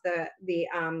across the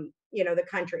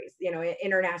countries,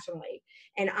 internationally,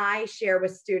 and I share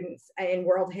with students in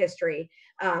world history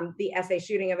the essay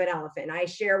Shooting of an Elephant. I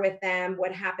share with them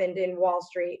what happened in Wall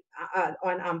Street,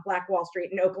 on Black Wall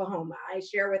Street in Oklahoma. I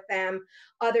share with them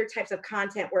other types of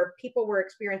content where people were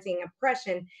experiencing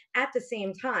oppression at the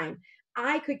same time.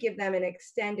 I could give them an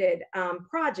extended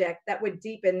project that would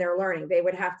deepen their learning. They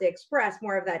would have to express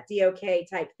more of that DOK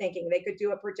type thinking. They could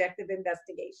do a projective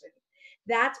investigation.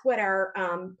 That's what our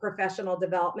professional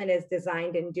development is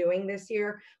designed in doing this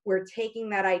year. We're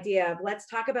taking that idea of let's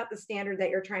talk about the standard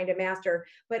that you're trying to master,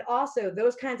 but also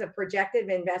those kinds of projective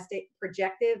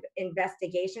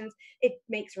investigations, it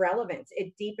makes relevance.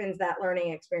 It deepens that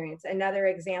learning experience. Another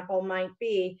example might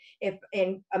be if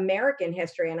in American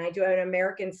history, and I do an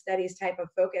American studies type of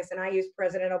focus, and I use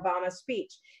President Obama's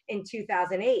speech in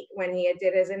 2008 when he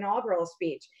did his inaugural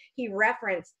speech. He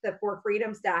referenced the Four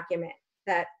Freedoms document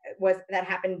that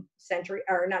happened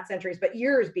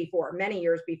years before, many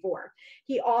years before.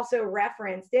 He also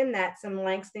referenced in that some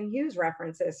Langston Hughes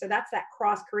references. So that's that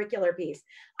cross-curricular piece.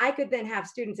 I could then have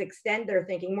students extend their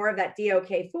thinking, more of that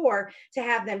DOK4, to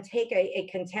have them take a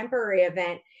contemporary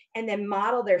event and then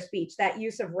model their speech, that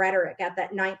use of rhetoric at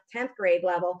that 9th, 10th grade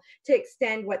level to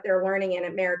extend what they're learning in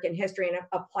American history and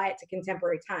apply it to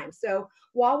contemporary times. So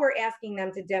while we're asking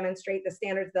them to demonstrate the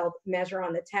standards they'll measure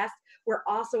on the test, we're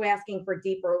also asking for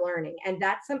deeper learning. And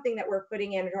that's something that we're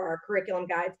putting into our curriculum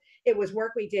guides. It was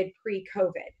work we did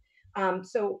pre-COVID.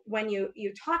 So when you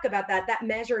talk about that, that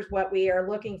measures what we are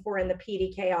looking for in the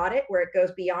PDK audit, where it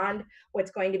goes beyond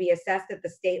what's going to be assessed at the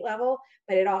state level,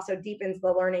 but it also deepens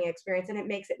the learning experience and it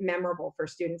makes it memorable for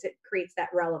students. It creates that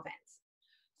relevance.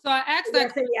 So I asked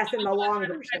that. Yes and yes in the long I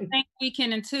version. think we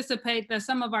can anticipate that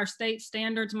some of our state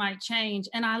standards might change.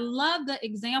 And I love the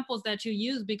examples that you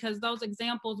use, because those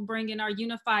examples bring in our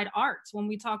unified arts. When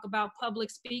we talk about public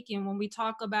speaking, when we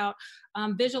talk about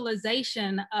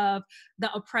visualization of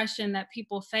the oppression that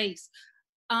people face.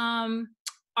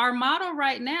 Our model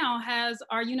right now has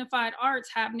our unified arts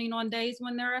happening on days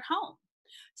when they're at home.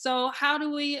 So how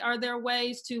do are there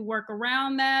ways to work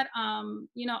around that?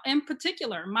 You know, in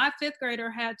particular, my 5th grader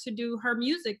had to do her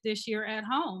music this year at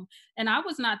home. And I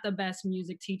was not the best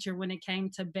music teacher when it came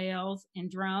to bells and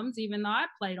drums, even though I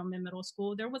played them in middle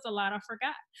school. There was a lot I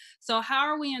forgot. So how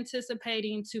are we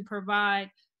anticipating to provide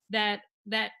that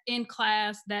in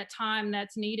class, that time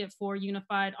that's needed for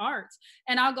unified arts?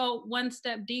 And I'll go one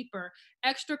step deeper.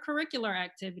 Extracurricular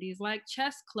activities like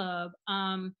chess club,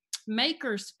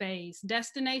 Makerspace,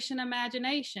 Destination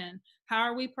Imagination. How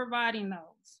are we providing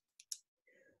those?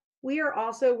 We are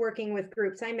also working with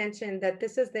groups. I mentioned that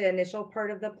this is the initial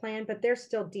part of the plan, but there's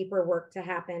still deeper work to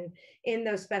happen in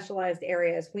those specialized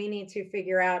areas. We need to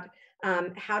figure out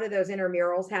how do those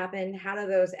intramurals happen? How do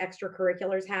those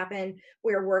extracurriculars happen?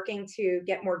 We're working to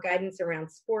get more guidance around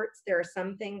sports. There are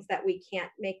some things that we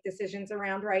can't make decisions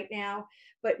around right now,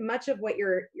 but much of what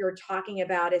you're talking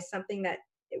about is something that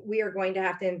we are going to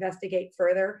have to investigate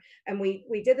further. And we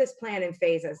did this plan in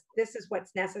phases. This is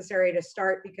what's necessary to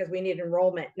start because we need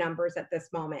enrollment numbers at this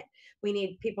moment. We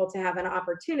need people to have an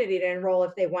opportunity to enroll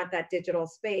if they want that digital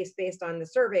space based on the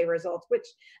survey results, which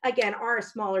again are a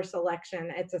smaller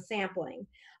selection. It's a sampling.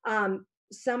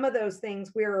 Some of those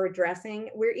things we're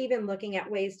addressing. We're even looking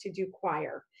at ways to do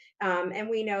choir. And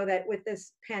we know that with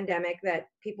this pandemic that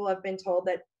people have been told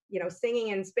that singing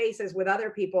in spaces with other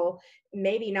people,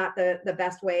 maybe not the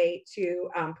best way to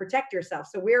protect yourself.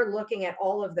 So we're looking at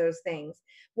all of those things.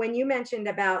 When you mentioned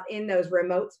about in those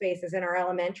remote spaces in our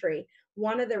elementary,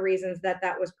 one of the reasons that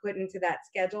was put into that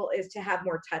schedule is to have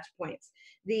more touch points.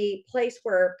 The place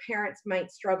where parents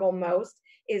might struggle most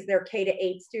is their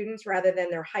K-8 students rather than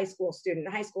their high school student.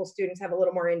 High school students have a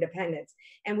little more independence.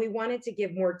 And we wanted to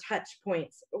give more touch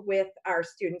points with our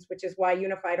students, which is why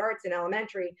Unified Arts in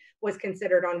elementary was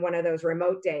considered on one of those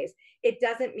remote days. It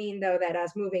doesn't mean though that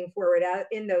as moving forward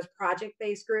in those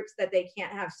project-based groups that they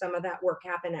can't have some of that work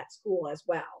happen at school as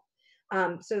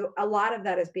well. So a lot of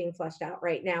that is being fleshed out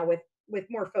right now with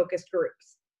more focused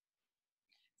groups.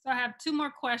 So I have 2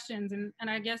 more questions, and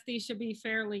I guess these should be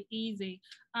fairly easy.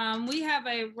 We have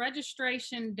a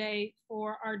registration date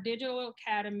for our Digital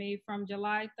Academy from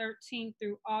July 13th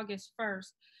through August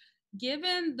 1st.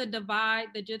 Given the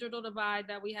digital divide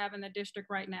that we have in the district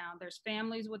right now, there's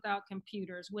families without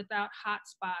computers, without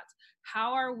hotspots.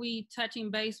 How are we touching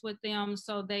base with them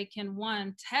so they can,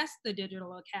 1, test the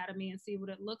Digital Academy and see what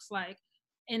it looks like,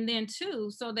 and then 2,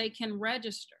 so they can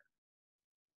register?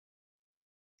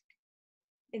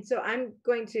 And so I'm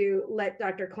going to let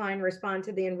Dr. Klein respond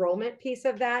to the enrollment piece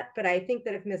of that. But I think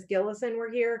that if Ms. Gillison were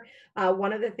here,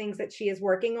 one of the things that she is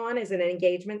working on is an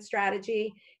engagement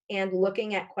strategy and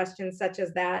looking at questions such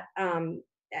as that.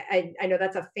 I know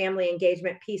that's a family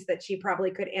engagement piece that she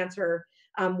probably could answer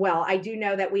well. I do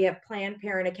know that we have Planned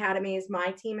Parent Academies.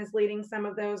 My team is leading some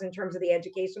of those in terms of the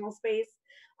educational space.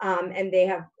 And they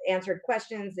have answered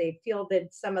questions. They fielded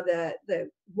some of the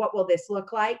what will this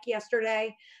look like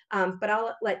yesterday. But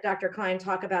I'll let Dr. Klein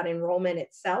talk about enrollment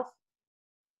itself.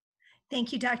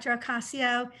 Thank you, Dr.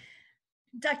 Ocasio.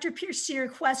 Dr. Pierce, to your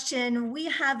question, we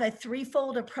have a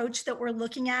 3-fold approach that we're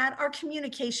looking at. Our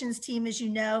communications team, as you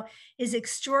know, is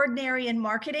extraordinary in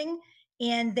marketing,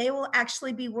 and they will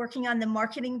actually be working on the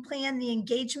marketing plan. The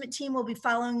engagement team will be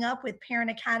following up with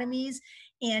parent academies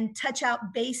and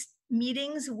touch-out-based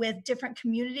meetings with different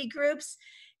community groups.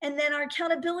 And then our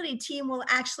accountability team will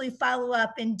actually follow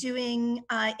up in doing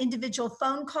individual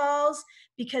phone calls,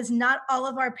 because not all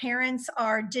of our parents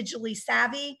are digitally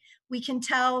savvy. We can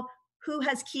tell who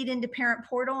has keyed into Parent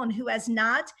Portal and who has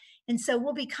not. And so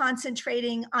we'll be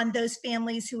concentrating on those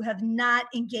families who have not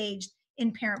engaged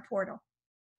in Parent Portal.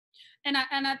 And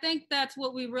I think that's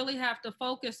what we really have to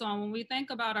focus on when we think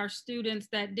about our students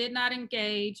that did not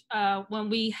engage when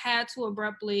we had to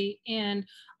abruptly end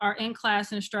our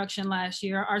in-class instruction last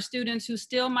year, our students who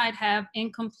still might have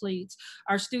incompletes,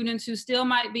 our students who still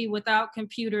might be without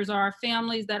computers, or our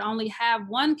families that only have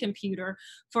 1 computer.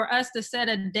 For us to set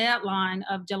a deadline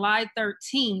of July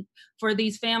 13th for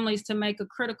these families to make a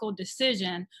critical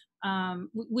decision,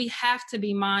 we have to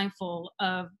be mindful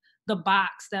of the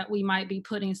box that we might be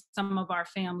putting some of our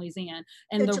families in.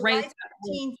 And so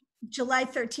the July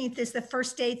 13th is the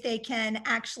first date they can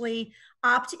actually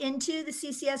opt into the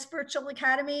CCS Virtual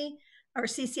Academy. our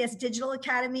CCS Digital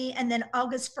Academy, and then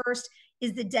August 1st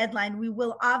is the deadline. We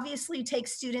will obviously take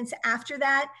students after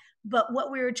that, but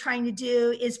what we were trying to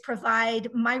do is provide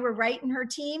Myra Wright and her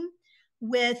team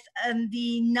with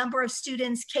the number of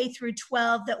students K through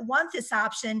 12 that want this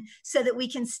option so that we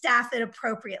can staff it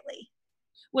appropriately.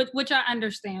 Which I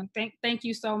understand. Thank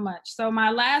you so much. So my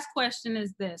last question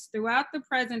is this. Throughout the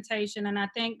presentation, and I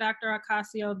think Dr.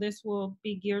 Ocasio, this will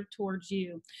be geared towards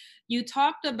you. You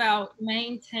talked about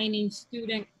maintaining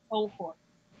student cohort.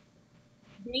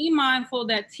 Be mindful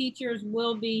that teachers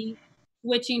will be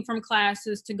switching from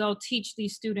classes to go teach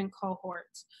these student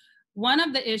cohorts. One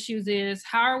of the issues is,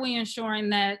 how are we ensuring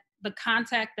that the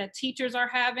contact that teachers are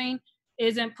having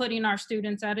isn't putting our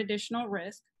students at additional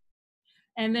risk?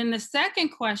 And then the second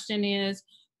question is,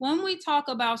 when we talk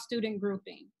about student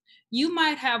grouping, you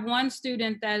might have one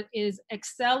student that is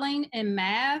excelling in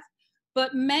math,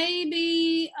 but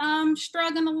maybe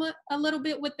struggling a little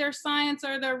bit with their science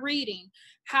or their reading.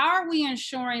 How are we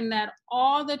ensuring that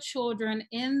all the children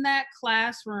in that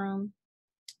classroom,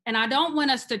 and I don't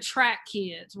want us to track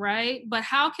kids, right? But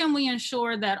how can we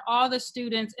ensure that all the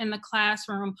students in the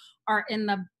classroom are in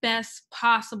the best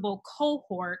possible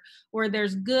cohort where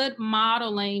there's good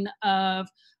modeling of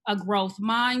a growth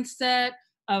mindset,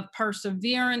 of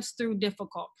perseverance through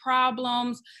difficult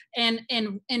problems, and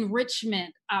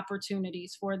enrichment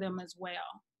opportunities for them as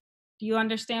well? Do you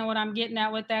understand what I'm getting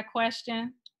at with that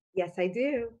question? Yes, I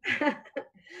do.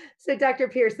 So Dr.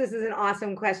 Pierce, this is an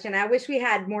awesome question. I wish we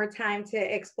had more time to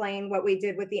explain what we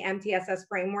did with the MTSS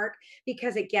framework,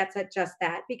 because it gets at just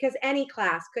that, because any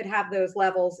class could have those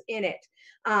levels in it.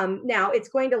 Now it's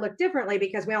going to look differently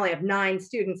because we only have 9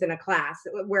 students in a class,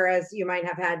 whereas you might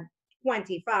have had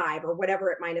 25 or whatever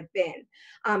it might have been.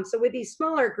 So with these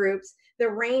smaller groups, the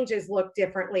ranges look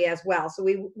differently as well. So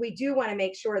we do want to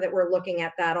make sure that we're looking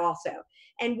at that also.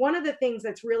 And one of the things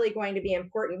that's really going to be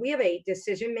important, we have a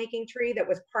decision-making tree that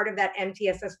was part of that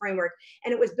MTSS framework,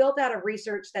 and it was built out of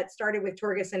research that started with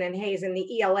Torgerson and Hayes in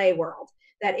the ELA world,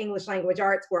 that English language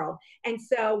arts world. And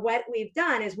so what we've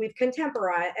done is we've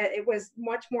contemporized, it was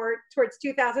much more towards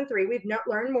 2003, we've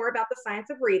learned more about the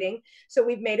science of reading. So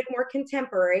we've made it more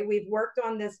contemporary. We've worked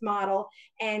on this model,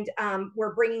 and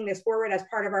we're bringing this forward as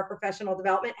part of our professional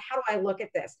development. How do I look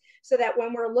at this? So that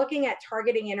when we're looking at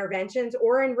targeting interventions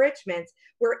or enrichments,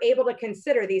 we're able to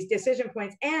consider these decision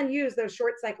points and use those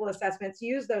short cycle assessments,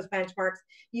 use those benchmarks,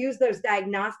 use those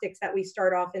diagnostics that we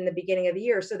start off in the beginning of the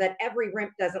year, so that every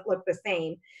RIMP doesn't look the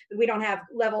same. We don't have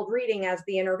leveled reading as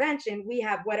the intervention. We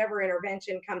have whatever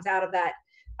intervention comes out of that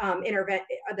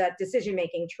that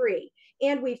decision-making tree.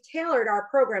 And we've tailored our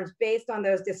programs based on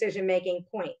those decision-making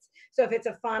points. So if it's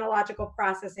a phonological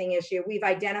processing issue, we've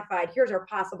identified, here's our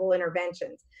possible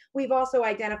interventions. We've also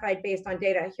identified, based on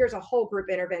data, here's a whole group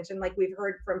intervention, like we've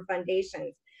heard from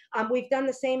foundations. We've done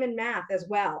the same in math as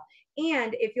well.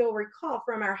 And if you'll recall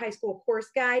from our high school course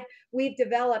guide, we've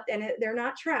developed, and they're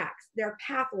not tracks, they're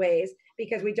pathways,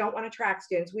 because we don't want to track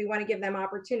students. We want to give them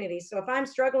opportunities. So if I'm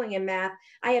struggling in math,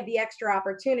 I have the extra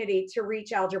opportunity to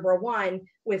reach Algebra 1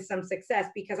 with some success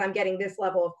because I'm getting this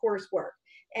level of coursework.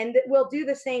 And we'll do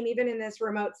the same even in this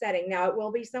remote setting. Now, it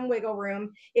will be some wiggle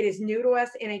room. It is new to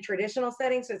us in a traditional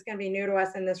setting, so it's going to be new to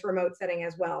us in this remote setting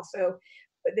as well. So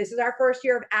this is our first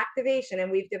year of activation,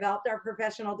 and we've developed our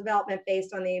professional development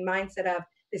based on the mindset of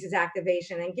this is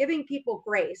activation and giving people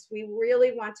grace. We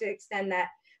really want to extend that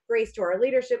grace to our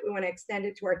leadership. We want to extend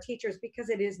it to our teachers because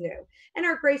it is new, and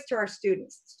our grace to our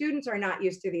students. Students are not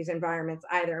used to these environments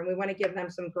either, and we want to give them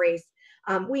some grace.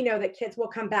 We know that kids will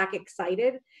come back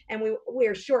excited, and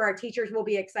we're sure our teachers will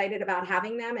be excited about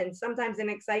having them. And sometimes in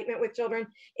excitement with children,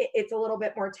 it's a little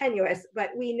bit more tenuous,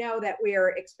 but we know that we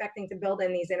are expecting to build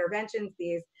in these interventions,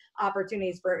 these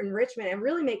opportunities for enrichment, and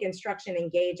really make instruction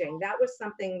engaging. That was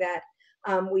something that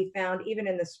we found even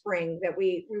in the spring, that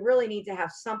we really need to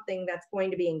have something that's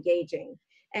going to be engaging.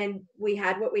 And we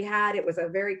had what we had. It was a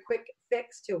very quick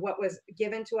fix to what was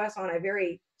given to us on a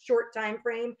very short time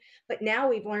frame. But now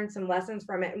we've learned some lessons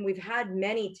from it, and we've had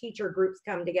many teacher groups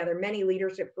come together, many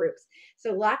leadership groups.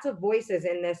 So lots of voices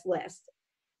in this list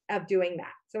of doing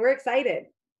that. So we're excited.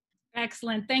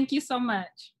 Excellent. Thank you so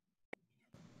much.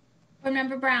 Board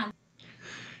Member Brown.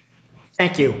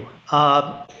 Thank you.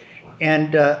 I'll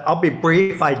be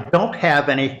brief. I don't have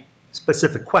any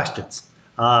specific questions.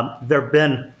 There have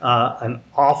been an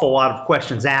awful lot of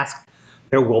questions asked.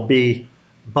 There will be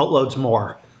boatloads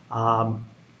more.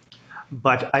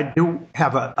 But I do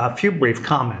have a few brief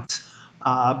comments.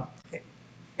 And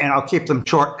I'll keep them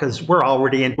short because we're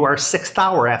already into our 6th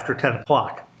hour after 10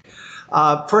 o'clock.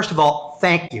 First of all,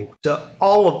 thank you to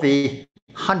all of the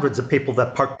hundreds of people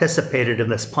that participated in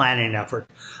this planning effort.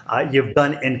 You've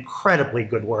done incredibly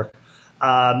good work.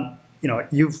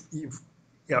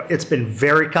 It's been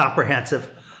very comprehensive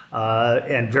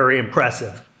and very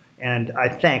impressive. And I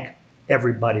thank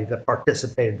everybody that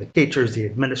participated, the teachers, the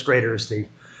administrators, the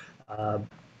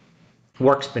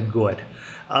work's been good.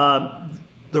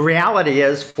 The reality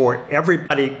is, for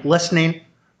everybody listening,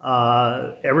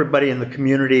 everybody in the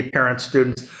community, parents,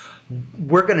 students,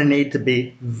 we're going to need to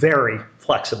be very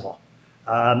flexible.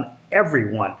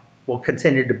 Everyone will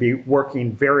continue to be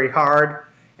working very hard,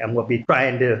 and we'll be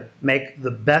trying to make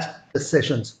the best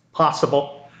decisions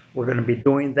possible. We're going to be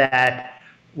doing that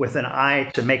with an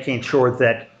eye to making sure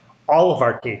that all of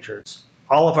our teachers,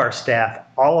 all of our staff,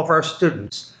 all of our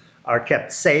students are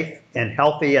kept safe and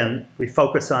healthy, and we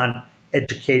focus on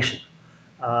education.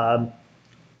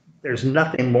 There's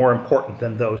nothing more important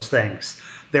than those things.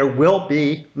 There will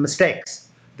be mistakes.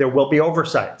 There will be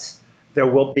oversights. There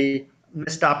will be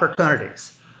missed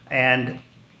opportunities. And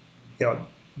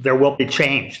there will be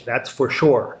change, that's for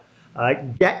sure.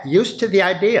 Get used to the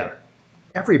idea.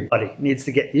 Everybody needs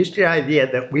to get used to the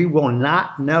idea that we will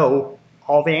not know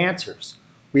all the answers.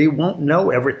 We won't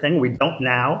know everything we don't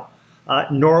now,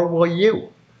 nor will you.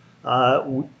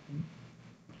 For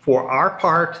our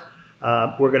part,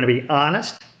 we're going to be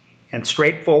honest and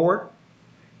straightforward.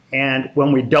 And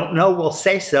when we don't know, we'll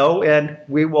say so, and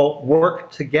we will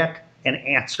work to get an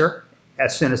answer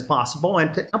as soon as possible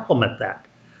and to implement that.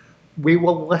 We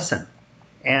will listen,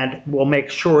 and we'll make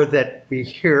sure that we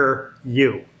hear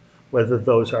you, whether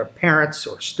those are parents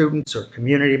or students or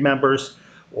community members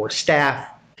or staff,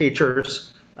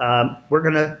 teachers. We're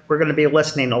gonna be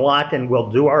listening a lot, and we'll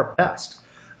do our best.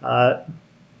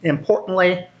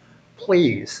 Importantly,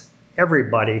 please,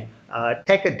 everybody,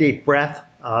 take a deep breath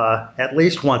at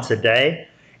least once a day,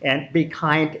 and be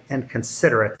kind and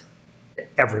considerate to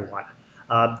everyone.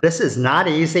 This is not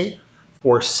easy.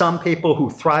 For some people who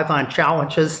thrive on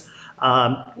challenges,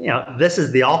 this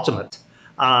is the ultimate.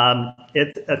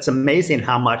 It's amazing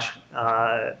how much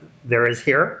there is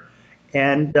here.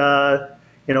 And,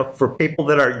 for people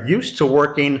that are used to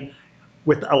working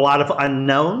with a lot of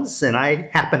unknowns, and I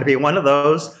happen to be one of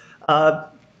those,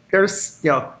 there's,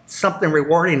 something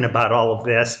rewarding about all of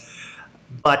this.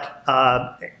 But,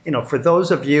 for those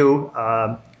of you,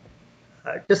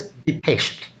 just be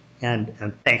patient,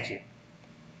 and thank you.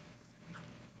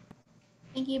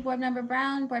 Thank you, Board Member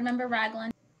Brown. Board Member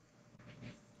Ragland.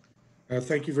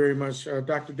 Thank you very much.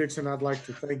 Dr. Dixon, I'd like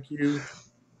to thank you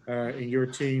and your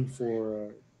team for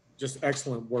just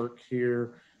excellent work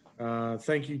here.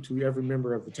 Thank you to every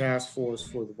member of the task force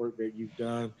for the work that you've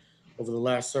done over the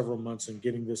last several months in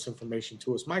getting this information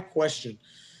to us. My question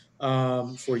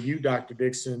for you, Dr.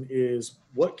 Dixon, is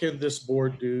what can this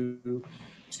board do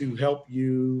to help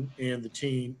you and the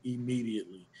team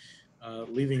immediately?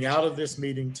 Leaving out of this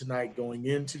meeting tonight, going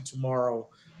into tomorrow,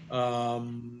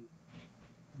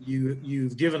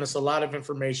 you've given us a lot of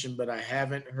information, but I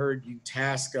haven't heard you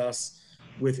task us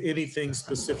with anything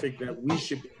specific that we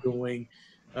should be doing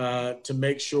to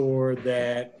make sure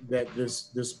that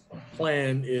this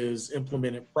plan is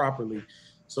implemented properly.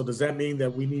 So does that mean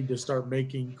that we need to start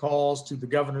making calls to the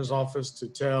governor's office to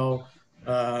tell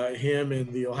him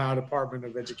and the Ohio Department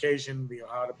of Education, the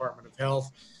Ohio Department of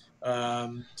Health,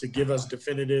 to give us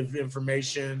definitive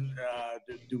information?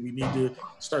 Do we need to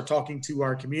start talking to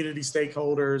our community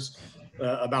stakeholders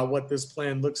about what this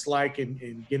plan looks like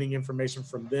and getting information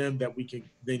from them that we can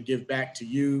then give back to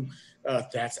you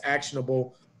that's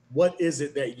actionable? What is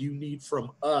it that you need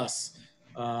from us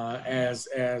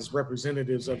as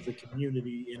representatives of the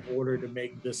community in order to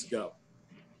make this go?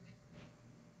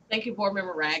 Thank you, Board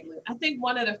Member Ragland. I think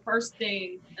one of the first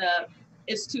things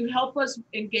is to help us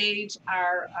engage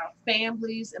our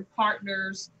families and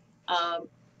partners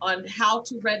on how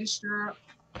to register,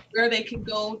 where they can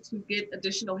go to get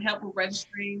additional help with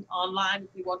registering online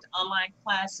if they want to online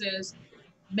classes,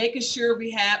 making sure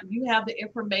you have the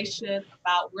information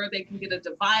about where they can get a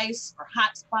device or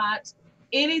hotspots,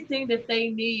 anything that they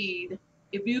need.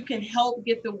 If you can help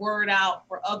get the word out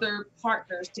for other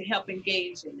partners to help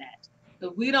engage in that.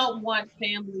 So we don't want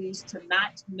families to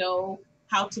not know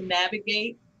how to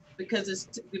navigate, because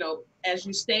it's, as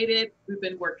you stated, we've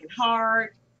been working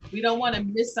hard. We don't want to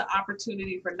miss the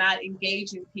opportunity for not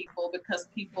engaging people because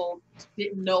people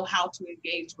didn't know how to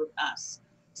engage with us.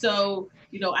 So,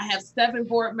 I have 7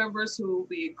 board members who will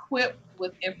be equipped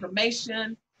with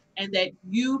information, and that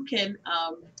you can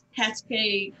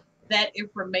cascade that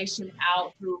information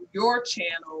out through your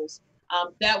channels.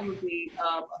 That would be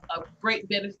a great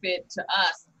benefit to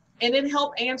us. And then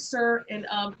help answer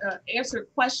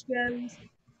questions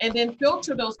and then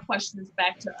filter those questions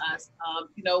back to us.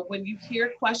 You know, when you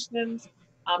hear questions,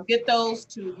 get those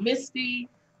to Misty,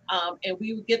 and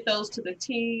we would get those to the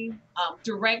team.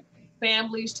 Direct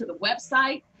families to the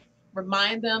website.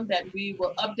 Remind them that we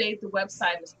will update the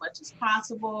website as much as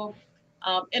possible.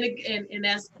 And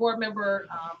as board member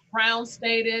Brown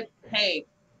stated, hey,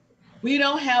 we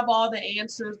don't have all the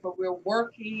answers, but we're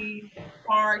working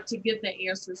hard to get the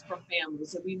answers from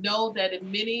families. And we know that in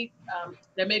many,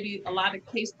 there may be a lot of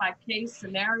case-by-case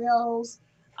scenarios,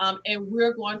 and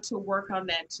we're going to work on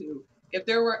that too. If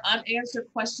there were unanswered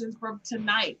questions from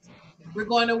tonight, we're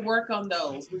going to work on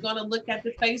those. We're going to look at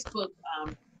the Facebook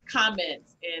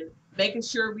comments and making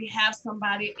sure we have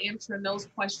somebody answering those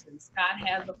questions. Scott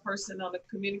has a person on the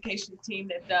communication team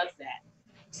that does that.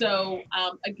 So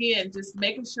again, just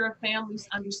making sure families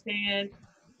understand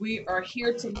we are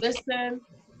here to listen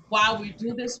while we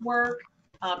do this work.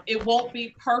 It won't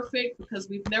be perfect because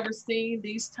we've never seen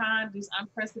these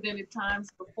unprecedented times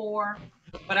before.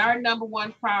 But our number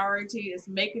one priority is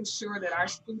making sure that our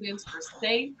students are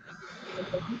safe and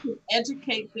that we can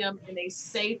educate them in a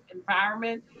safe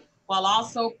environment while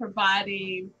also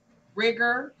providing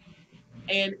rigor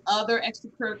and other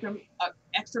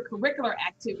extracurricular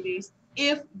activities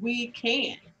if we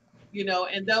can, you know,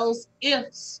 and those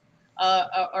ifs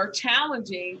are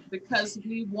challenging because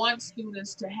we want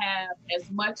students to have as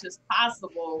much as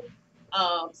possible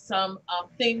some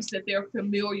things that they're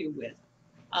familiar with.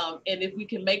 And if we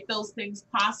can make those things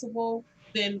possible,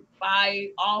 then by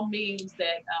all means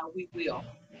that we will.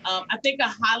 I think a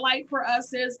highlight for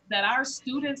us is that our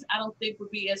students, I don't think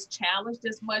would be as challenged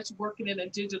as much working in a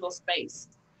digital space.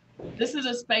 This is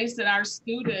a space that our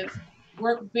students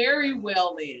work very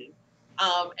well in.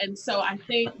 And so I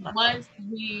think once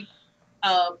we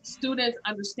students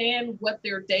understand what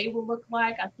their day will look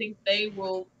like, I think they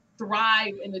will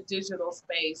thrive in the digital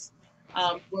space,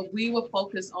 where we will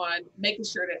focus on making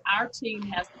sure that our team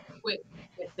has the equipment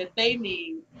that they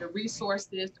need, the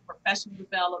resources, the professional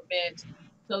development,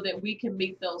 so that we can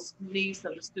meet those needs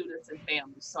of the students and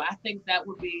families. So I think that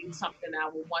would be something I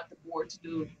would want the board to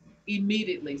do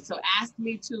immediately. So ask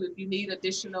me too if you need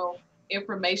additional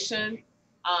information,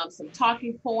 some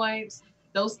talking points,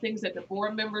 those things that the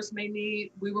board members may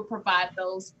need. We will provide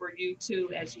those for you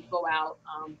too as you go out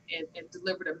and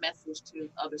deliver the message to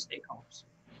other stakeholders.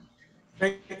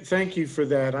 Thank you for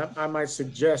that. I might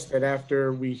suggest that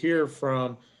after we hear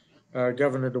from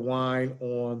Governor DeWine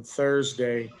on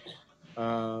Thursday,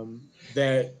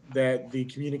 that the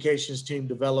communications team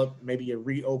develop maybe a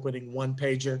reopening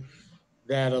one-pager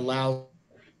that allows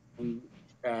to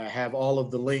have all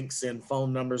of the links and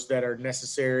phone numbers that are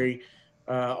necessary,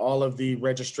 all of the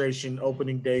registration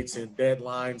opening dates and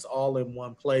deadlines all in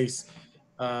one place.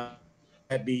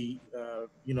 That be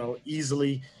you know,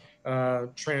 easily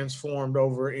transformed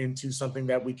over into something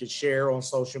that we could share on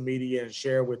social media and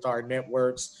share with our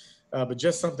networks. But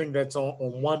just something that's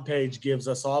on one page gives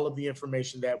us all of the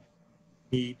information that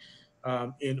we need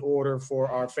in order for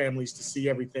our families to see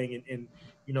everything in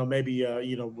you know, maybe a,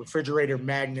 you know, refrigerator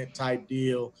magnet type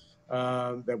deal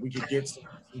that we could get some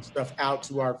stuff out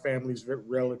to our families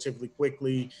relatively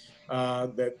quickly,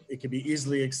 that it can be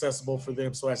easily accessible for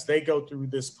them. So as they go through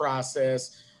this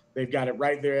process, they've got it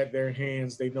right there at their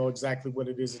hands. They know exactly what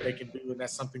it is that they can do. And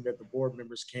that's something that the board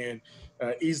members can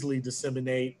easily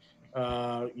disseminate,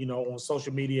 you know, on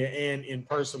social media and in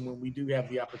person when we do have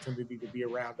the opportunity to be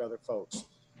around other folks.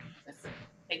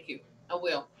 Thank you. I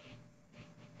will.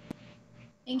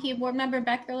 Thank you, Board Member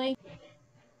Beckerly.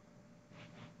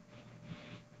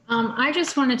 I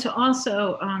just wanted to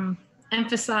also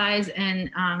emphasize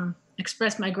and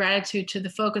express my gratitude to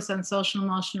the focus on social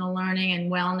emotional learning and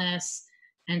wellness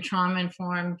and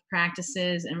trauma-informed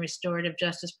practices and restorative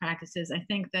justice practices. I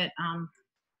think that,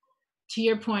 to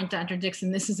your point, Dr.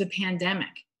 Dixon, this is a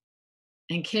pandemic,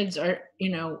 and kids are, you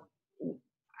know,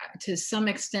 to some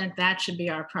extent, that should be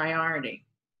our priority,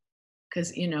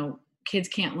 because, you know, kids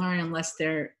can't learn unless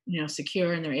they're, you know,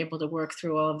 secure and they're able to work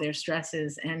through all of their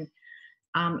stresses. And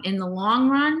in the long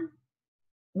run,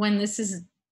 when this is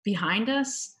behind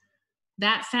us,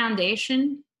 that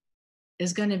foundation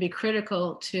is going to be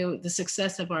critical to the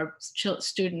success of our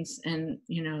students and,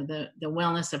 you know, the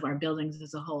wellness of our buildings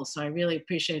as a whole. So I really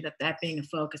appreciate that being a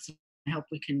focus. I hope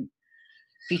we can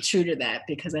be true to that,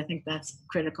 because I think that's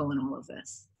critical in all of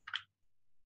this.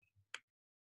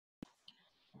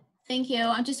 Thank you.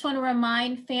 I just want to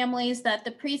remind families that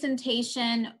the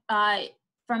presentation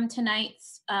from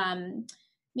tonight's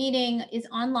meeting is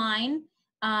online,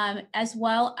 as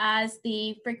well as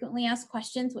the frequently asked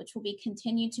questions, which will be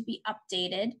continued to be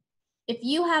updated. if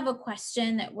you have a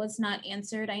question that was not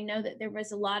answered, I know that there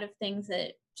was a lot of things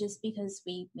that just because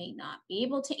we may not be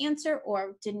able to answer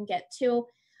or didn't get to,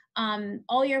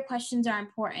 all your questions are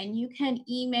important. You can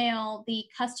email the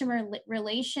customer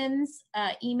relations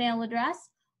email address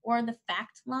or the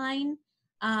fact line.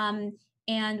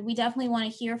 And we definitely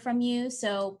want to hear from you.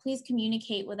 So please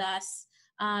communicate with us.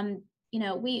 You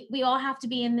know, we all have to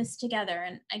be in this together.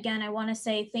 And again, I want to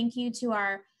say thank you to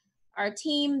our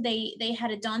team. They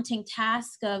had a daunting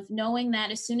task of knowing that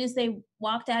as soon as they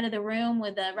walked out of the room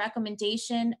with a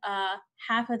recommendation,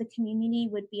 half of the community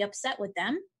would be upset with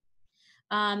them.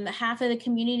 Half of the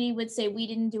community would say we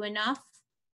didn't do enough.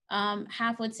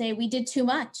 Half would say we did too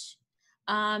much.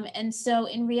 And so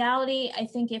in reality, I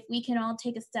think if we can all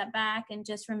take a step back and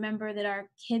just remember that our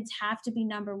kids have to be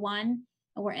number one,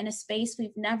 and we're in a space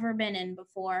we've never been in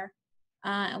before,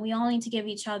 and we all need to give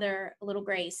each other a little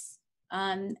grace.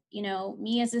 You know,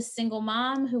 me as a single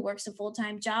mom who works a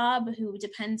full-time job, who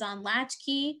depends on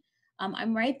Latchkey,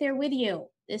 I'm right there with you.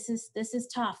 This is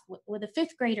tough with a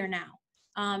fifth grader now.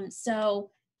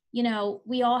 So, you know,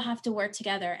 we all have to work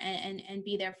together and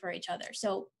be there for each other.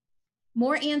 So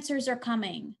more answers are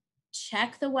coming.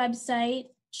 Check the website,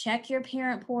 check your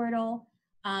parent portal.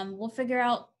 We'll figure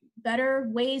out better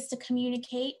ways to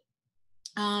communicate,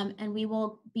 and we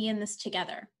will be in this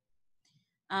together.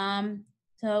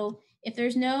 So if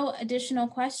there's no additional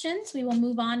questions, we will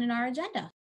move on in our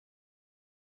agenda.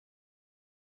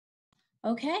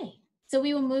 Okay, so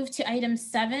we will move to item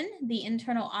 7, the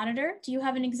internal auditor. Do you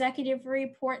have an executive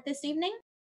report this evening?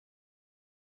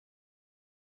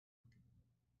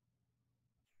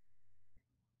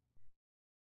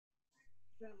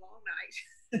 It's been a long night.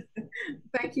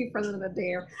 Thank you, President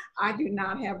Adair. I do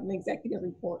not have an executive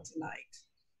report tonight.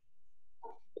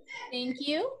 Thank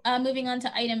you. Moving on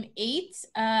to item 8,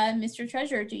 Mr.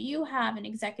 Treasurer, do you have an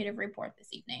executive report this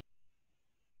evening?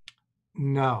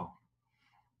 No.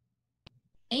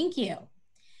 Thank you.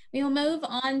 We will move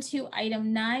on to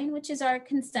item 9, which is our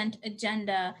consent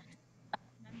agenda.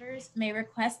 Members may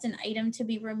request an item to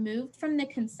be removed from the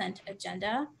consent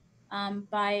agenda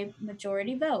by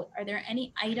majority vote. Are there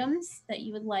any items that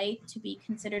you would like to be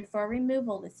considered for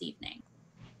removal this evening?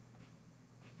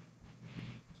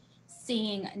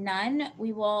 Seeing none,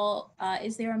 we will,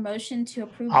 is there a motion to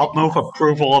approve? I'll move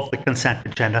approval of the consent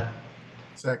agenda.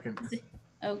 Second.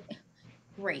 Oh,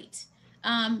 great.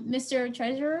 Mr.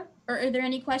 Treasurer, or are there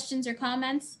any questions or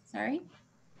comments? Sorry.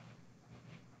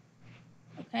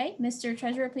 Okay, Mr.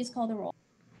 Treasurer, please call the roll.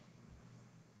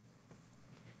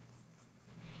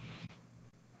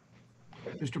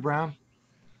 Mr. Brown?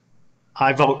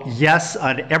 I vote yes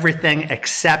on everything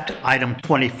except item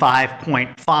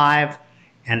 25.5.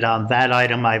 And on that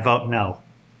item, I vote no.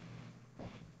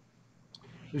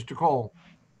 Mr. Cole?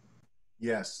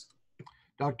 Yes.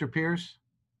 Dr. Pierce?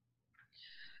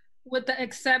 With the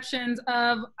exceptions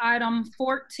of item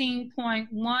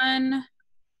 14.1,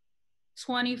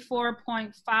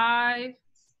 24.5,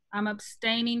 I'm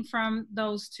abstaining from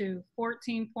those two.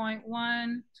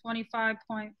 14.1,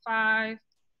 25.5,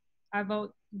 I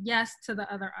vote yes to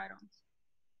the other items.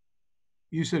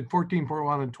 You said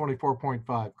 14.1 and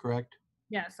 24.5, correct?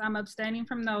 Yes, I'm abstaining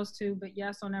from those two, but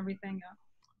yes on everything else.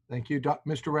 Thank you.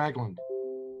 Mr. Ragland?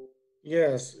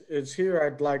 Yes, it's here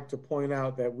I'd like to point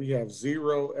out that we have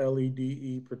 0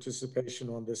 LEDE participation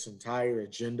on this entire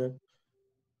agenda.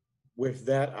 With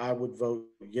that, I would vote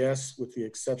yes, with the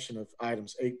exception of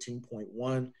items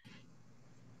 18.1,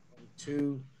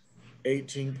 2,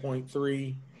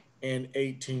 18.3, and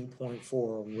 18.4,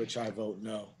 on which I vote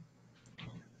no.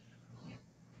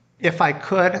 If I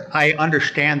could, I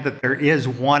understand that there is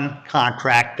one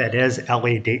contract that is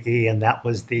LEDE, and that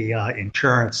was the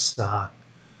insurance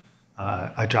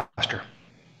adjuster.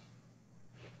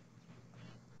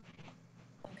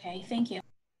 Okay, thank you.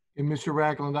 And Mr.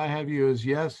 Ragland, I have you as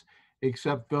yes,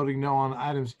 except voting no on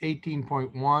items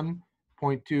 18.1, 0.2,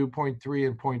 0.3,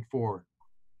 and 0.4.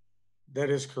 That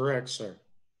is correct, sir.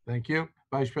 Thank you.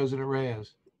 Vice President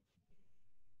Reyes?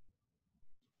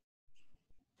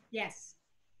 Yes.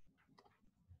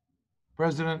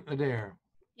 President Adair?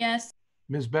 Yes.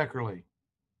 Ms. Beckerly?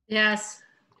 Yes.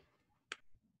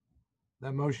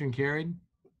 That motion carried.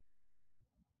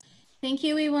 Thank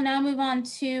you. We will now move on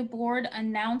to board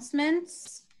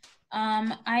announcements.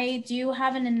 I do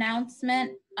have an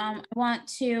announcement. I want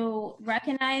to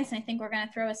recognize, and I think we're going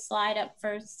to throw a slide up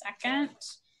for a second,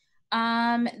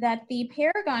 that the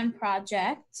Paragon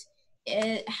Project,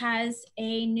 it has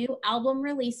a new album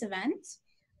release event.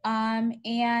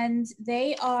 And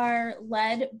they are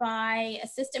led by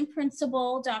Assistant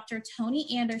Principal Dr.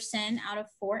 Tony Anderson out of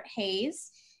Fort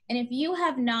Hays. And if you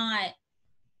have not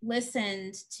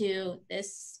listened to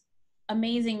this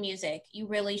amazing music, you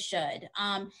really should.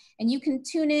 And you can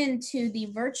tune in to the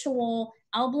virtual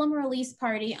album release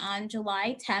party on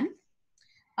July 10th.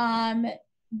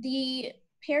 The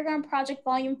Paragon Project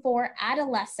Volume 4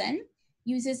 Adolescent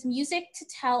uses music to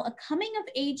tell a coming of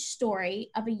age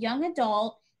story of a young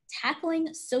adult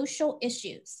tackling social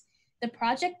issues. The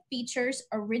project features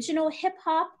original hip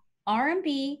hop,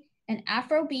 R&B, and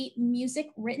Afrobeat music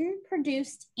written,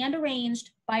 produced, and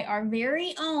arranged by our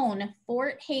very own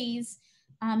Fort Hays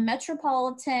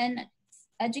Metropolitan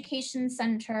Education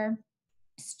Center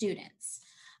students.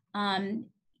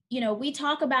 You know, we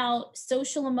talk about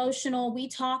social emotional, we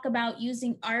talk about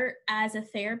using art as a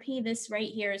therapy. This right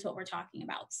here is what we're talking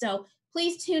about. So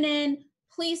please tune in,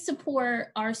 please support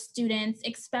our students,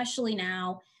 especially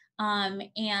now,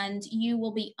 and you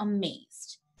will be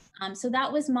amazed. So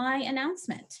that was my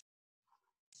announcement.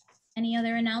 Any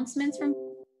other announcements from?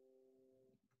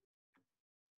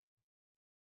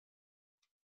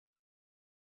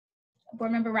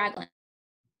 Board Member Ragland.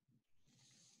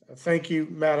 Thank you,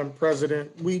 Madam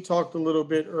President. We talked a little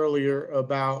bit earlier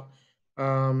about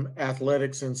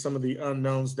athletics and some of the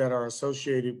unknowns that are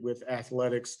associated with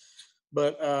athletics,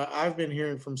 but I've been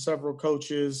hearing from several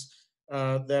coaches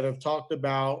that have talked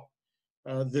about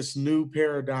this new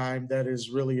paradigm that is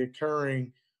really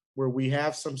occurring, where we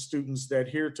have some students that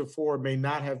heretofore may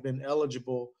not have been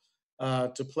eligible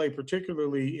to play,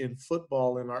 particularly in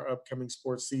football in our upcoming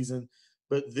sports season.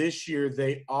 But this year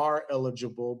they are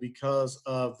eligible because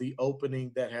of the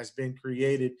opening that has been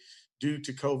created due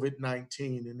to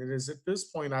COVID-19. And it is at this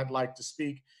point I'd like to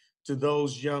speak to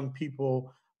those young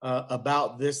people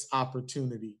about this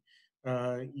opportunity.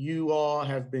 You all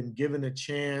have been given a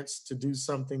chance to do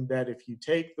something that, if you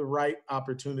take the right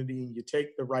opportunity and you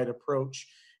take the right approach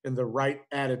and the right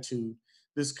attitude,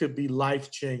 this could be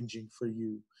life-changing for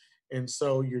you. And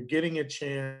so you're getting a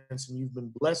chance, and you've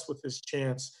been blessed with this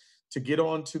chance to get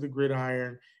onto the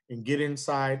gridiron and get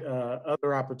inside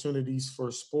other opportunities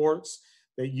for sports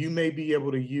that you may be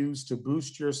able to use to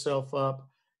boost yourself up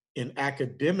and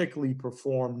academically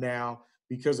perform now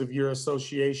because of your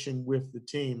association with the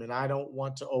team. And I don't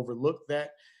want to overlook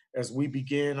that as we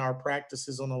begin our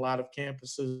practices on a lot of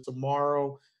campuses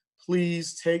tomorrow.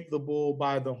 Please take the bull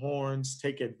by the horns,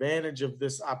 take advantage of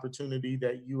this opportunity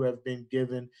that you have been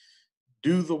given.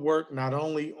 Do the work not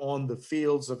only on the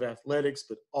fields of athletics,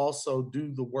 but also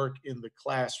do the work in the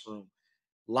classroom.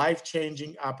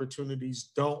 Life-changing opportunities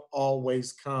don't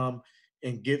always come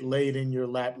and get laid in your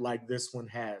lap like this one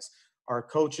has. Our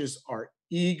coaches are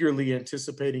eagerly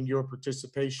anticipating your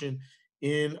participation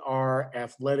in our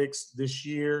athletics this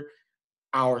year.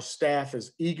 Our staff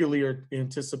is eagerly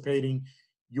anticipating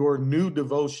your new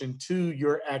devotion to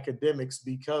your academics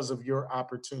because of your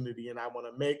opportunity. And I want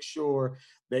to make sure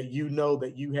that you know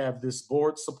that you have this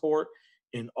board support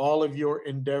in all of your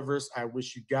endeavors. I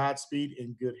wish you Godspeed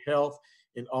and good health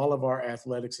in all of our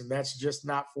athletics. And that's just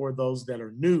not for those that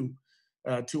are new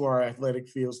to our athletic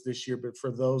fields this year, but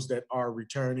for those that are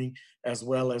returning, as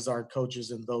well as our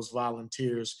coaches and those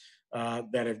volunteers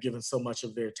that have given so much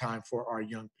of their time for our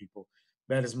young people.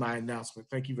 That is my announcement.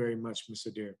 Thank you very much, Ms.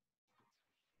 Adair.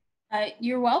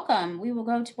 You're welcome. We will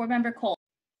go to Board Member Cole.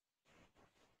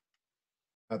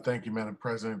 Thank you, Madam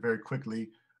President. Very quickly,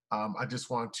 I just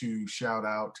want to shout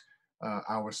out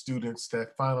our students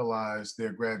that finalized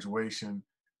their graduation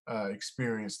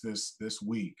experience this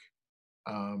week,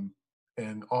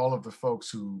 and all of the folks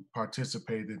who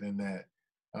participated in that.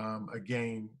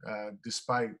 Again,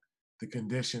 despite the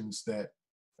conditions that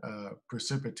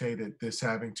precipitated this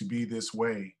having to be this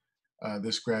way,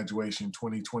 this graduation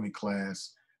 2020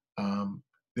 class,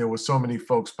 there were so many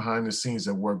folks behind the scenes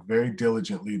that worked very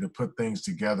diligently to put things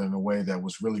together in a way that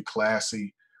was really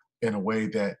classy, in a way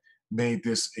that made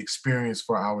this experience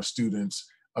for our students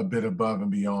a bit above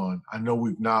and beyond. I know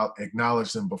we've not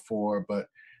acknowledged them before, but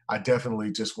I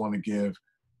definitely just want to give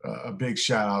a big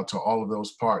shout out to all of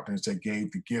those partners that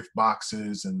gave the gift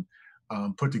boxes and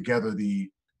put together the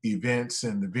events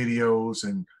and the videos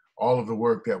and all of the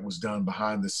work that was done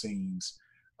behind the scenes.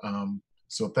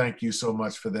 So thank you so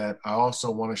much for that. I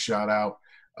also want to shout out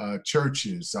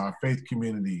churches, our faith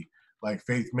community, like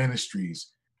Faith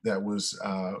Ministries, that was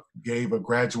gave a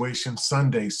graduation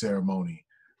Sunday ceremony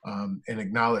and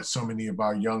acknowledged so many of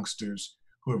our youngsters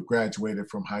who have graduated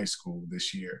from high school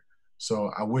this year. So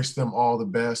I wish them all the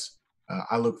best.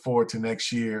 I look forward to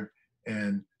next year,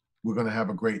 and we're going to have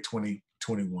a great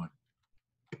 2021.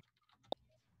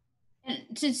 And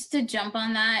just to jump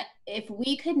on that, if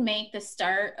we could make the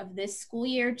start of this school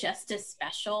year just as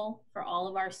special for all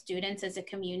of our students as a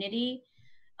community,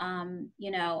 you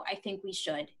know, I think we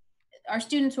should. our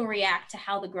students will react to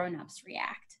how the grown-ups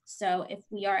react. So if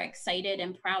we are excited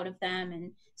and proud of them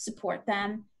and support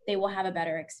them, they will have a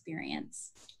better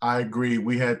experience. I agree.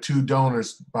 We had 2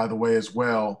 donors, by the way, as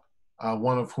well,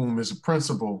 one of whom is a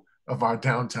principal of our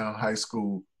downtown high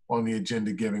school on the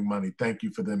agenda giving money. Thank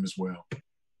you for them as well.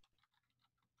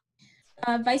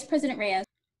 Vice President Reyes.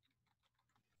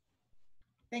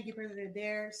 Thank you, President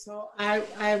Adair. So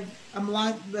I'm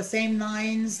along the same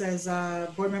lines as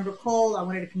Board Member Cole. I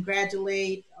wanted to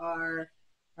congratulate our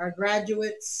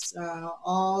graduates,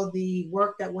 all the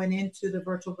work that went into the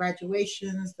virtual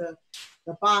graduations, the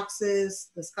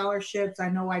boxes, the scholarships. I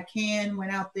know I Can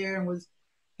went out there and was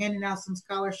handing out some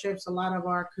scholarships. A lot of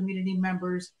our community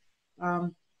members,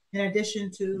 in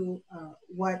addition to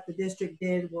what the district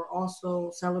did, we're also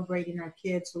celebrating our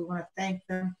kids. So we want to thank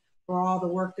them for all the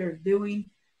work they're doing.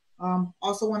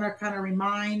 Also want to kind of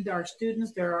remind our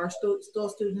students, there are still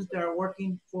students that are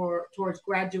working towards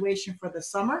graduation for the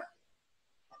summer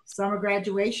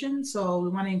graduation. So we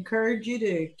want to encourage you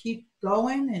to keep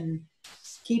going and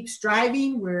keep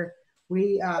striving.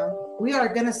 We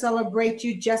are going to celebrate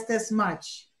you just as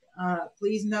much.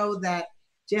 Please know that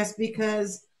just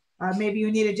because maybe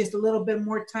you needed just a little bit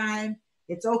more time,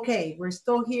 it's okay. We're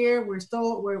still here.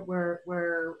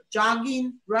 We're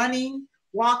jogging, running,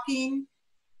 walking,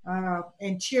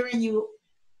 and cheering you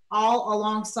all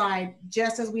alongside,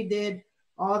 just as we did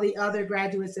all the other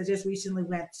graduates that just recently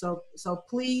went. So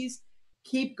please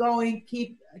keep going,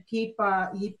 keep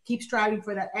striving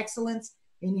for that excellence.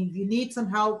 And if you need some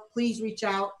help, please reach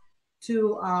out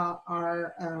to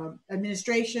our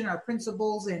administration, our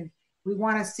principals, and we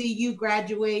want to see you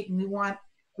graduate. And we want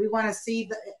to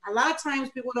see a lot of times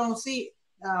people don't see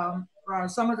our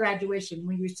summer graduation.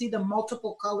 When you see the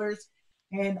multiple colors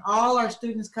and all our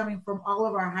students coming from all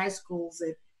of our high schools,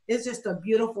 it's just a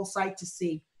beautiful sight to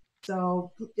see.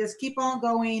 So just keep on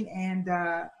going, and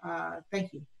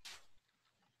thank you.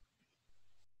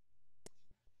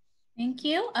 Thank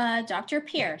you. Dr.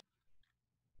 Pierce.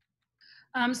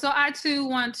 So I too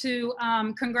want to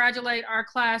congratulate our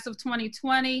class of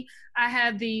 2020. I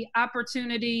had the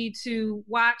opportunity to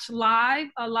watch live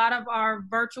a lot of our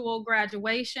virtual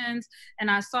graduations,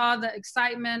 and I saw the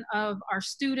excitement of our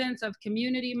students, of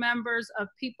community members, of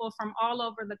people from all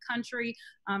over the country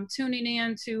tuning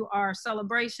in to our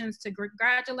celebrations to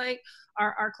congratulate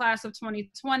our class of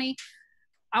 2020.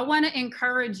 I want to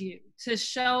encourage you to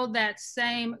show that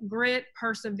same grit,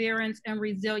 perseverance, and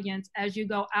resilience as you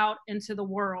go out into the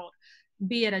world,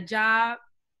 be it a job,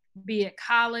 be it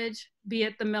college, be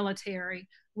it the military.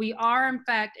 We are, in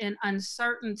fact, in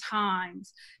uncertain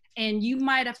times. And you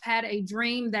might have had a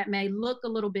dream that may look a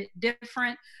little bit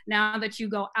different now that you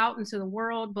go out into the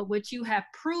world, but what you have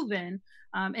proven,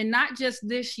 and not just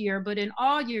this year, but in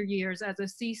all your years as a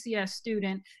CCS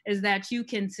student, is that you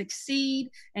can succeed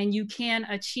and you can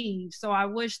achieve. So I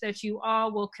wish that you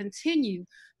all will continue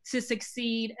to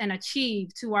succeed and achieve.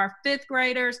 To our 5th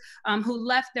graders who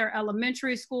left their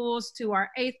elementary schools, to our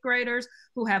 8th graders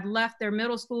who have left their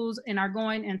middle schools and are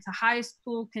going into high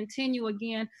school, continue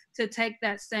again to take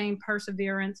that same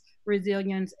perseverance,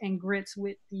 resilience, and grits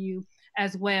with you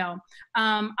as well.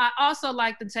 I also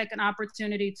like to take an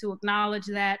opportunity to acknowledge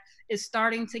that it's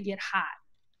starting to get hot,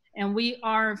 and we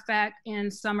are in fact in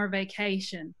summer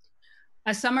vacation,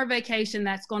 a summer vacation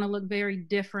that's going to look very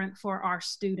different for our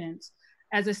students.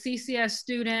 As a CCS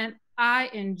student, I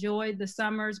enjoyed the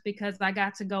summers because I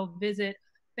got to go visit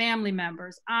family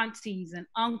members, aunties and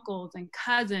uncles and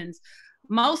cousins,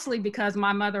 mostly because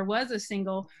my mother was a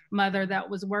single mother that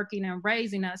was working and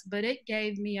raising us, but it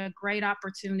gave me a great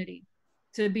opportunity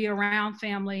to be around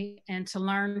family and to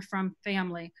learn from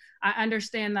family. I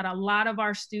understand that a lot of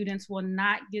our students will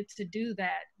not get to do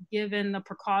that given the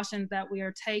precautions that we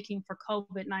are taking for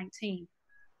COVID-19.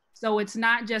 So it's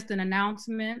not just an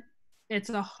announcement, it's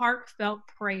a heartfelt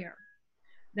prayer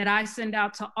that I send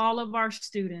out to all of our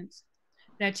students,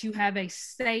 that you have a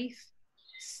safe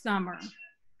summer,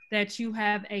 that you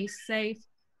have a safe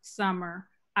summer.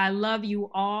 I love you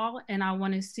all, and I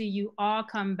want to see you all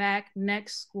come back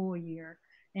next school year.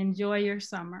 Enjoy your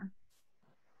summer.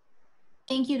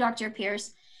 Thank you, Dr.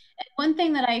 Pierce. One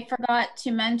thing that I forgot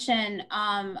to mention,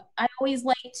 I always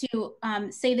like to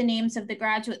say the names of the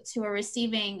graduates who are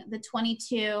receiving the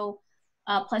 22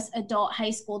 plus adult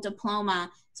high school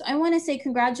diploma. So I want to say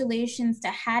congratulations to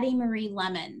Hattie Marie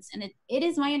Lemons. And it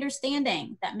is my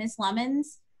understanding that Ms.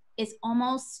 Lemons is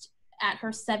almost at her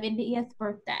 70th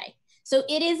birthday. So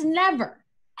it is never,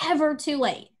 ever too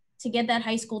late to get that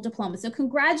high school diploma. So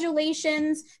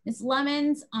congratulations, Ms.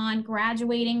 Lemons, on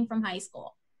graduating from high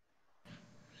school.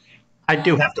 I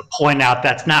do have to point out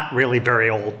that's not really very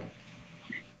old.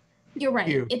 You're right.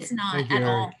 you. It's not Thank you, at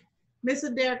all. Eric. Ms.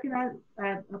 Adair,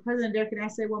 President Adair, can I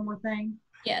say one more thing?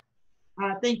 Yes.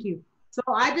 Thank you. So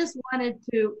I just wanted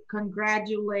to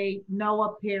congratulate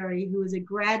Noah Perry, who is a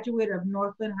graduate of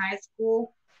Northland High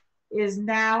School, is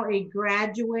now a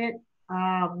graduate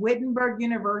of Wittenberg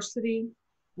University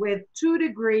with 2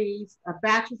 degrees, a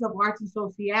Bachelor's of Arts in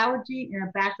Sociology and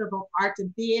a Bachelor of Arts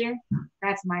in Theater.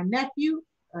 That's my nephew,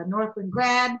 a Northland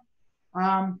grad.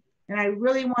 And I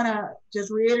really want to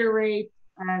just reiterate,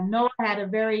 Noah had a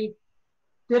very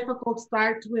difficult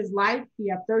start to his life. He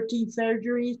had 13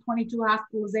 surgeries, 22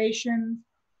 hospitalizations.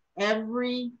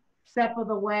 Every step of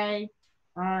the way,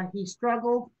 he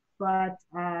struggled, but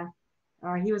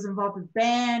he was involved with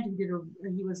band.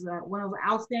 He was one of the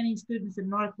outstanding students in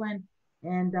Northland,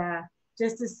 and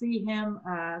just to see him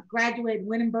graduate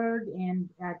Wittenberg and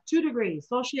 2 degrees,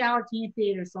 sociology and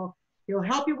theater. So he'll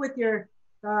help you with your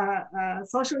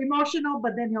social emotional,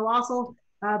 but then he'll also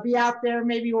be out there.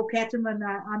 Maybe we'll catch him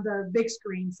on the big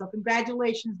screen. So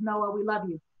congratulations, Noah. We love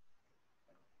you.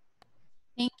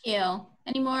 Thank you.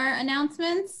 Any more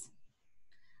announcements?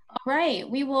 All right,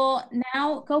 we will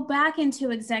now go back into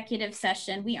executive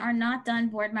session. We are not done,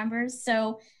 board members.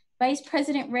 So Vice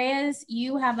President Reyes,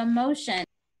 you have a motion.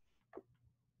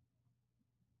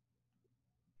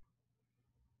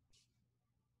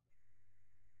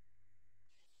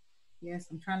 Yes,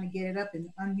 I'm trying to get it up and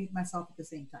unmute myself at the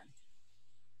same time.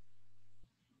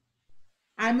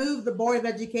 I move the Board of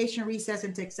Education recess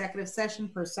into executive session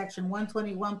per section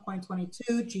 121.22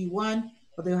 G1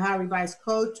 of the Ohio Revised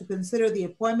Code to consider the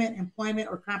appointment, employment,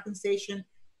 or compensation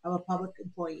of a public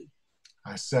employee.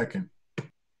 I second.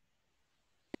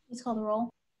 Please call the roll.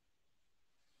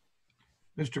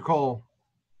 Mr. Cole,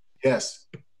 Yes.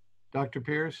 Dr.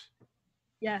 Pierce,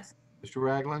 Yes. Mr.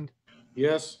 Ragland,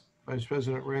 Yes. Vice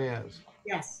President Reyes,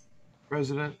 Yes.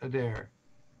 President Adair,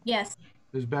 Yes.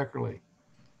 Ms. Beckerly,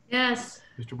 Yes.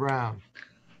 Mr. Brown.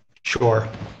 Sure.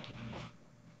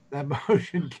 That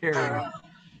motion carried.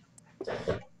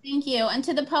 Thank you. And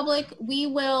to the public, we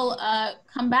will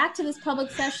come back to this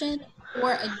public session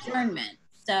for adjournment.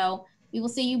 So we will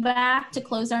see you back to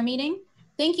close our meeting.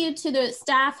 Thank you to the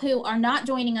staff who are not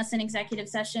joining us in executive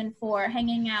session for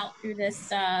hanging out through this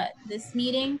this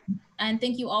meeting. And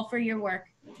thank you all for your work.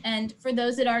 And for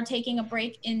those that are taking a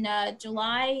break in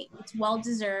July, it's well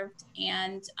deserved.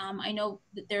 And I know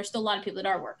that there's still a lot of people that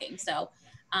are working. So,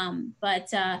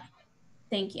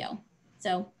 thank you.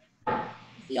 So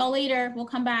see y'all later. We'll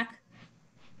come back.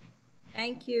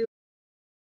 Thank you.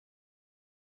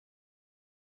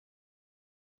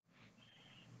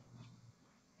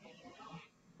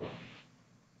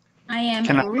 I am.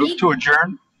 Can I move to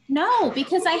adjourn? No,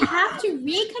 because I have to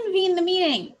reconvene the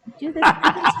meeting. Do this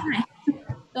every time.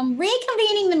 So I'm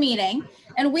reconvening the meeting,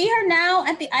 and we are now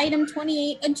at the item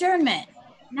 28, adjournment.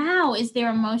 Now, is there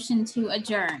a motion to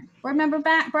adjourn? Board Member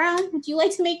Brown, would you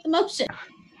like to make the motion?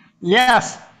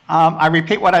 Yes. I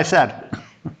repeat what I said.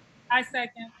 I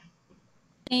second.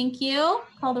 Thank you.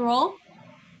 Call the roll.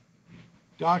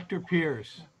 Dr.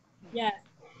 Pierce, Yes.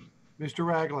 Mr.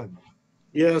 Ragland,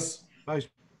 Yes. Vice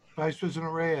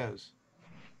President Reyes,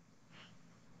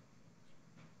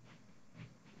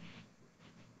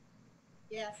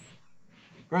 Yes.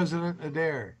 President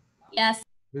Adair, Yes.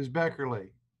 Ms. Beckerly,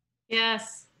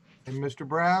 Yes. and Mr.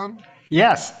 Brown,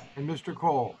 Yes. and Mr.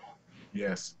 Cole.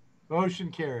 Yes.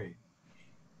 Motion carried.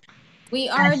 We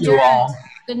are Thank you adjourned. all.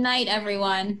 Good night,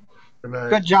 everyone. Good night.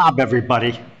 Good job,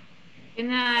 everybody. Good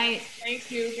night.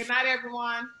 Thank you. Good night,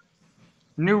 everyone.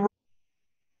 New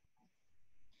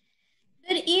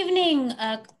Good evening,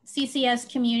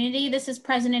 CCS community. This is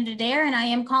President Adair, and I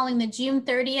am calling the June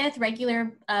 30th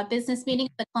regular business meeting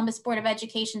of the Columbus Board of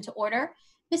Education to order.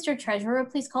 Mr. Treasurer,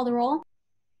 please call the roll.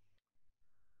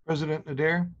 President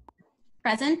Adair,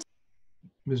 Present.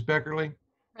 Ms. Beckerly,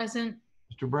 Present.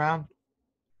 Mr. Brown,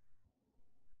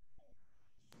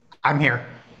 I'm here.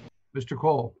 Mr.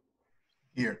 Cole,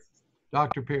 Here.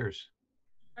 Dr. Pierce,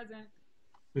 Present.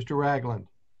 Mr. Ragland,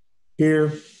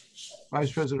 Here.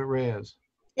 Vice President Reyes.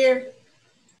 Here.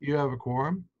 You have a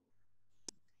quorum.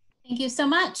 Thank you so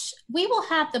much. We will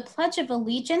have the Pledge of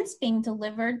Allegiance being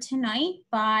delivered tonight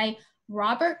by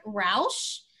Robert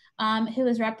Rausch, who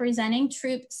is representing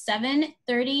Troop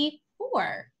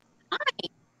 734. Hi.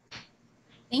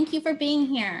 Thank you for being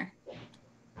here.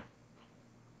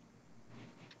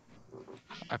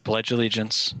 I pledge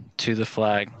allegiance to the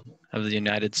flag of the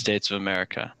United States of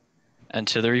America and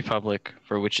to the republic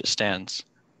for which it stands,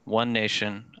 one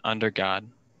nation, under God,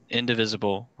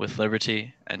 indivisible, with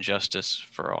liberty and justice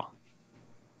for all.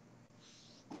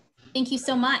 Thank you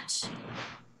so much.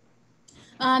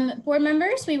 Board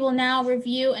members, we will now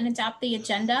review and adopt the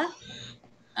agenda.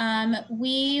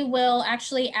 We will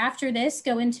actually, after this,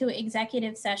 go into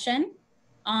executive session.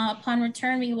 Upon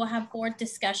return, we will have board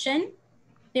discussion.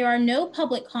 There are no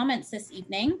public comments this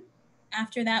evening.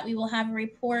 After that, we will have a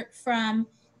report from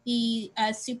the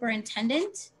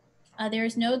superintendent. There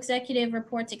is no executive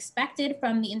reports expected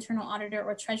from the internal auditor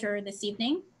or treasurer this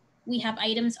evening. We have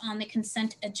items on the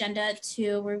consent agenda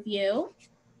to review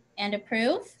and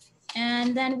approve.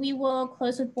 And then we will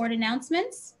close with board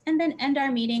announcements and then end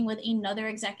our meeting with another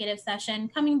executive session,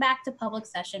 coming back to public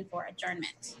session for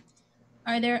adjournment.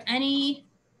 Are there any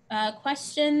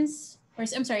questions? Or,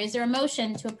 I'm sorry, is there a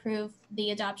motion to approve the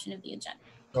adoption of the agenda?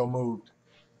 So moved.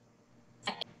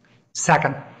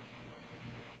 Second. Are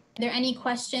there any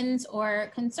questions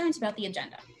or concerns about the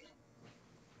agenda?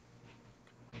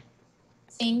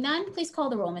 Seeing none, please call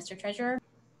the roll, Mr. Treasurer.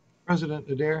 President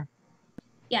Adair,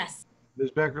 Yes. Ms.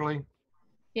 Beckerly,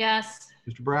 Yes.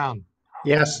 Mr. Brown,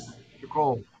 Yes. Mr.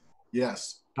 Cole,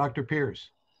 Yes. Dr. Pierce,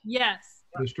 Yes.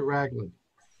 Mr. Ragland,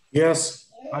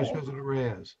 Yes. Vice President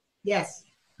Reyes. Yes.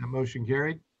 That motion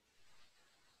carried.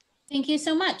 Thank you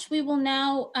so much. We will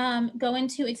now go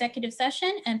into executive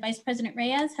session, and Vice President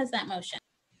Reyes has that motion.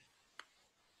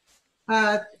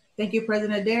 Thank you,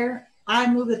 President Adair. I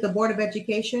move that the Board of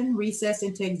Education recess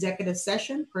into executive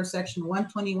session per section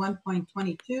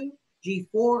 121.22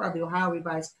 G4 of the Ohio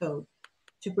Revised Code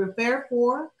to prepare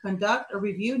for, conduct, or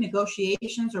review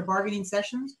negotiations or bargaining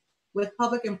sessions with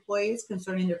public employees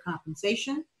concerning their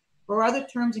compensation or other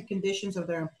terms and conditions of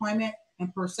their employment,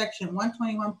 and per section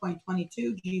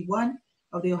 121.22 G1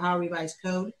 of the Ohio Revised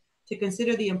Code to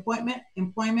consider the employment,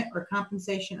 or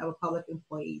compensation of public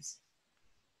employees.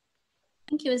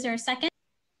 Thank you. Is there a second?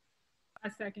 A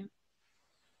second.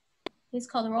 Please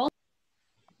call the roll.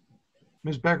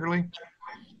 Ms. Beckerly,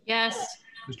 Yes.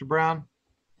 Mr. Brown,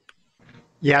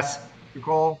 Yes. Mr.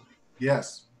 Cole,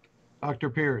 Yes. Dr.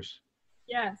 Pierce,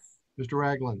 Yes. Mr.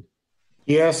 Ragland,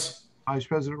 Yes. Vice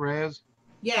President Reyes,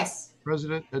 Yes.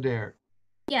 President Adair.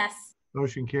 Yes.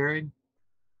 Motion carried.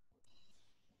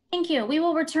 Thank you. We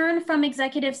will return from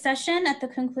executive session at the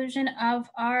conclusion of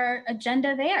our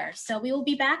agenda there. So we will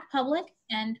be back public,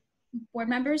 and board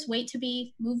members wait to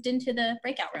be moved into the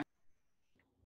breakout room.